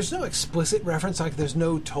 There's no explicit reference, like there's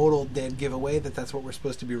no total dead giveaway that's what we're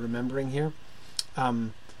supposed to be remembering here.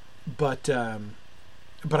 But I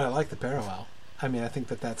like the parallel. I think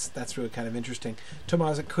that's really kind of interesting.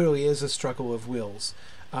 Tomas, it clearly is a struggle of wills.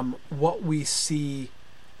 What we seem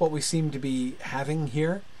to be having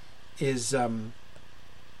here is a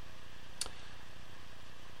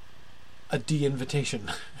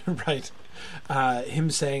de-invitation, right?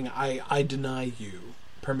 Him saying, I deny you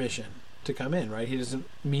permission to come in, right? He doesn't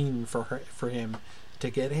mean for him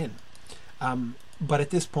to get in. But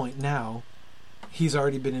at this point now, he's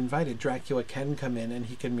already been invited. Dracula can come in and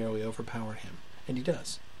he can merely overpower him. And he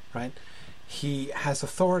does, right? He has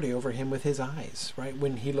authority over him with his eyes, right?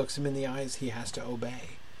 When he looks him in the eyes, he has to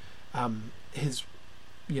obey. His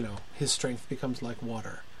strength becomes like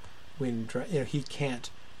water. When he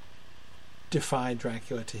can't defy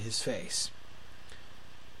Dracula to his face.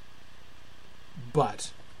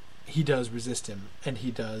 But he does resist him, and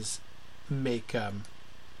he does make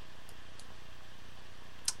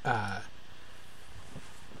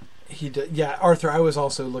Arthur, I was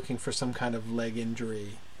also looking for some kind of leg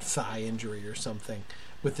injury, thigh injury or something,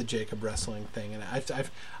 with the Jacob wrestling thing. And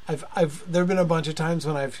I've there have been a bunch of times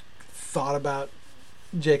when I've thought about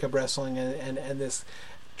Jacob wrestling and this,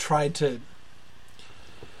 tried to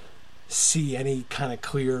see any kind of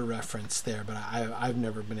clear reference there, but I've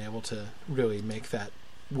never been able to really make that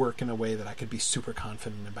work in a way that I could be super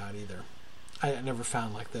confident about either. I never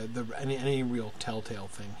found like any real telltale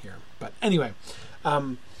thing here. But anyway,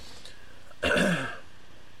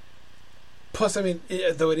 plus, I mean,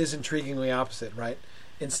 though it is intriguingly opposite, right?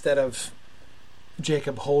 Instead of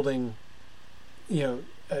Jacob holding,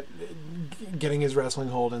 getting his wrestling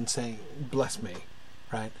hold and saying, "Bless me,"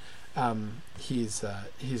 right? He's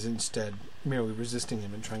instead merely resisting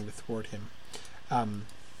him and trying to thwart him.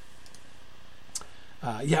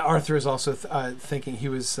 Arthur is also thinking he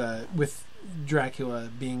was with Dracula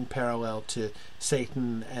being parallel to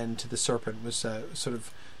Satan and to the serpent, was sort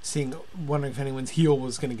of wondering if anyone's heel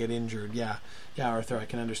was going to get injured. Yeah, Arthur, I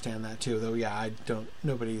can understand that too. Though,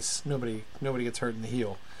 nobody gets hurt in the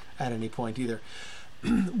heel at any point either,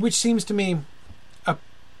 which seems to me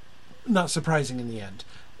not surprising in the end.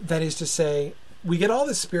 That is to say, we get all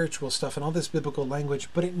this spiritual stuff and all this biblical language,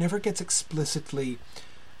 but it never gets explicitly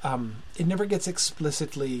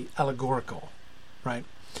allegorical, right?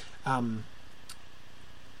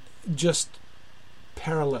 Just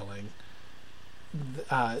paralleling,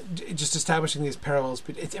 just establishing these parallels.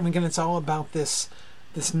 But it's all about this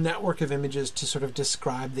network of images to sort of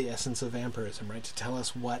describe the essence of vampirism, right? To tell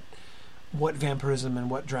us what vampirism and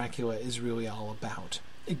what Dracula is really all about.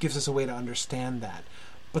 It gives us a way to understand that.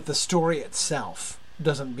 But the story itself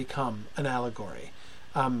doesn't become an allegory.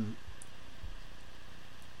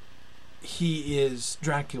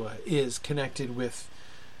 Dracula is connected with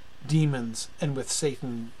demons and with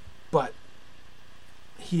Satan, but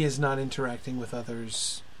he is not interacting with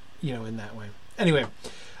others, in that way. Anyway,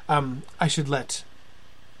 I should let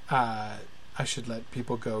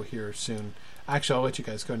people go here soon. Actually, I'll let you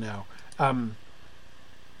guys go now.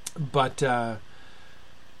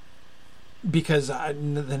 Because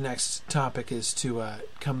the next topic is to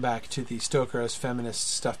come back to the Stoker as feminist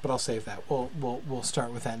stuff, but I'll save that. We'll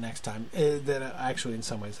start with that next time. Actually, in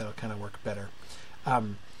some ways, that'll kind of work better.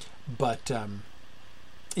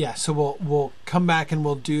 So we'll come back and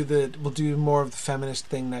we'll do more of the feminist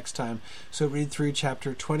thing next time. So read through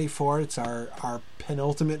chapter 24. It's our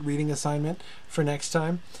penultimate reading assignment for next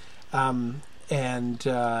time, and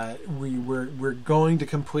we're going to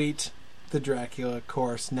complete the Dracula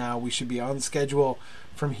course now. We should be on schedule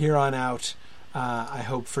from here on out. I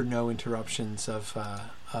hope for no interruptions of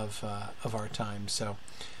our time. So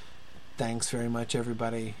thanks very much,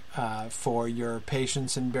 everybody, for your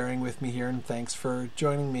patience and bearing with me here, and thanks for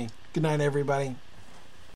joining me. Good night, everybody.